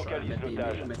faut qu'on localise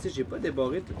l'otage. Mais tu sais, j'ai pas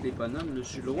débarré toutes les bonhommes. Je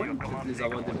suis loin de toutes les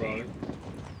avoir débarrés.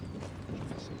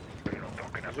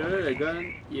 Déjà là, le gun,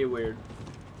 il est weird.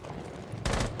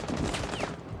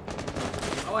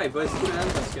 Ah ouais, vas-y, man,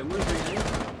 parce que moi, je vais y aller.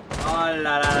 Oh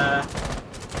là là là.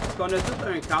 Parce qu'on a tout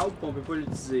un câble qu'on peut pas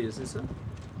l'utiliser, c'est ça?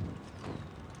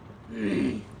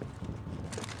 Eh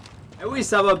oui,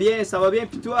 ça va bien,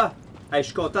 pis toi? Hey, je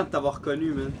suis content de t'avoir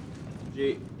reconnu, man.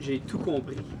 J'ai tout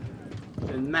compris.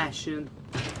 C'est une machine.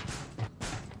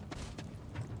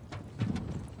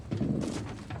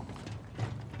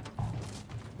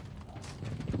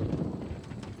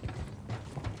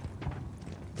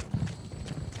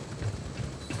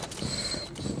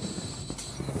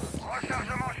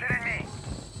 Rechargement chez l'ennemi.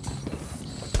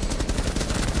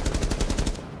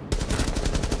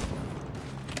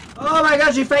 Oh my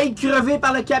god, j'ai failli crever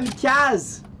par le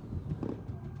kamikaze!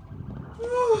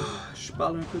 Je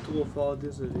parle un peu trop fort,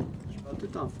 désolé. Je parle tout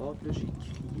le temps fort, puis là j'ai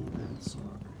crié, man, ça.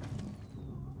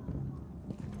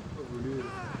 Pas voulu.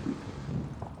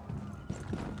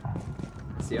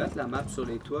 C'est hot la map sur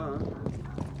les toits, hein.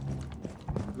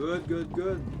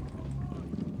 Good.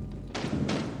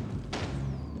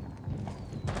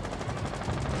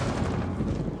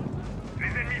 Les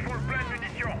ennemis font le plein de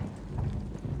munitions.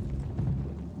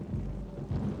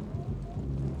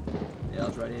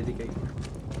 Merde, je vais aller aider quelqu'un.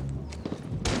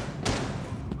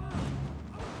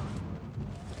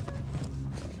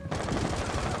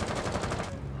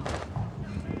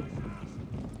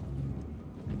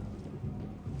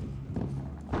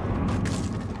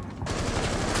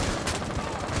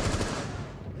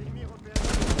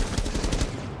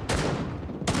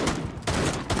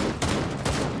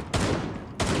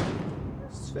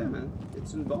 Qu'est-ce que tu fais, man?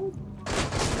 Es-tu une bombe?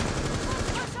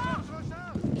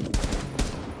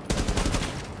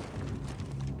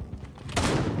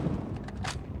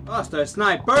 Ah, c'est un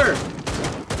sniper!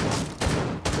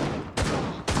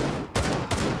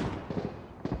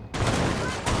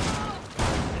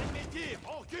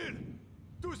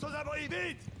 Un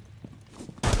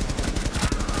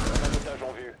otage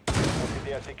en vue.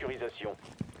 Procédez à sécurisation.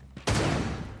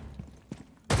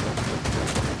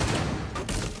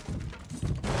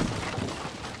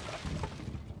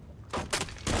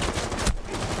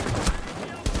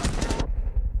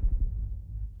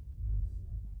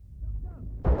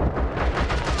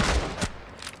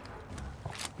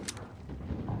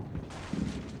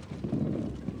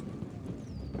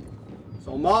 Ils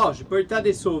sont morts, j'ai pas eu le temps de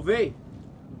les sauver.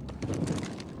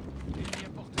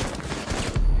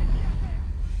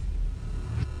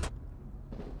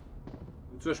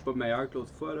 Tu vois, je suis pas meilleur que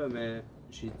l'autre fois, là, mais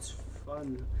j'ai du fun.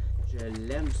 Là. Je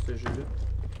l'aime, ce jeu-là.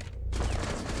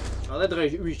 J'en ai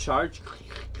de recharge.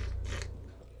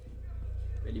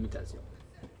 Belle imitation.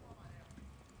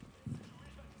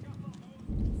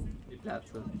 C'est plate,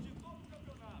 ça.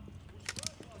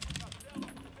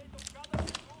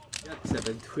 Regarde qui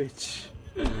s'appelle Twitch.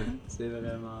 C'est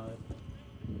vraiment...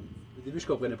 Au début, je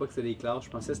comprenais pas que c'était des classes. Je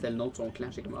pensais que c'était le nom de son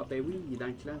clan. J'étais comme, ah ben oui, il est dans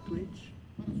le clan Twitch.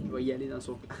 Je vais y aller dans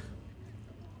son clan.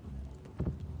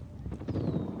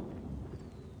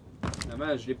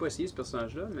 Finalement, je l'ai pas essayé ce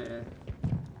personnage-là, mais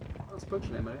je pense pas que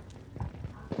je l'aimerais.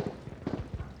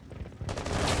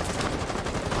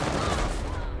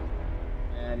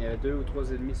 Man, il y avait 2 ou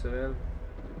 3 ennemis sur elle.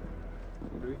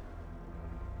 Lui.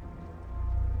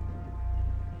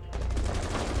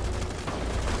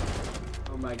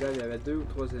 Oh my god, il y avait 2 ou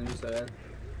 3 ennemis sur elle.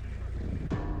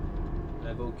 Elle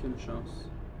avait aucune chance.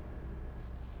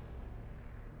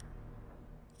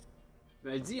 Tu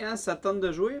m'as dit, hein, ça tente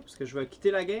de jouer, parce que je vais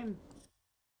quitter la game.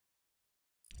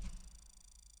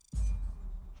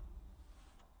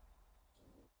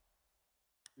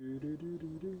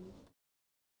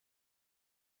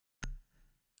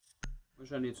 Moi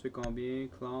j'en ai tué combien?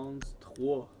 Clowns?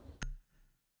 3.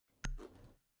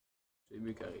 C'est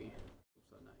mieux que rien. Je trouve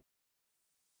ça nice.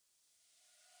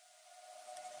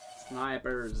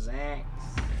 Sniper Zax.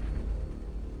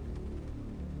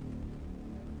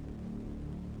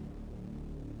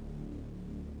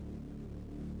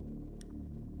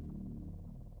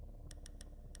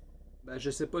 Ben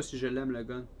je sais pas si je l'aime le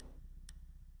gun.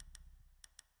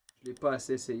 Je l'ai pas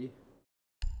assez essayé.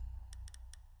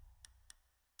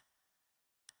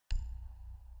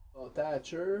 Oh,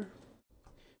 Thatcher.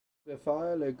 Je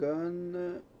préfère le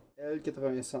gun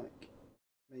L85.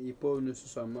 Mais il est pas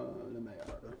nécessairement le meilleur.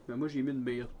 Là. Mais moi j'ai mis une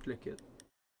meilleure toute la kit.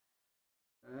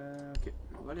 Ok,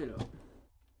 on va aller là.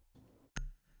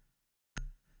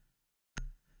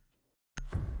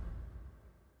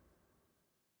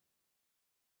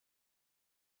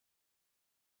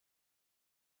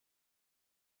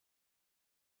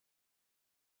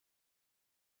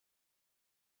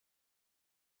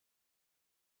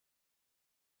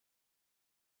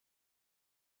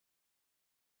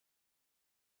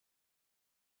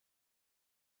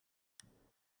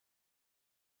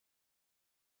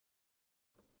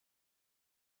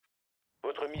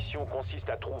 Votre mission consiste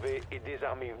à trouver et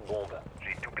désarmer une bombe.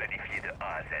 J'ai tout planifié de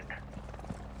A à Z.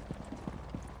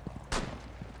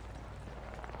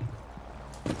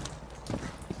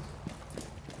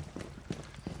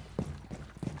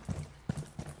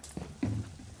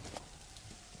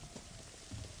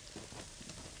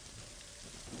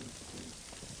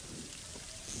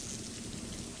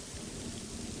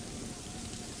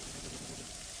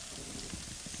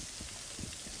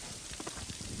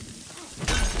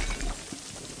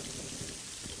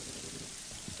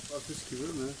 Pas tout ce qu'il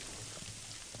veut, mais...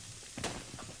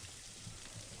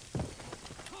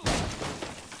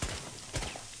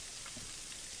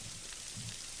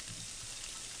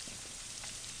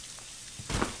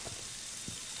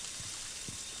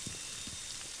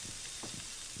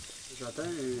 J'entends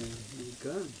des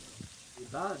guns, des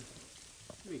balles.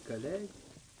 Mes collègues,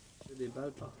 il y a des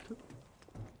balles partout.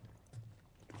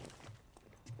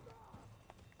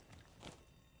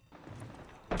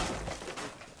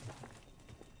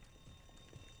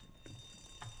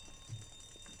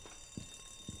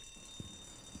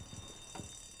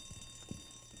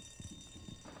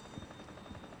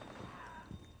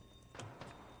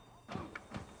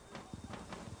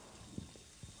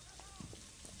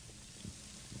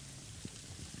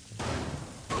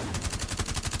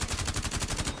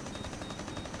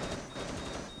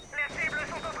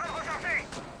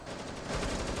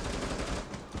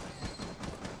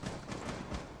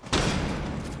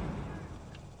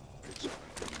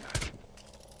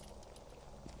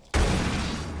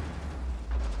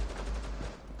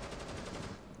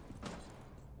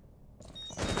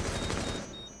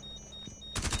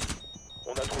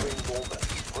 On a trouvé une bombe.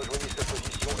 Rejoignez sa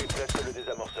position et placez le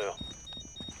désamorceur.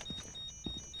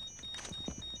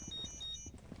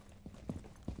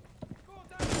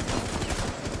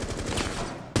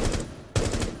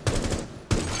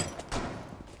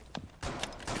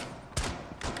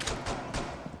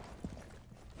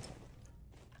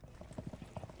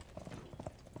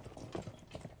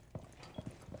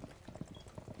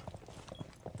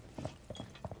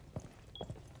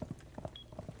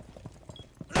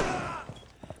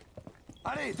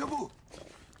 Allez, debout!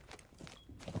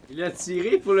 Il a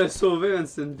tiré pour le sauver, man,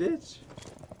 c'est une bitch.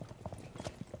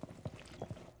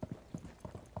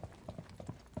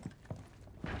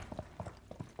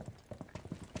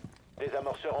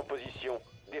 Désamorceur en position.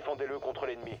 Défendez-le contre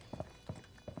l'ennemi.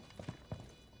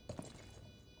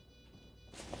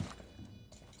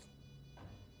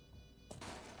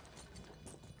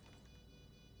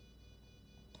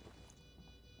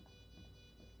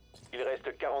 Il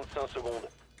reste 45 secondes.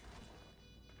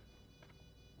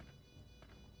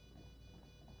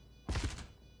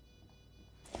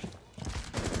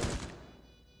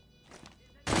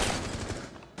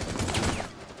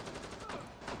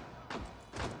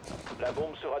 La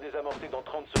bombe sera désamorcée dans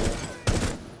 30 secondes.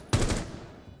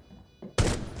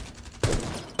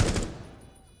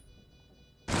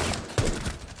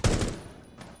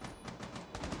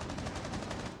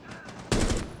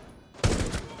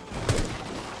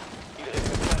 Il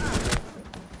reste 15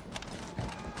 secondes.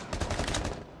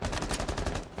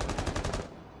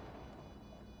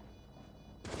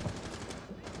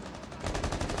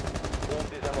 Bombe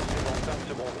désamorcée dans 5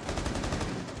 secondes.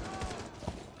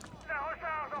 La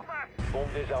recharge en face.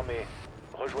 Bombe désarmée.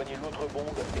 Rejoignez l'autre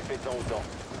bombe et faites-en autant.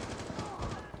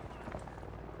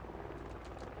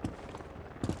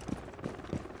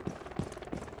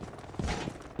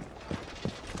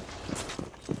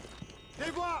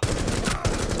 Les vois!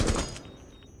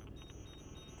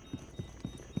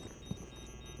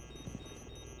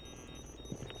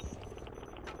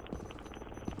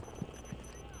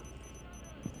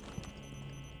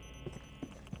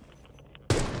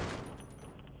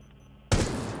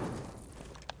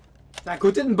 T'es à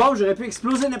côté d'une bombe, j'aurais pu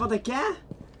exploser n'importe quand.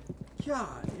 God.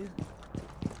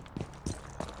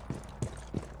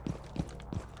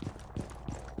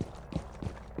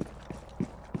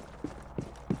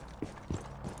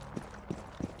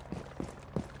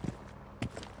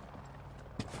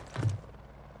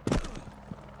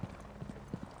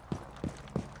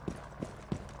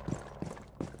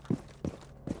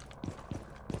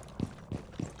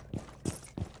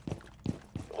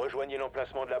 Rejoignez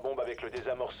l'emplacement de la bombe avec le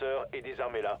désamorceur et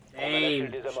désarmez-la. On a Hey, lâché le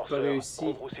j'ai pas désamorceur. réussi.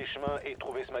 Rebroussez chemin et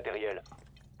trouvez ce matériel.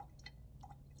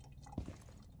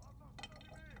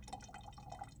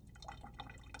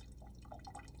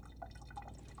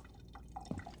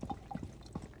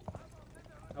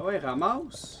 Ah ouais,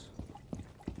 ramasse.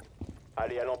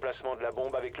 Allez à l'emplacement de la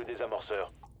bombe avec le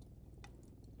désamorceur.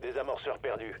 Désamorceur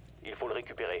perdu. Il faut le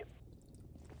récupérer.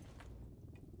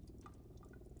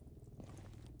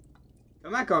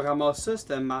 Comment qu'on ramasse ça,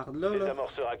 cette marde-là? Là?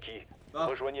 Désamorceur acquis. Ah.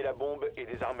 Rejoignez la bombe et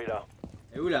désarmez-la.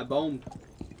 Et où la bombe?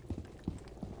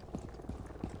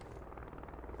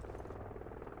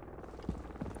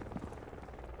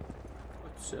 Pas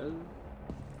tout seul.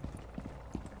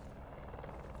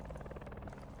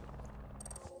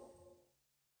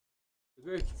 Le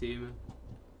gars a quitté, man.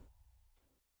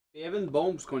 Il y avait une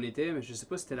bombe où ce qu'on était, mais je sais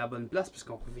pas si c'était la bonne place parce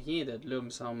qu'on revient de là, me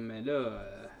semble. Mais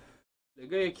là, le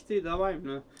gars a quitté de même,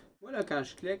 là. Moi, là, quand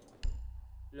je clique,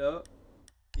 là,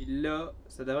 et là,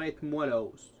 ça devrait être moi le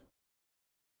host.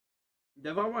 Il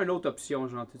devrait y avoir une autre option,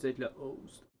 genre, tu sais, être le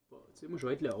host. Tu sais, moi, je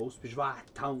vais être le host, puis je vais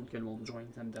attendre que le monde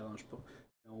joigne, ça me dérange pas.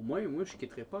 Mais au moins, moi, je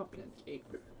quitterai pas en pleine game.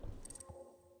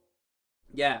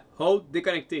 Yeah, hold,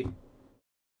 déconnecté.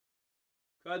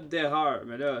 Code d'erreur.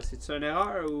 Mais là, c'est-tu une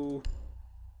erreur ou.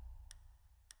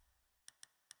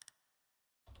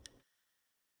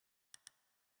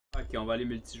 Ok, on va aller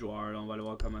multijoueur, là. On va aller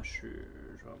voir comment je suis.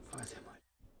 Je vais me faire des mal.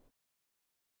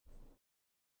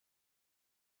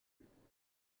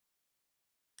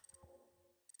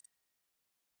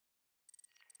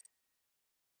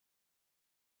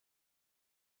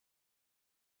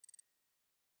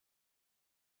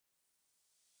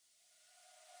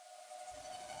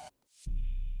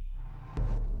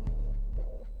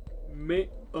 Mes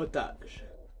otages.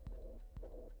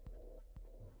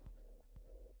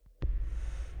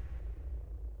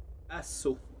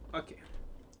 Assaut. Ok.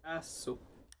 Assaut.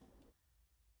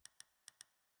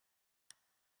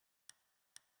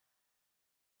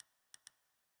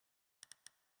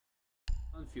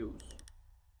 Unfuse.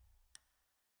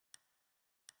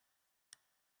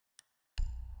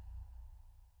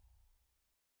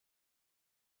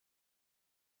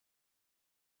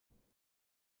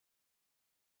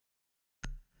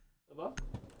 Ça va?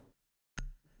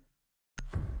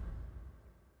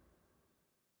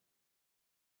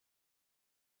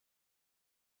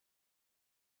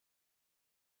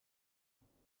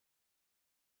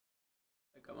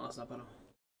 Ça commence en parlant.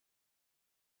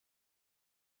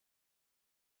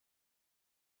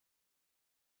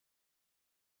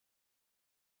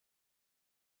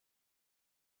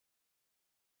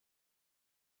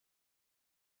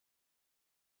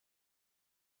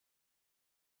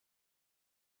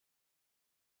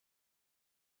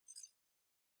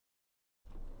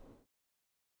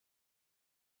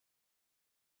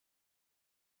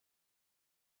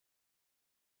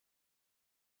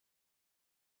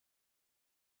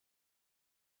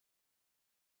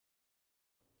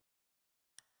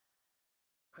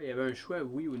 Il y avait un choix,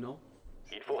 oui ou non.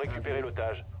 Il faut récupérer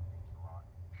l'otage.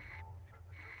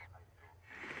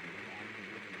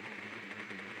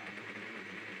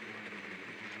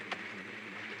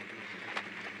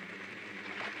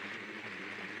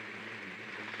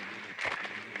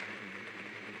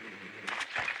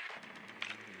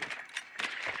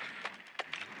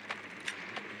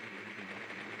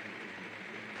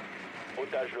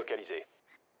 Otage localisé.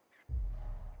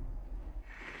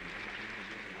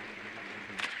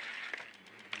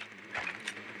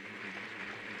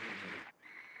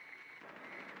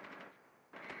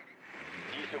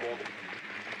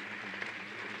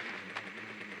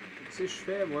 Qu'est-ce que je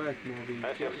fais, moi, avec mon véhicule?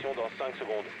 Insertion dans 5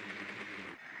 secondes.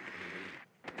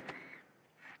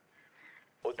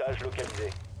 Otage localisé.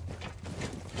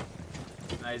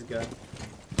 Nice guy.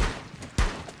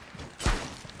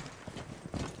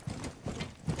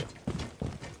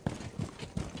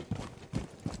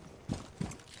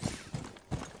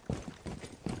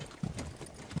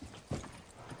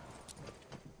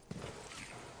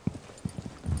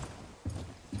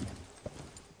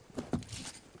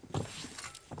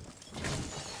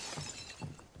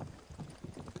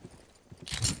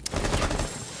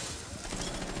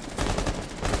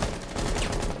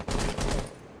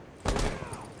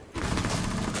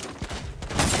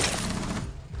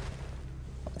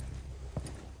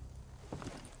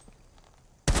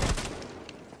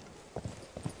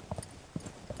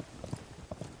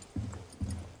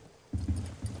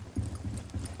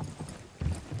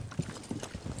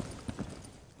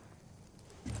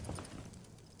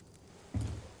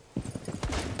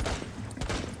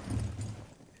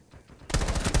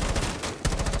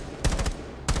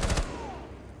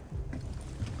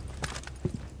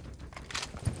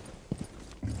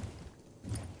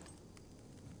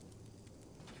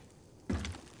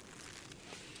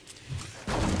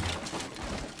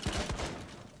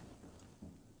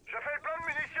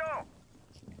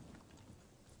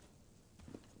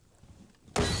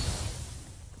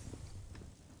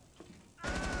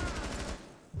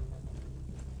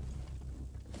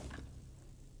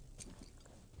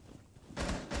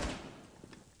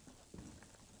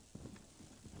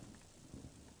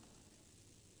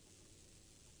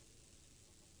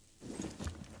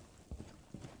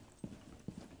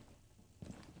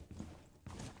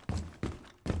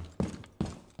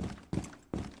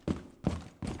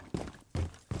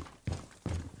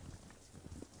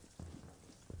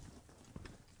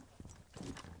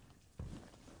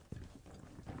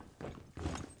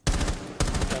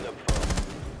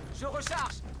 Je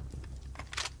recharge.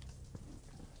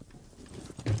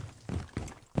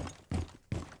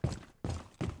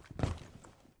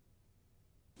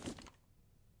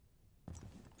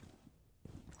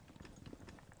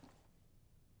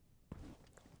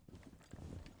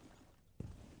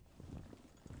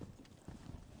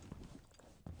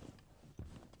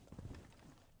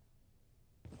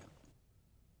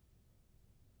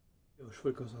 Yo, je peux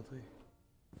le concentrer.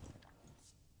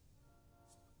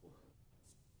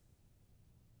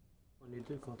 On est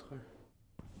deux contre un.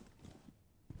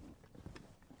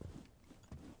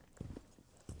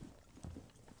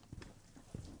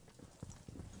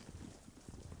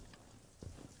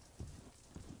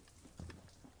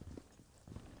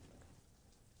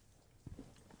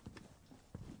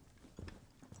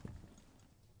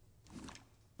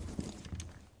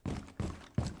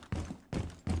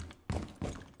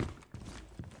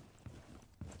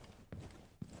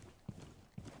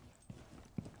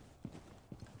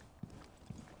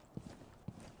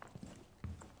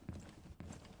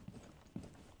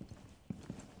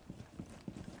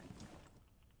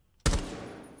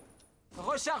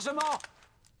 Rechargement.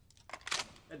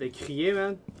 Arrête de crier,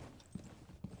 man.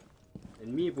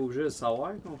 L'ennemi est pas obligé de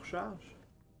savoir qu'on recharge.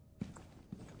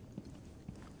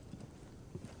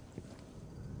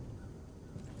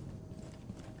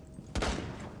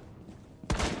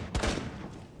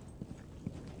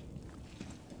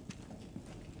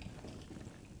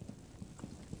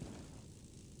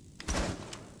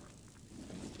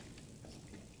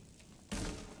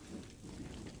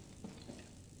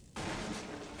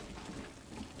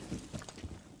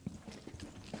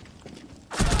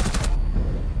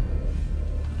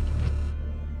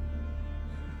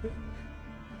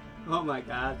 Oh my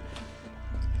god.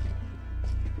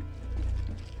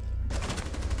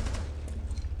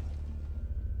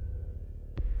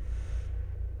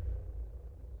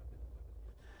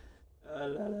 Ah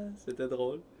là là, c'était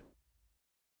drôle.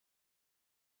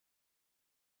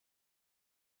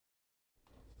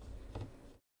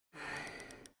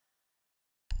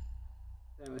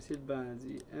 Voici le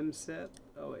bandit. M7.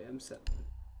 Ah ouais, M7.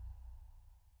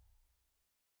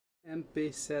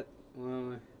 MP7. Ouais,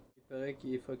 ouais. paraît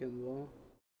qu'il est fucking bon.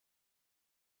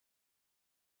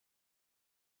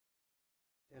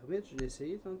 Termite, je l'ai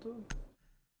essayé tantôt.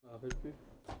 Je me rappelle plus.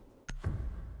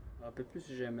 Je me rappelle plus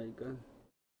si j'aimais le gun.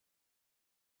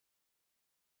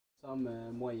 Il me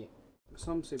semble moyen. Il me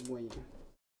semble que c'est moyen.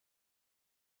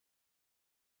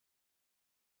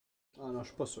 Ah non, je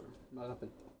suis pas sûr. Je me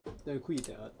rappelle pas. D'un coup, il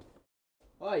était hot.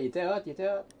 Ah, il était hot, il était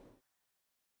hot.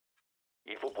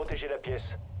 Il faut protéger la pièce.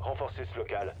 Renforcer ce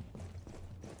local.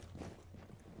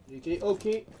 J'ai écrit OK,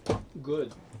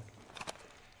 good.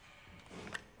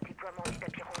 Déploiement du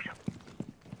tapis rouge.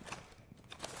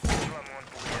 Déploiement de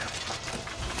bouillard.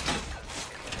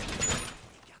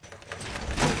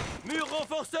 Mur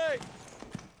renforcé!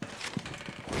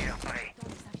 Bouillard prêt.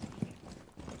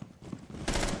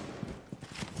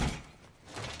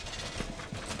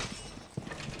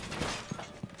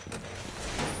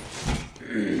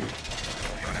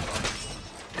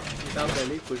 Il tarde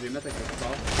d'aller, faut que je les mette à quelque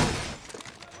part.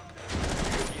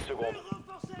 10 secondes.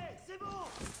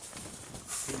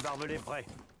 Une barbelée prêt.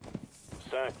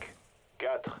 5,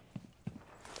 4.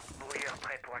 Brouilleur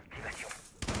prêt pour activation.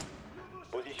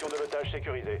 Position de l'otage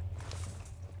sécurisée.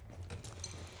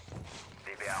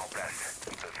 DBA en place.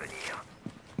 Ils peuvent venir.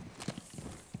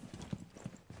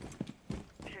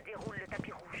 Je déroule le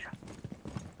tapis rouge.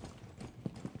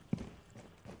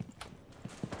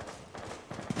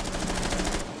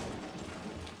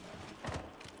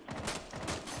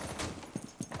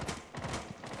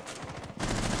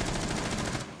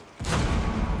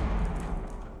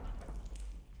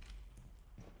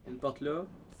 Il y a une porte là.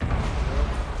 Là.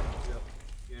 Là.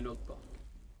 Il y a une autre porte.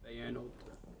 Ben, il y a un autre.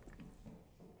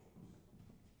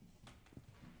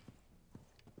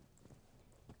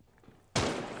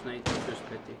 Fenêtre peut se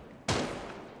péter.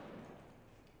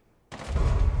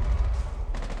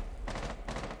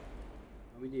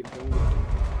 Ah oui, des bombes.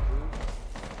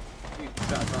 Il est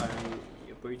couché à terre, hein. Il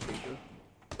n'y a pas eu de dégâts.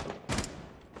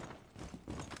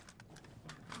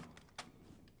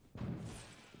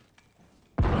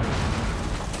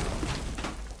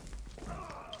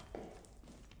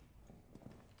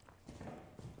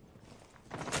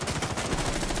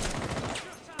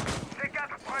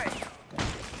 C4 prêt.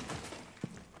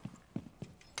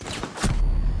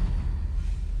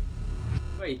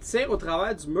 Ouais, il tire au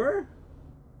travers du mur?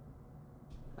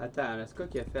 Attends, c'est quoi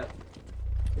qu'il a fait?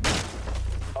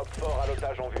 Hop fort à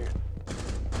l'otage en vue.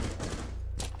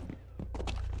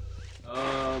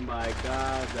 Oh my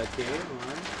god, ok, ouais.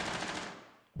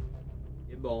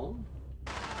 Il est bon.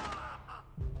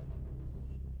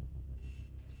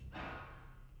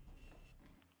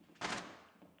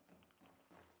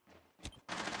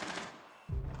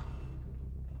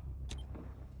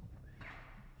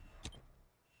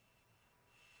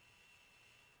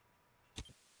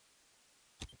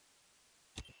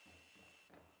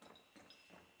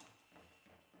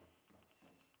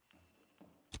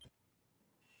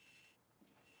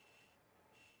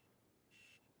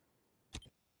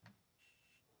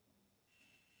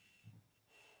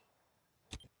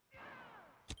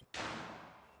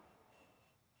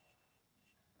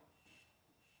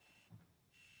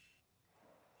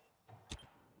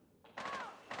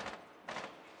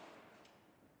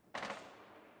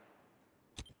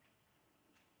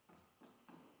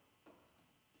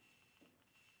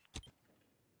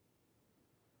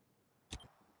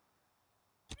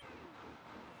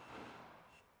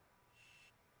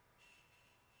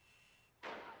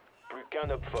 Plus qu'un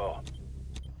hop fort.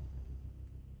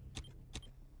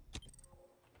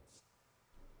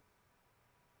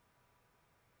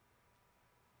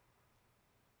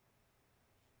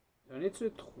 J'en ai tué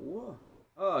 3.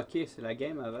 Ah, ok, c'est la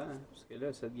game avant. Hein, parce que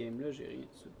là, cette game-là, j'ai rien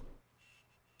dessus.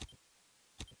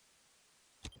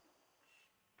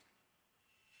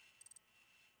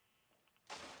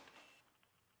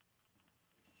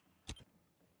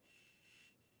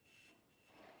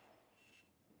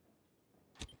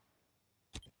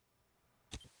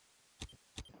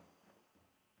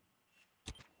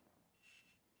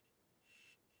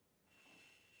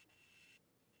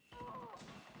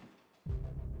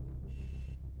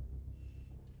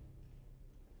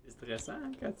 C'est stressant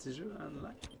hein, quand tu joues en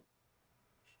live.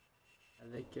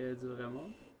 Avec du vrai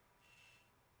monde.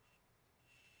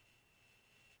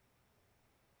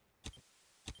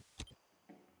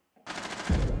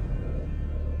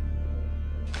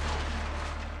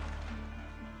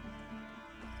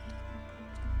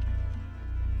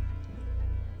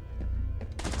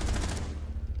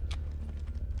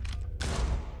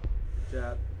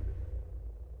 Jab.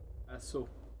 Assaut.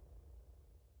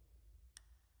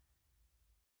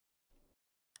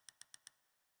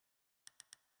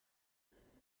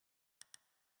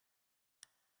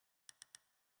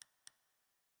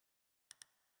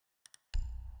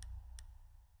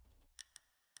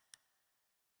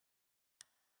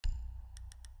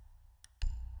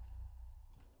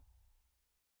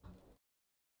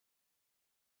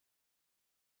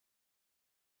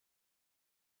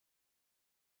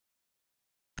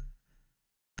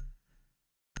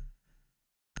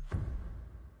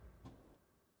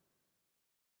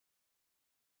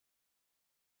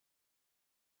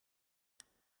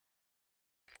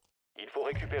 Il faut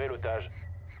récupérer l'otage.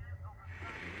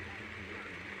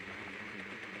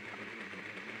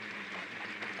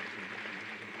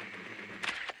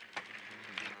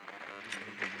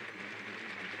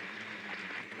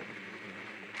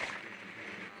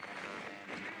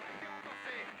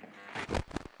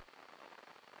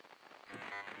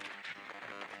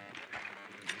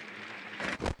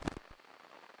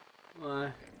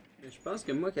 Ouais. Mais je pense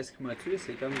que moi, qu'est-ce qui m'a tué,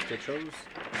 c'est comme quelque chose.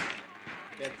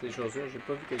 Peut-être ces choses-là, j'ai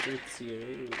pas vu quelqu'un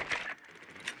tirer.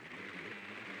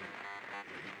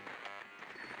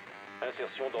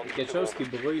 Insertion dans 10 Quelque chose secondes.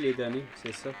 qui brouille les données,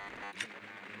 c'est ça.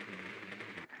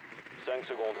 5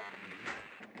 secondes.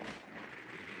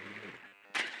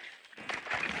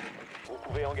 Vous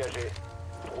pouvez engager.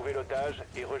 Trouvez l'otage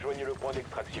et rejoignez le point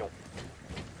d'extraction.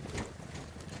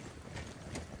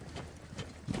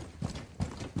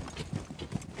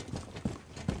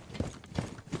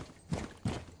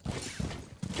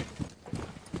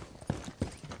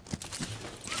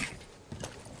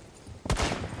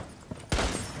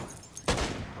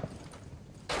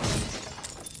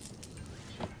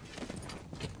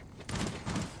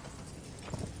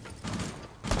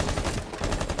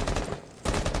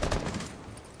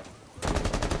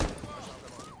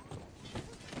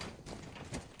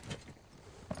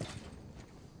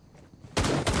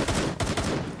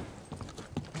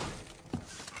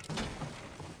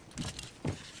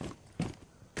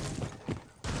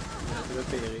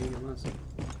 Repérer, comment ça?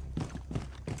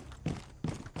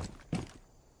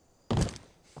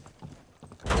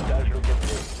 Otage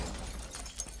localisé.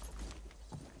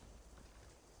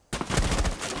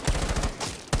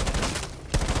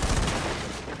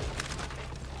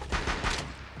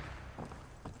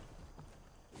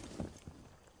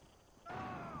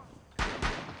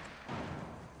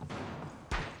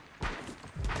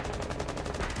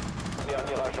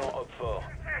 Dernier agent hop fort.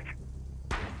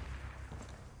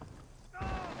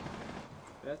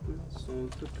 Ils sont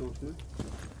tous contre moi.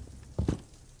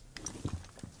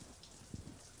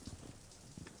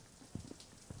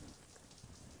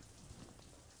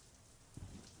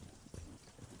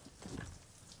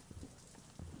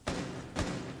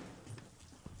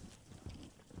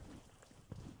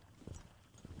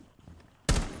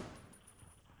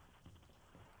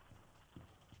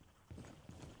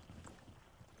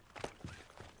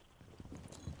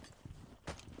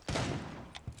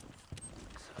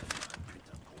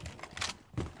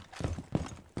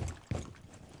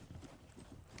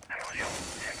 Attention,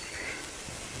 c'est activé.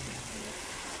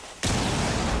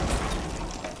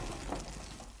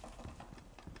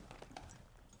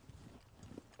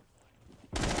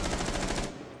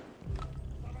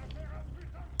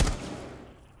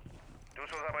 Tous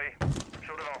aux abris.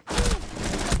 Chaud devant.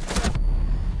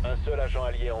 Un seul agent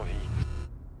allié en vie.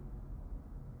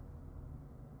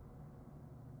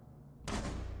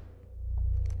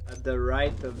 At the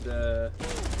right of the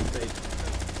stage.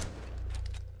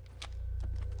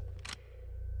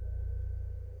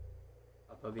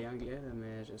 Pas bien anglais, là,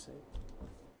 mais j'essaie.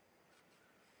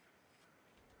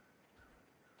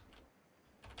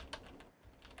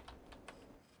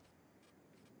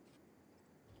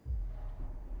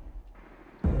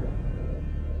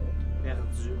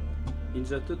 Perdu. Il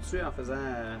nous a tous tués en faisant.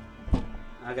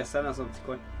 En restant dans son petit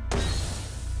coin.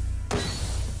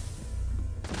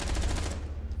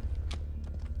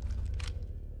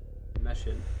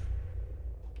 Machine.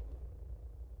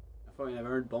 La fois, il y en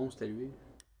avait un de bon, c'était lui.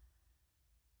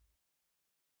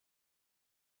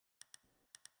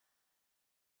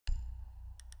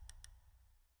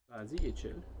 Bandit, il est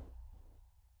chill.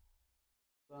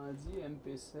 Bandit,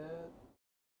 MP7.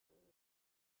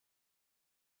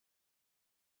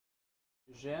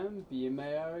 J'aime, puis il est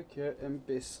meilleur que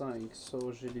MP5.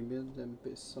 So, j'élimine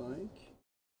MP5.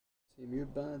 C'est mieux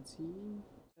Bandit,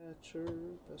 Thatcher,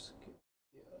 parce que.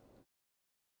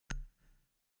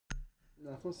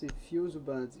 Dans le fond, c'est Fuse ou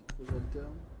Bandit. Faut que je le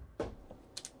terme.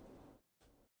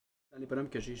 Dans les bonhommes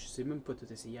que j'ai, je sais même pas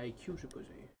tout essayer. IQ, je sais pas.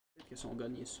 Peut-être que son gun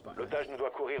il est super. L'otage ne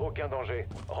doit courir aucun danger.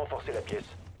 Renforcez la pièce.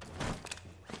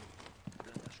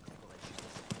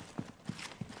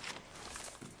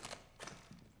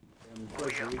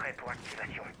 Brouilleur prêt pour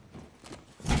activation.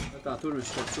 Là, tantôt, je me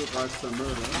suis fait ça au Summer,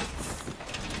 là.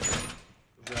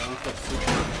 Je vais renforcer.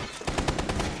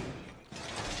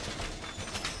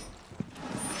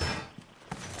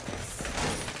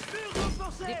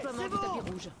 Déploiement du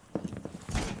tapis rouge.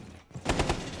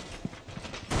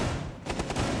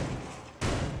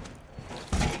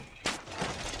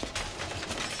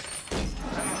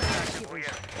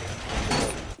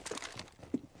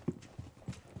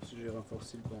 Si j'ai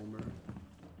renforcé le bomber.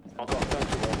 Encore 5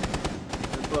 secondes.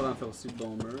 Je vais pas renforcer le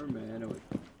bomber, mais anyway.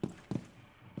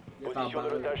 Position de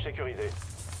l'otage sécurisée.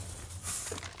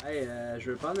 Hey,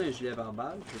 je veux prendre un gilet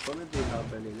pare-balles. Je veux pas mettre des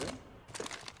barbelés là.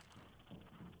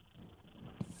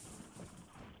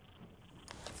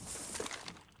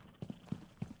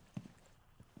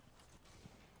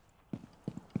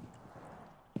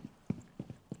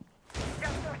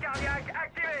 Capteur cardiaque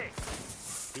activé.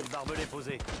 Pile barbelé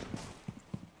posé.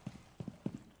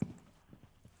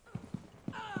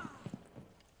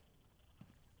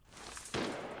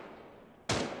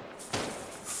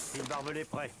 Pile barbelé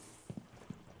prêt.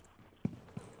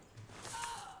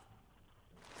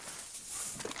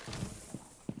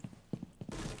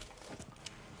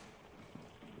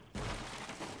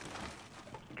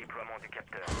 Déploiement du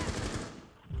capteur.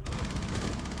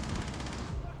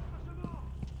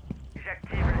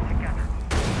 J'active le C4.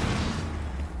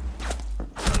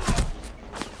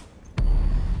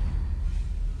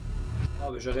 Ah,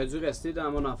 ben j'aurais dû rester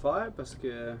dans mon affaire parce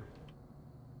que.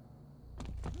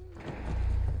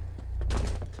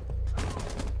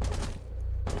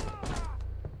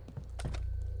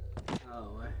 Ah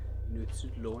ouais, il nous tue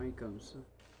de loin comme ça.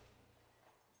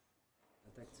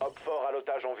 Attaque. Hop fort à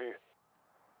l'otage en vue.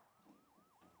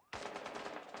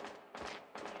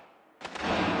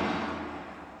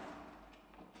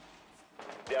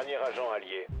 Dernier agent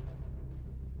allié.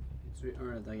 J'ai tué un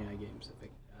la dernière game, ça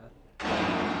fait 4.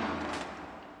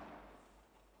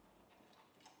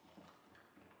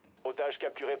 Otage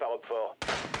capturé par Hopfort.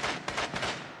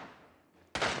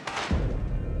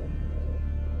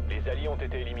 Les alliés ont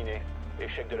été éliminés.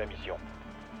 Échec de la mission.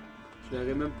 Je leur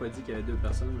ai même pas dit qu'il y avait deux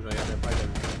personnes, je regardais pas elle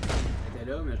était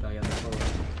là, mais je la regardais pas.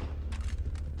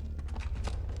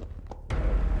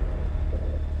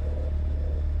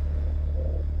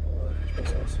 Ouais, je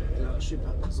pense qu'on se fait lâcher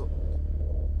par les autres.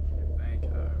 Les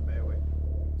vainqueurs, ben oui.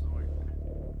 Ils ont eu.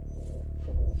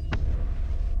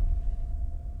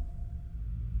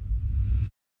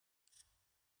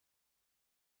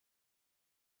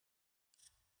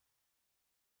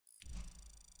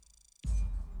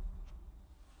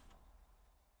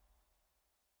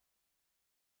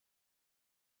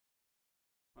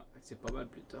 Ouais, fait que c'est pas mal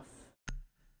plus tough.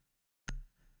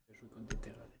 Je joue contre des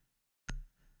terroristes.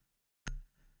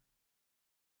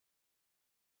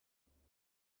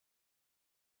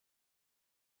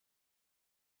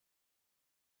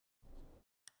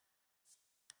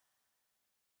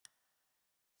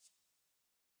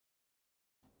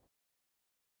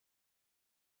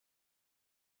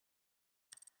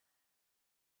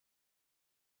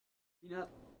 Peanut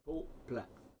pot plat.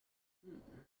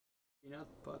 Peanut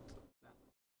pot plat.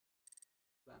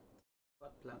 Plant.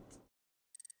 Pot plant.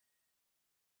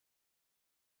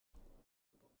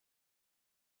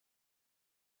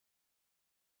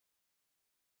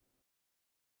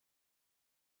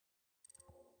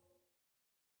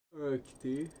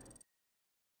 Quitter.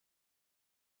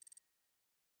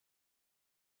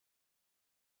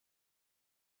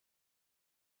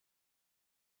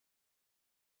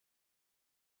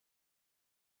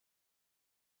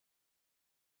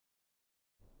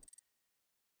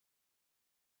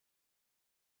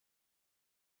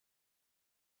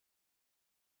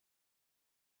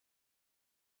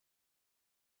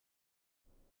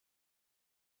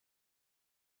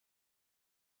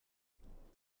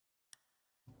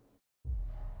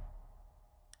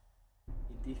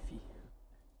 Les défis.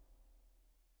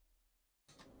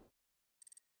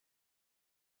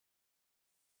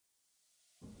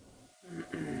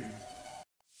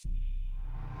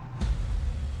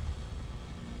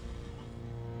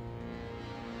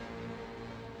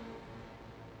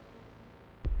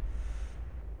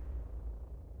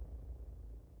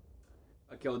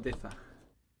 Ok, on défend.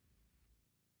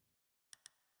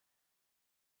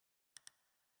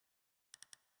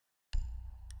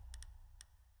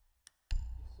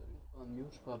 En mieux,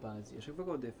 je prends bandit. À chaque fois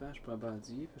qu'on défend, je prends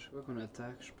bandit. À chaque fois qu'on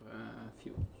attaque, je prends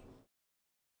fuse.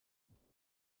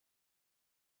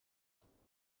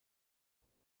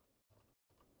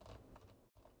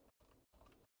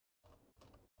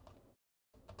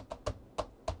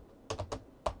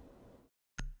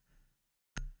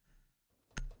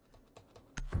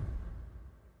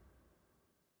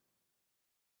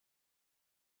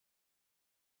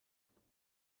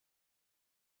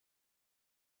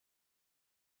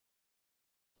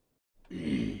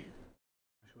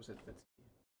 Je trouve cette fatigué.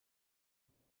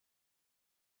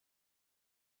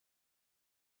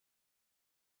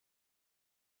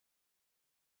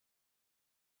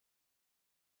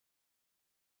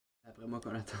 Après moi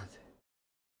qu'on attendait.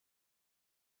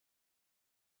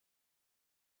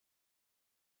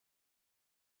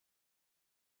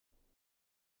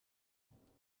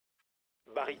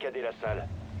 Barricader la salle.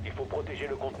 Il faut protéger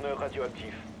le conteneur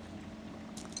radioactif.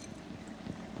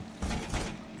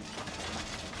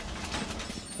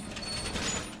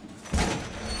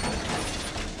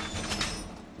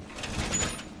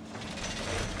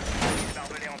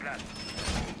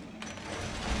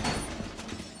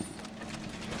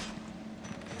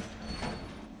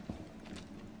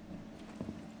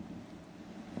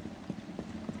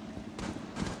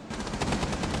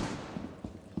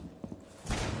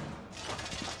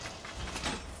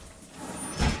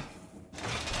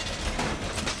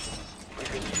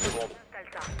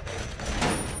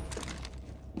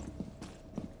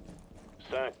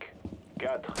 5,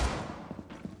 4.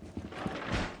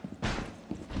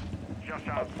 Je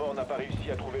recharge. Fort n'a pas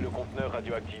réussi à trouver le conteneur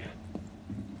radioactif.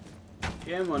 Ok,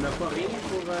 mais on n'a pas rien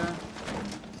pour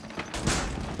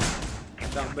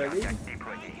barbelés. Cardiaque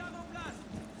déployé.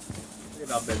 Les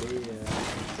barbelés.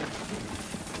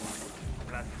 En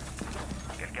place.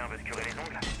 Quelqu'un veut se curer les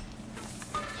ongles?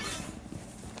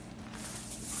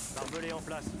 Barbelé en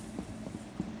place.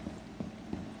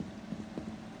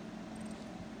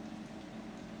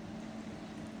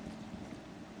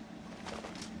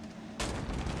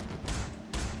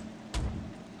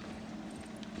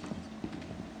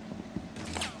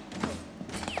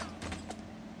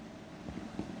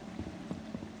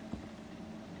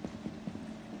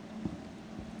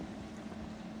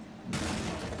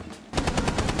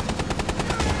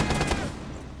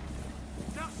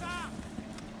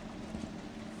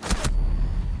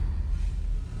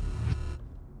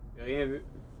 J'ai rien vu.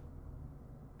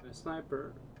 Un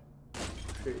sniper.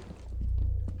 Okay.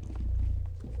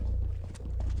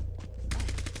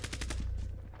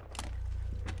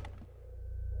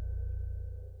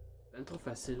 C'est trop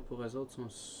facile pour eux autres,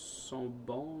 sont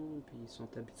bons, puis ils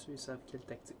sont habitués, ils savent quelle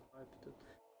tactique faire, puis tout.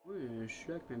 Moi, je suis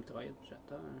là avec ma mitraillette,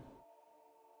 j'attends. Hein.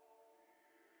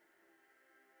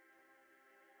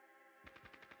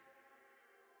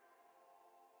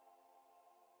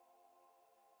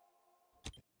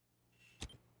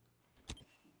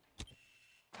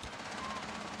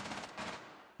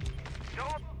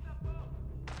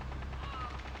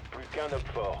 Plus qu'un homme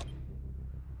fort.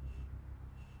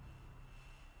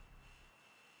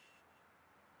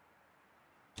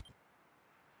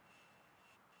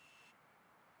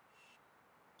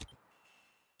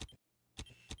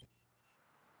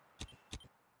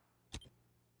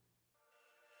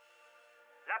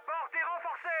 La porte est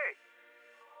renforcée!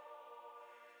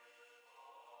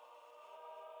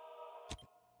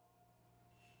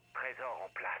 Trésor en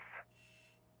place.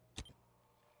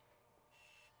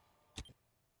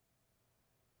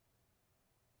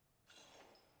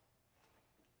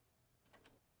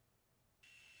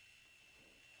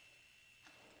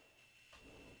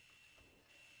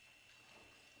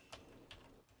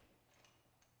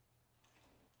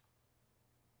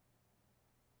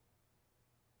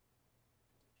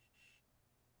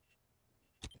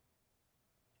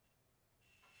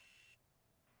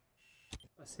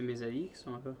 Ah, c'est mes alliés qui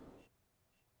sont là.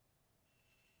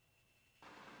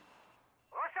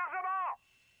 Rechargement!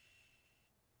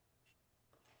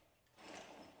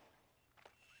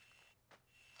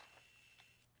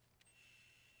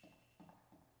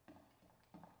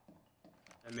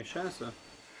 C'est méchant ça.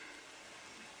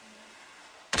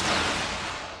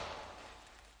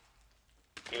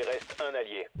 Il reste un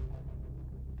allié.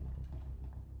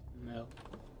 Merde.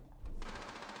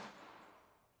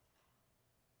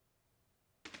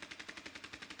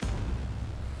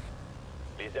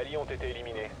 Les alliés ont été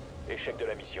éliminés. Échec de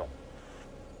la mission.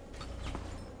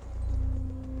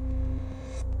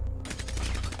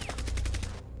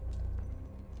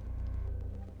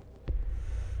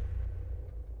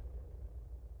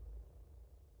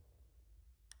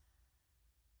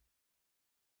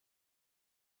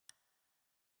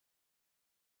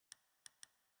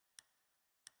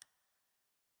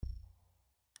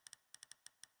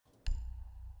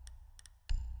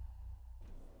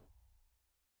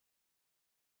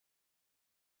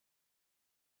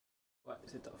 Ouais,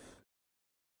 c'est tough.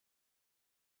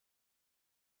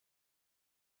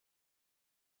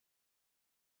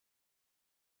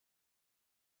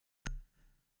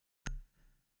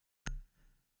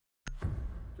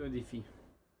 C'est un défi.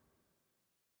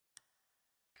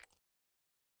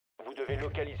 Vous devez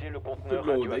localiser le Tout conteneur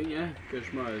loading, radioactif. hein, que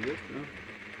je m'en vite, là.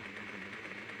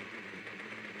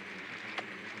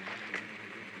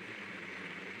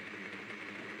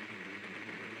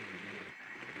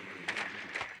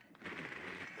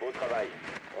 Beau travail.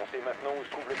 On sait maintenant où se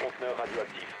trouve le conteneur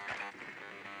radioactif.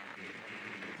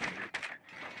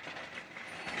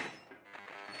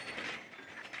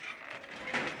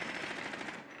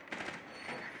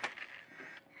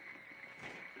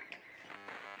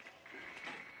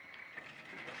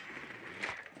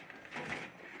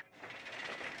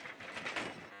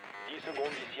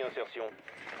 Secondes d'ici insertion.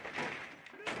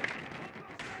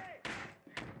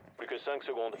 Plus que 5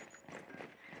 secondes.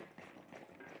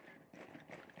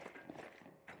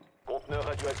 Conteneur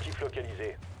radioactif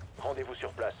localisé. Rendez-vous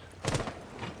sur place.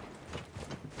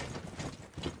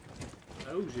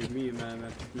 Ah où j'ai mis ma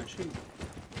petite machine?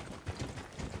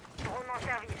 Drone en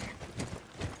service.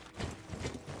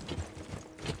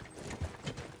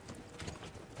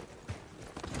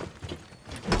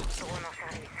 Drone en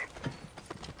service.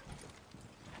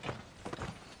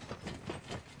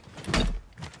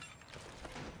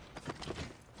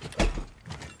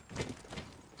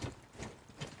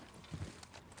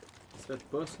 Faites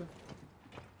pas ça.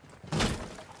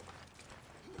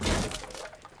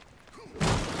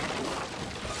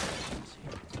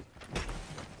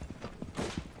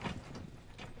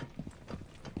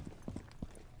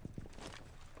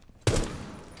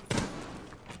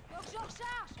 Faut que je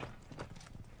recharge.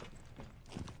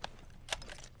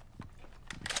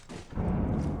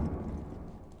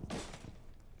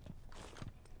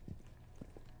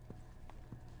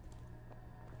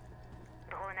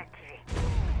 Drone activé.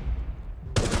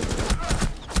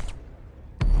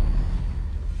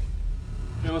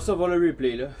 J'aimerais ça voir le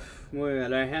replay là. Moi,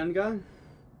 elle a un handgun.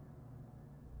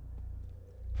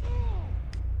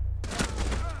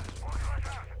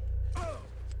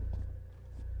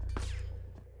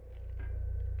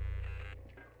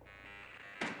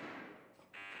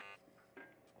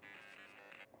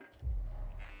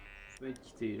 Je vais être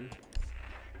quitté là.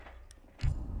 Je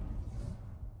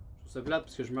trouve ça plate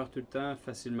parce que je meurs tout le temps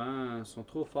facilement. Ils sont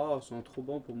trop forts, ils sont trop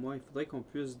bons pour moi. Il faudrait qu'on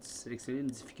puisse sélectionner une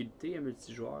difficulté à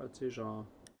multijoueur, tu sais, genre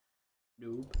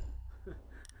noob.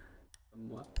 Comme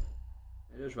moi.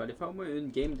 Et là, je vais aller faire moi une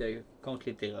game contre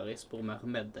les terroristes pour me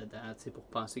remettre dedans, tu sais, pour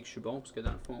penser que je suis bon, parce que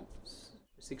dans le fond,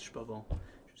 je sais que je suis pas bon.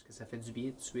 Juste que ça fait du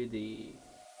bien de tuer des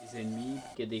ennemis,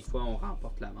 puis que des fois on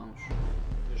remporte la manche.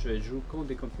 Je vais jouer contre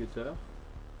des computers.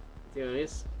 Les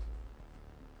terroristes,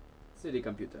 c'est des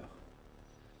computers.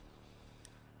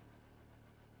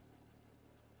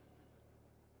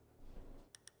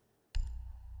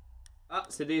 Ah,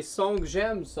 c'est des sons que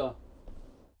j'aime, ça.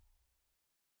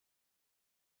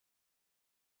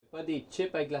 C'est pas des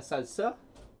chips avec la salsa?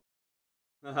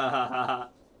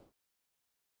 Ah,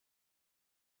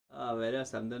 ben là,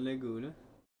 ça me donne le goût, là.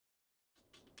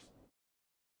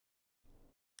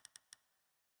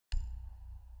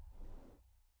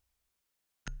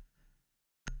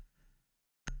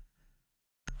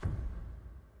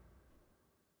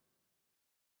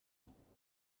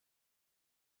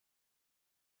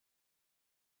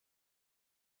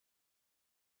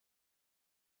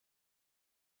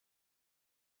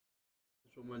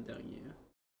 Toujours moi le dernier, hein.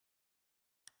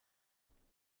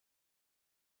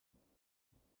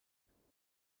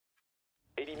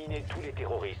 Éliminez tous les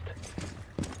terroristes.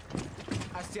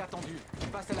 Assez attendu.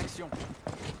 Passe à l'action.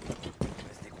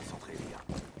 Restez concentrés, les gars.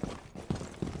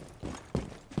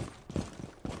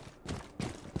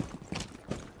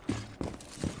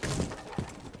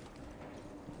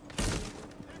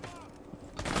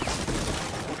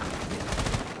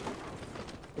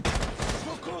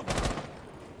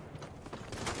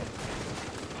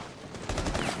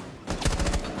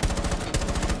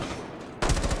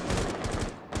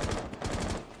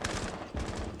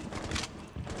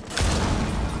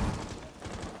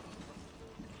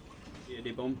 Il y a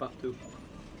des bombes partout.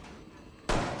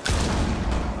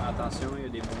 Attention, il y a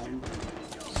des bombes.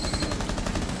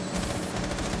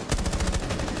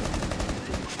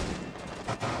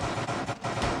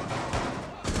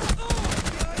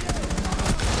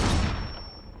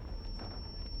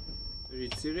 J'ai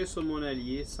tiré sur mon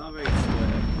allié sans faire exprès.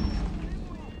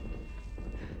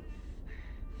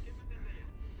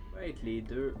 On va être les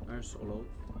deux, un sur l'autre.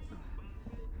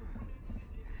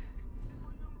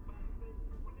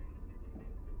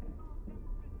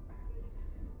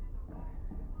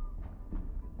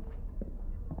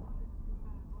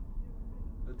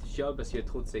 Là, tu chiales parce qu'il y a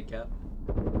trop de C4.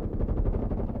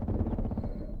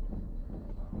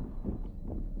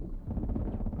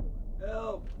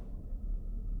 Help!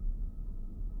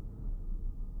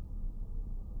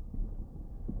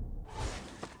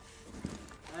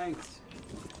 Thanks.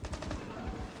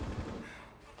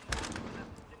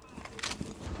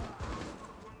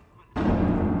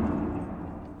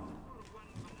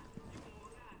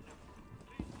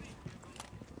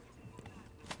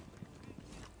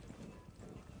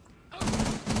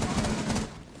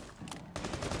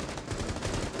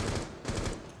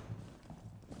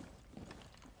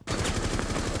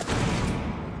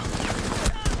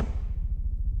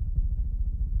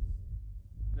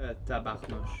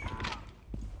 Tabarnouche.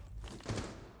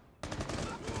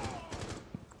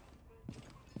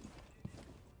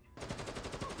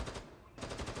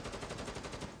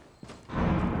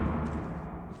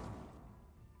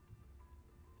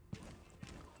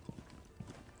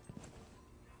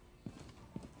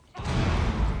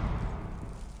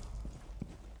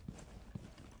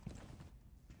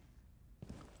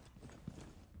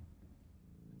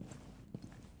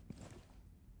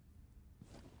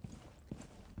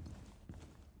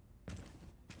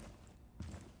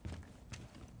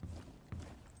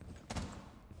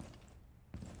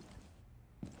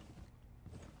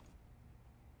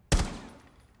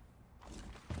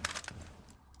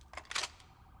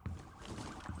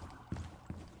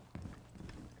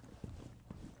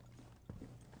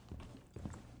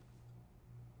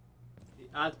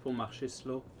 Alt pour marcher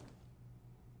slow.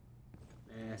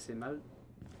 Mais c'est mal.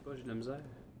 Je sais pas, j'ai de la misère.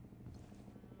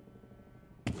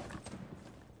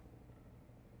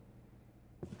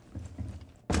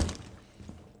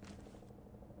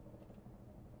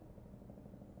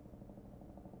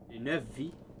 J'ai 9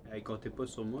 vies. Comptez pas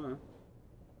sur moi, hein.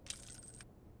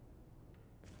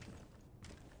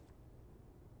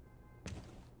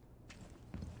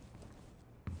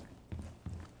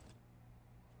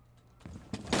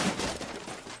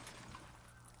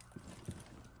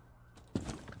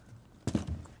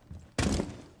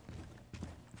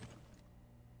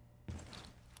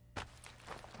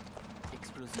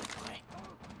 Explosif prêt.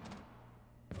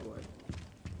 Ah ouais.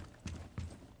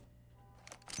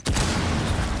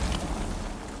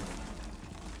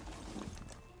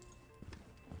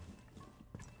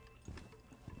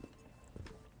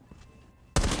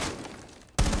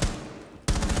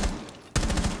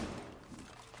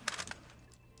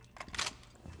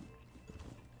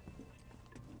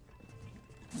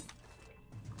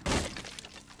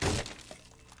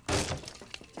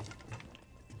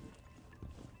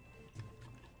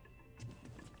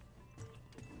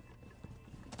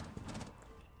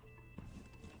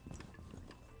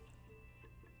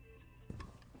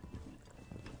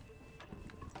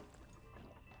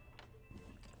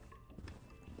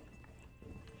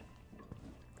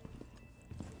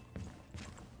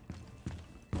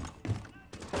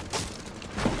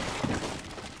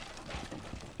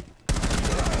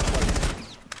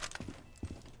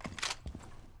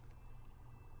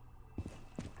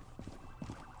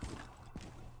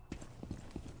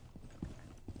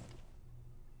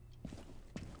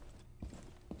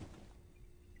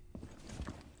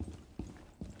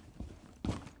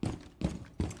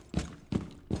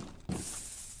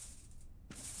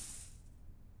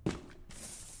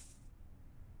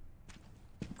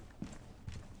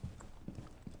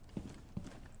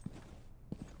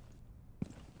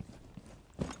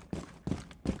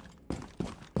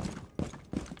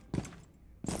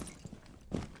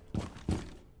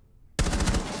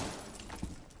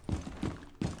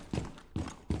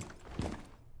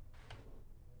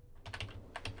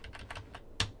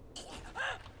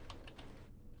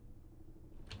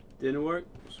 Didn't work,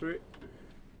 sorry.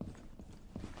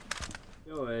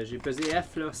 Yo, j'ai pesé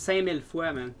F là 5000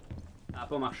 fois, man. Ça a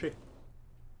pas marché.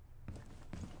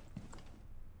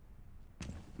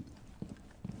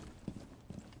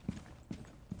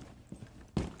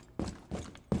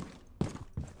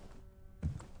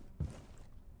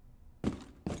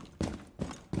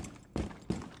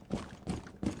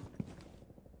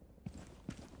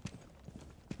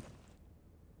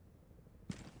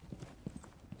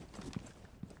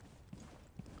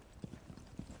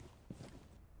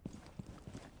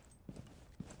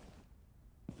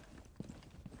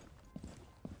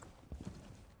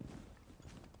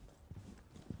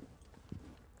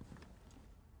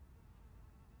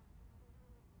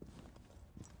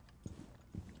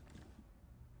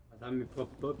 Attends, mes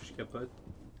propres pas, puis je capote.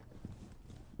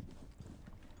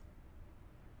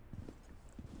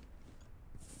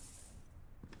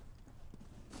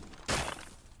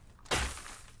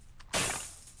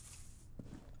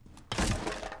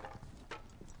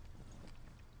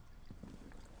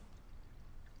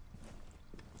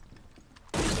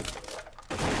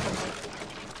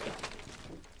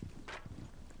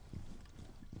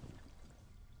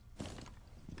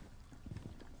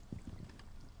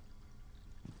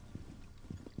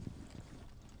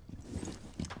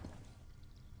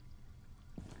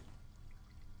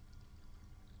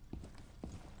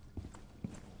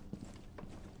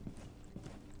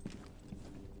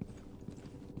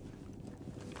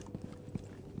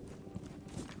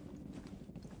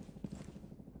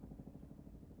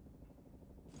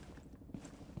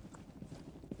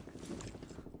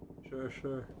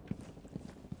 Sure.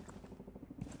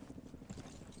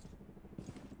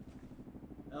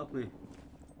 Help me.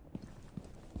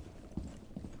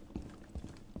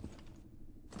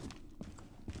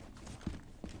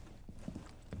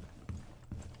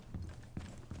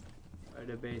 By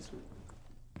the basement.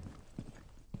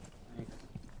 Thanks.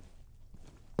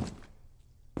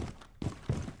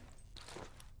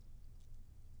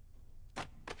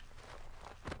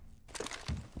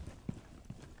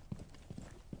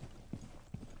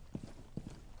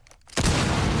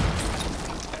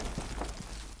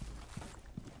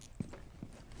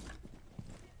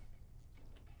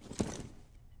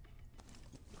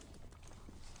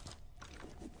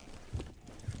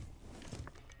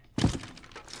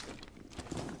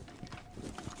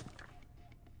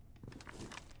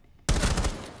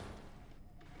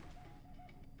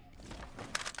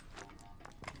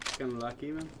 Kinda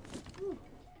lucky, man. Ooh.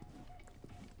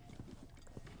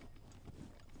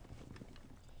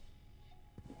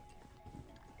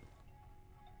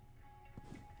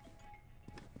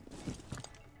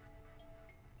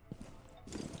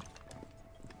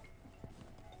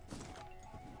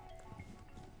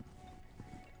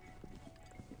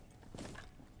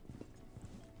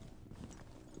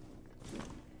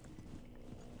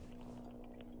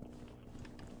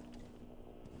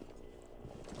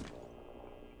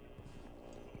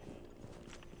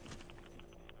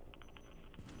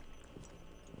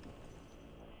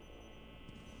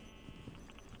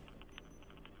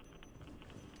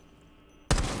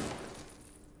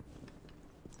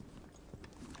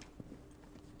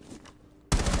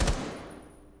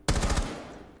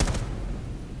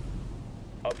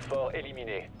 corps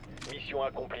éliminés. Mission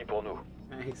accomplie pour nous.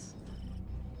 Nice.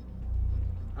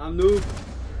 Emmenez-nous!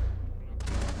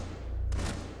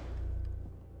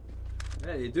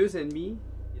 Là, les deux ennemis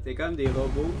étaient comme des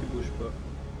robots qui bougent pas.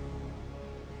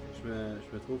 Je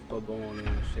me trouve pas bon là.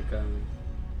 J'étais comme.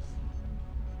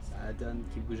 Ça donne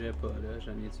qu'ils bougeaient pas là.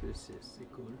 J'en ai tué 6. C'est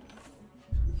cool.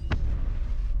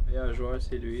 Le meilleur joueur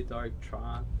c'est lui, Dark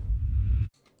Tron.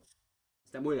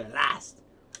 C'était moi le last!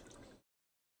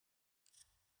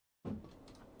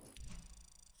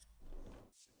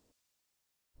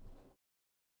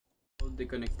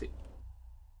 Déconnecté.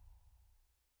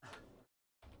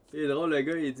 C'est drôle, le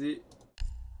gars il dit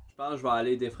je pense que je vais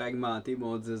aller défragmenter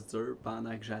mon disque dur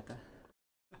pendant que j'attends.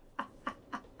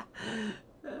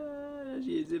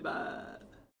 J'ai dit bah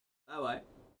ouais.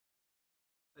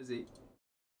 Vas-y.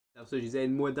 Après ça, j'ai dit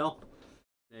aide-moi donc.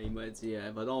 Là, il m'a dit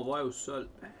va donc voir au sol.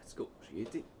 Let's go. J'ai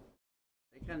été.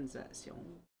 Synchronisation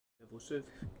de vos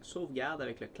sauvegardes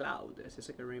avec le cloud. C'est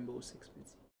ça que Rainbow Six me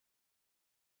dit.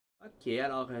 Ok,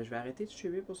 alors je vais arrêter de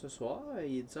streamer pour ce soir.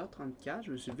 Il est 10h34.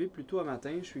 Je me suis levé plus tôt un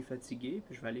matin. Je suis fatigué.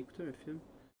 Puis je vais aller écouter un film.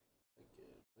 Je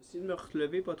vais essayer de me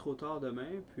relever pas trop tard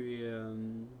demain. Puis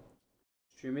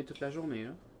streamer toute la journée.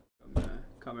 Là,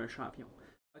 comme un champion.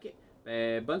 Ok,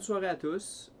 ben, bonne soirée à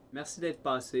tous. Merci d'être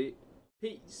passé.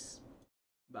 Peace.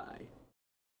 Bye.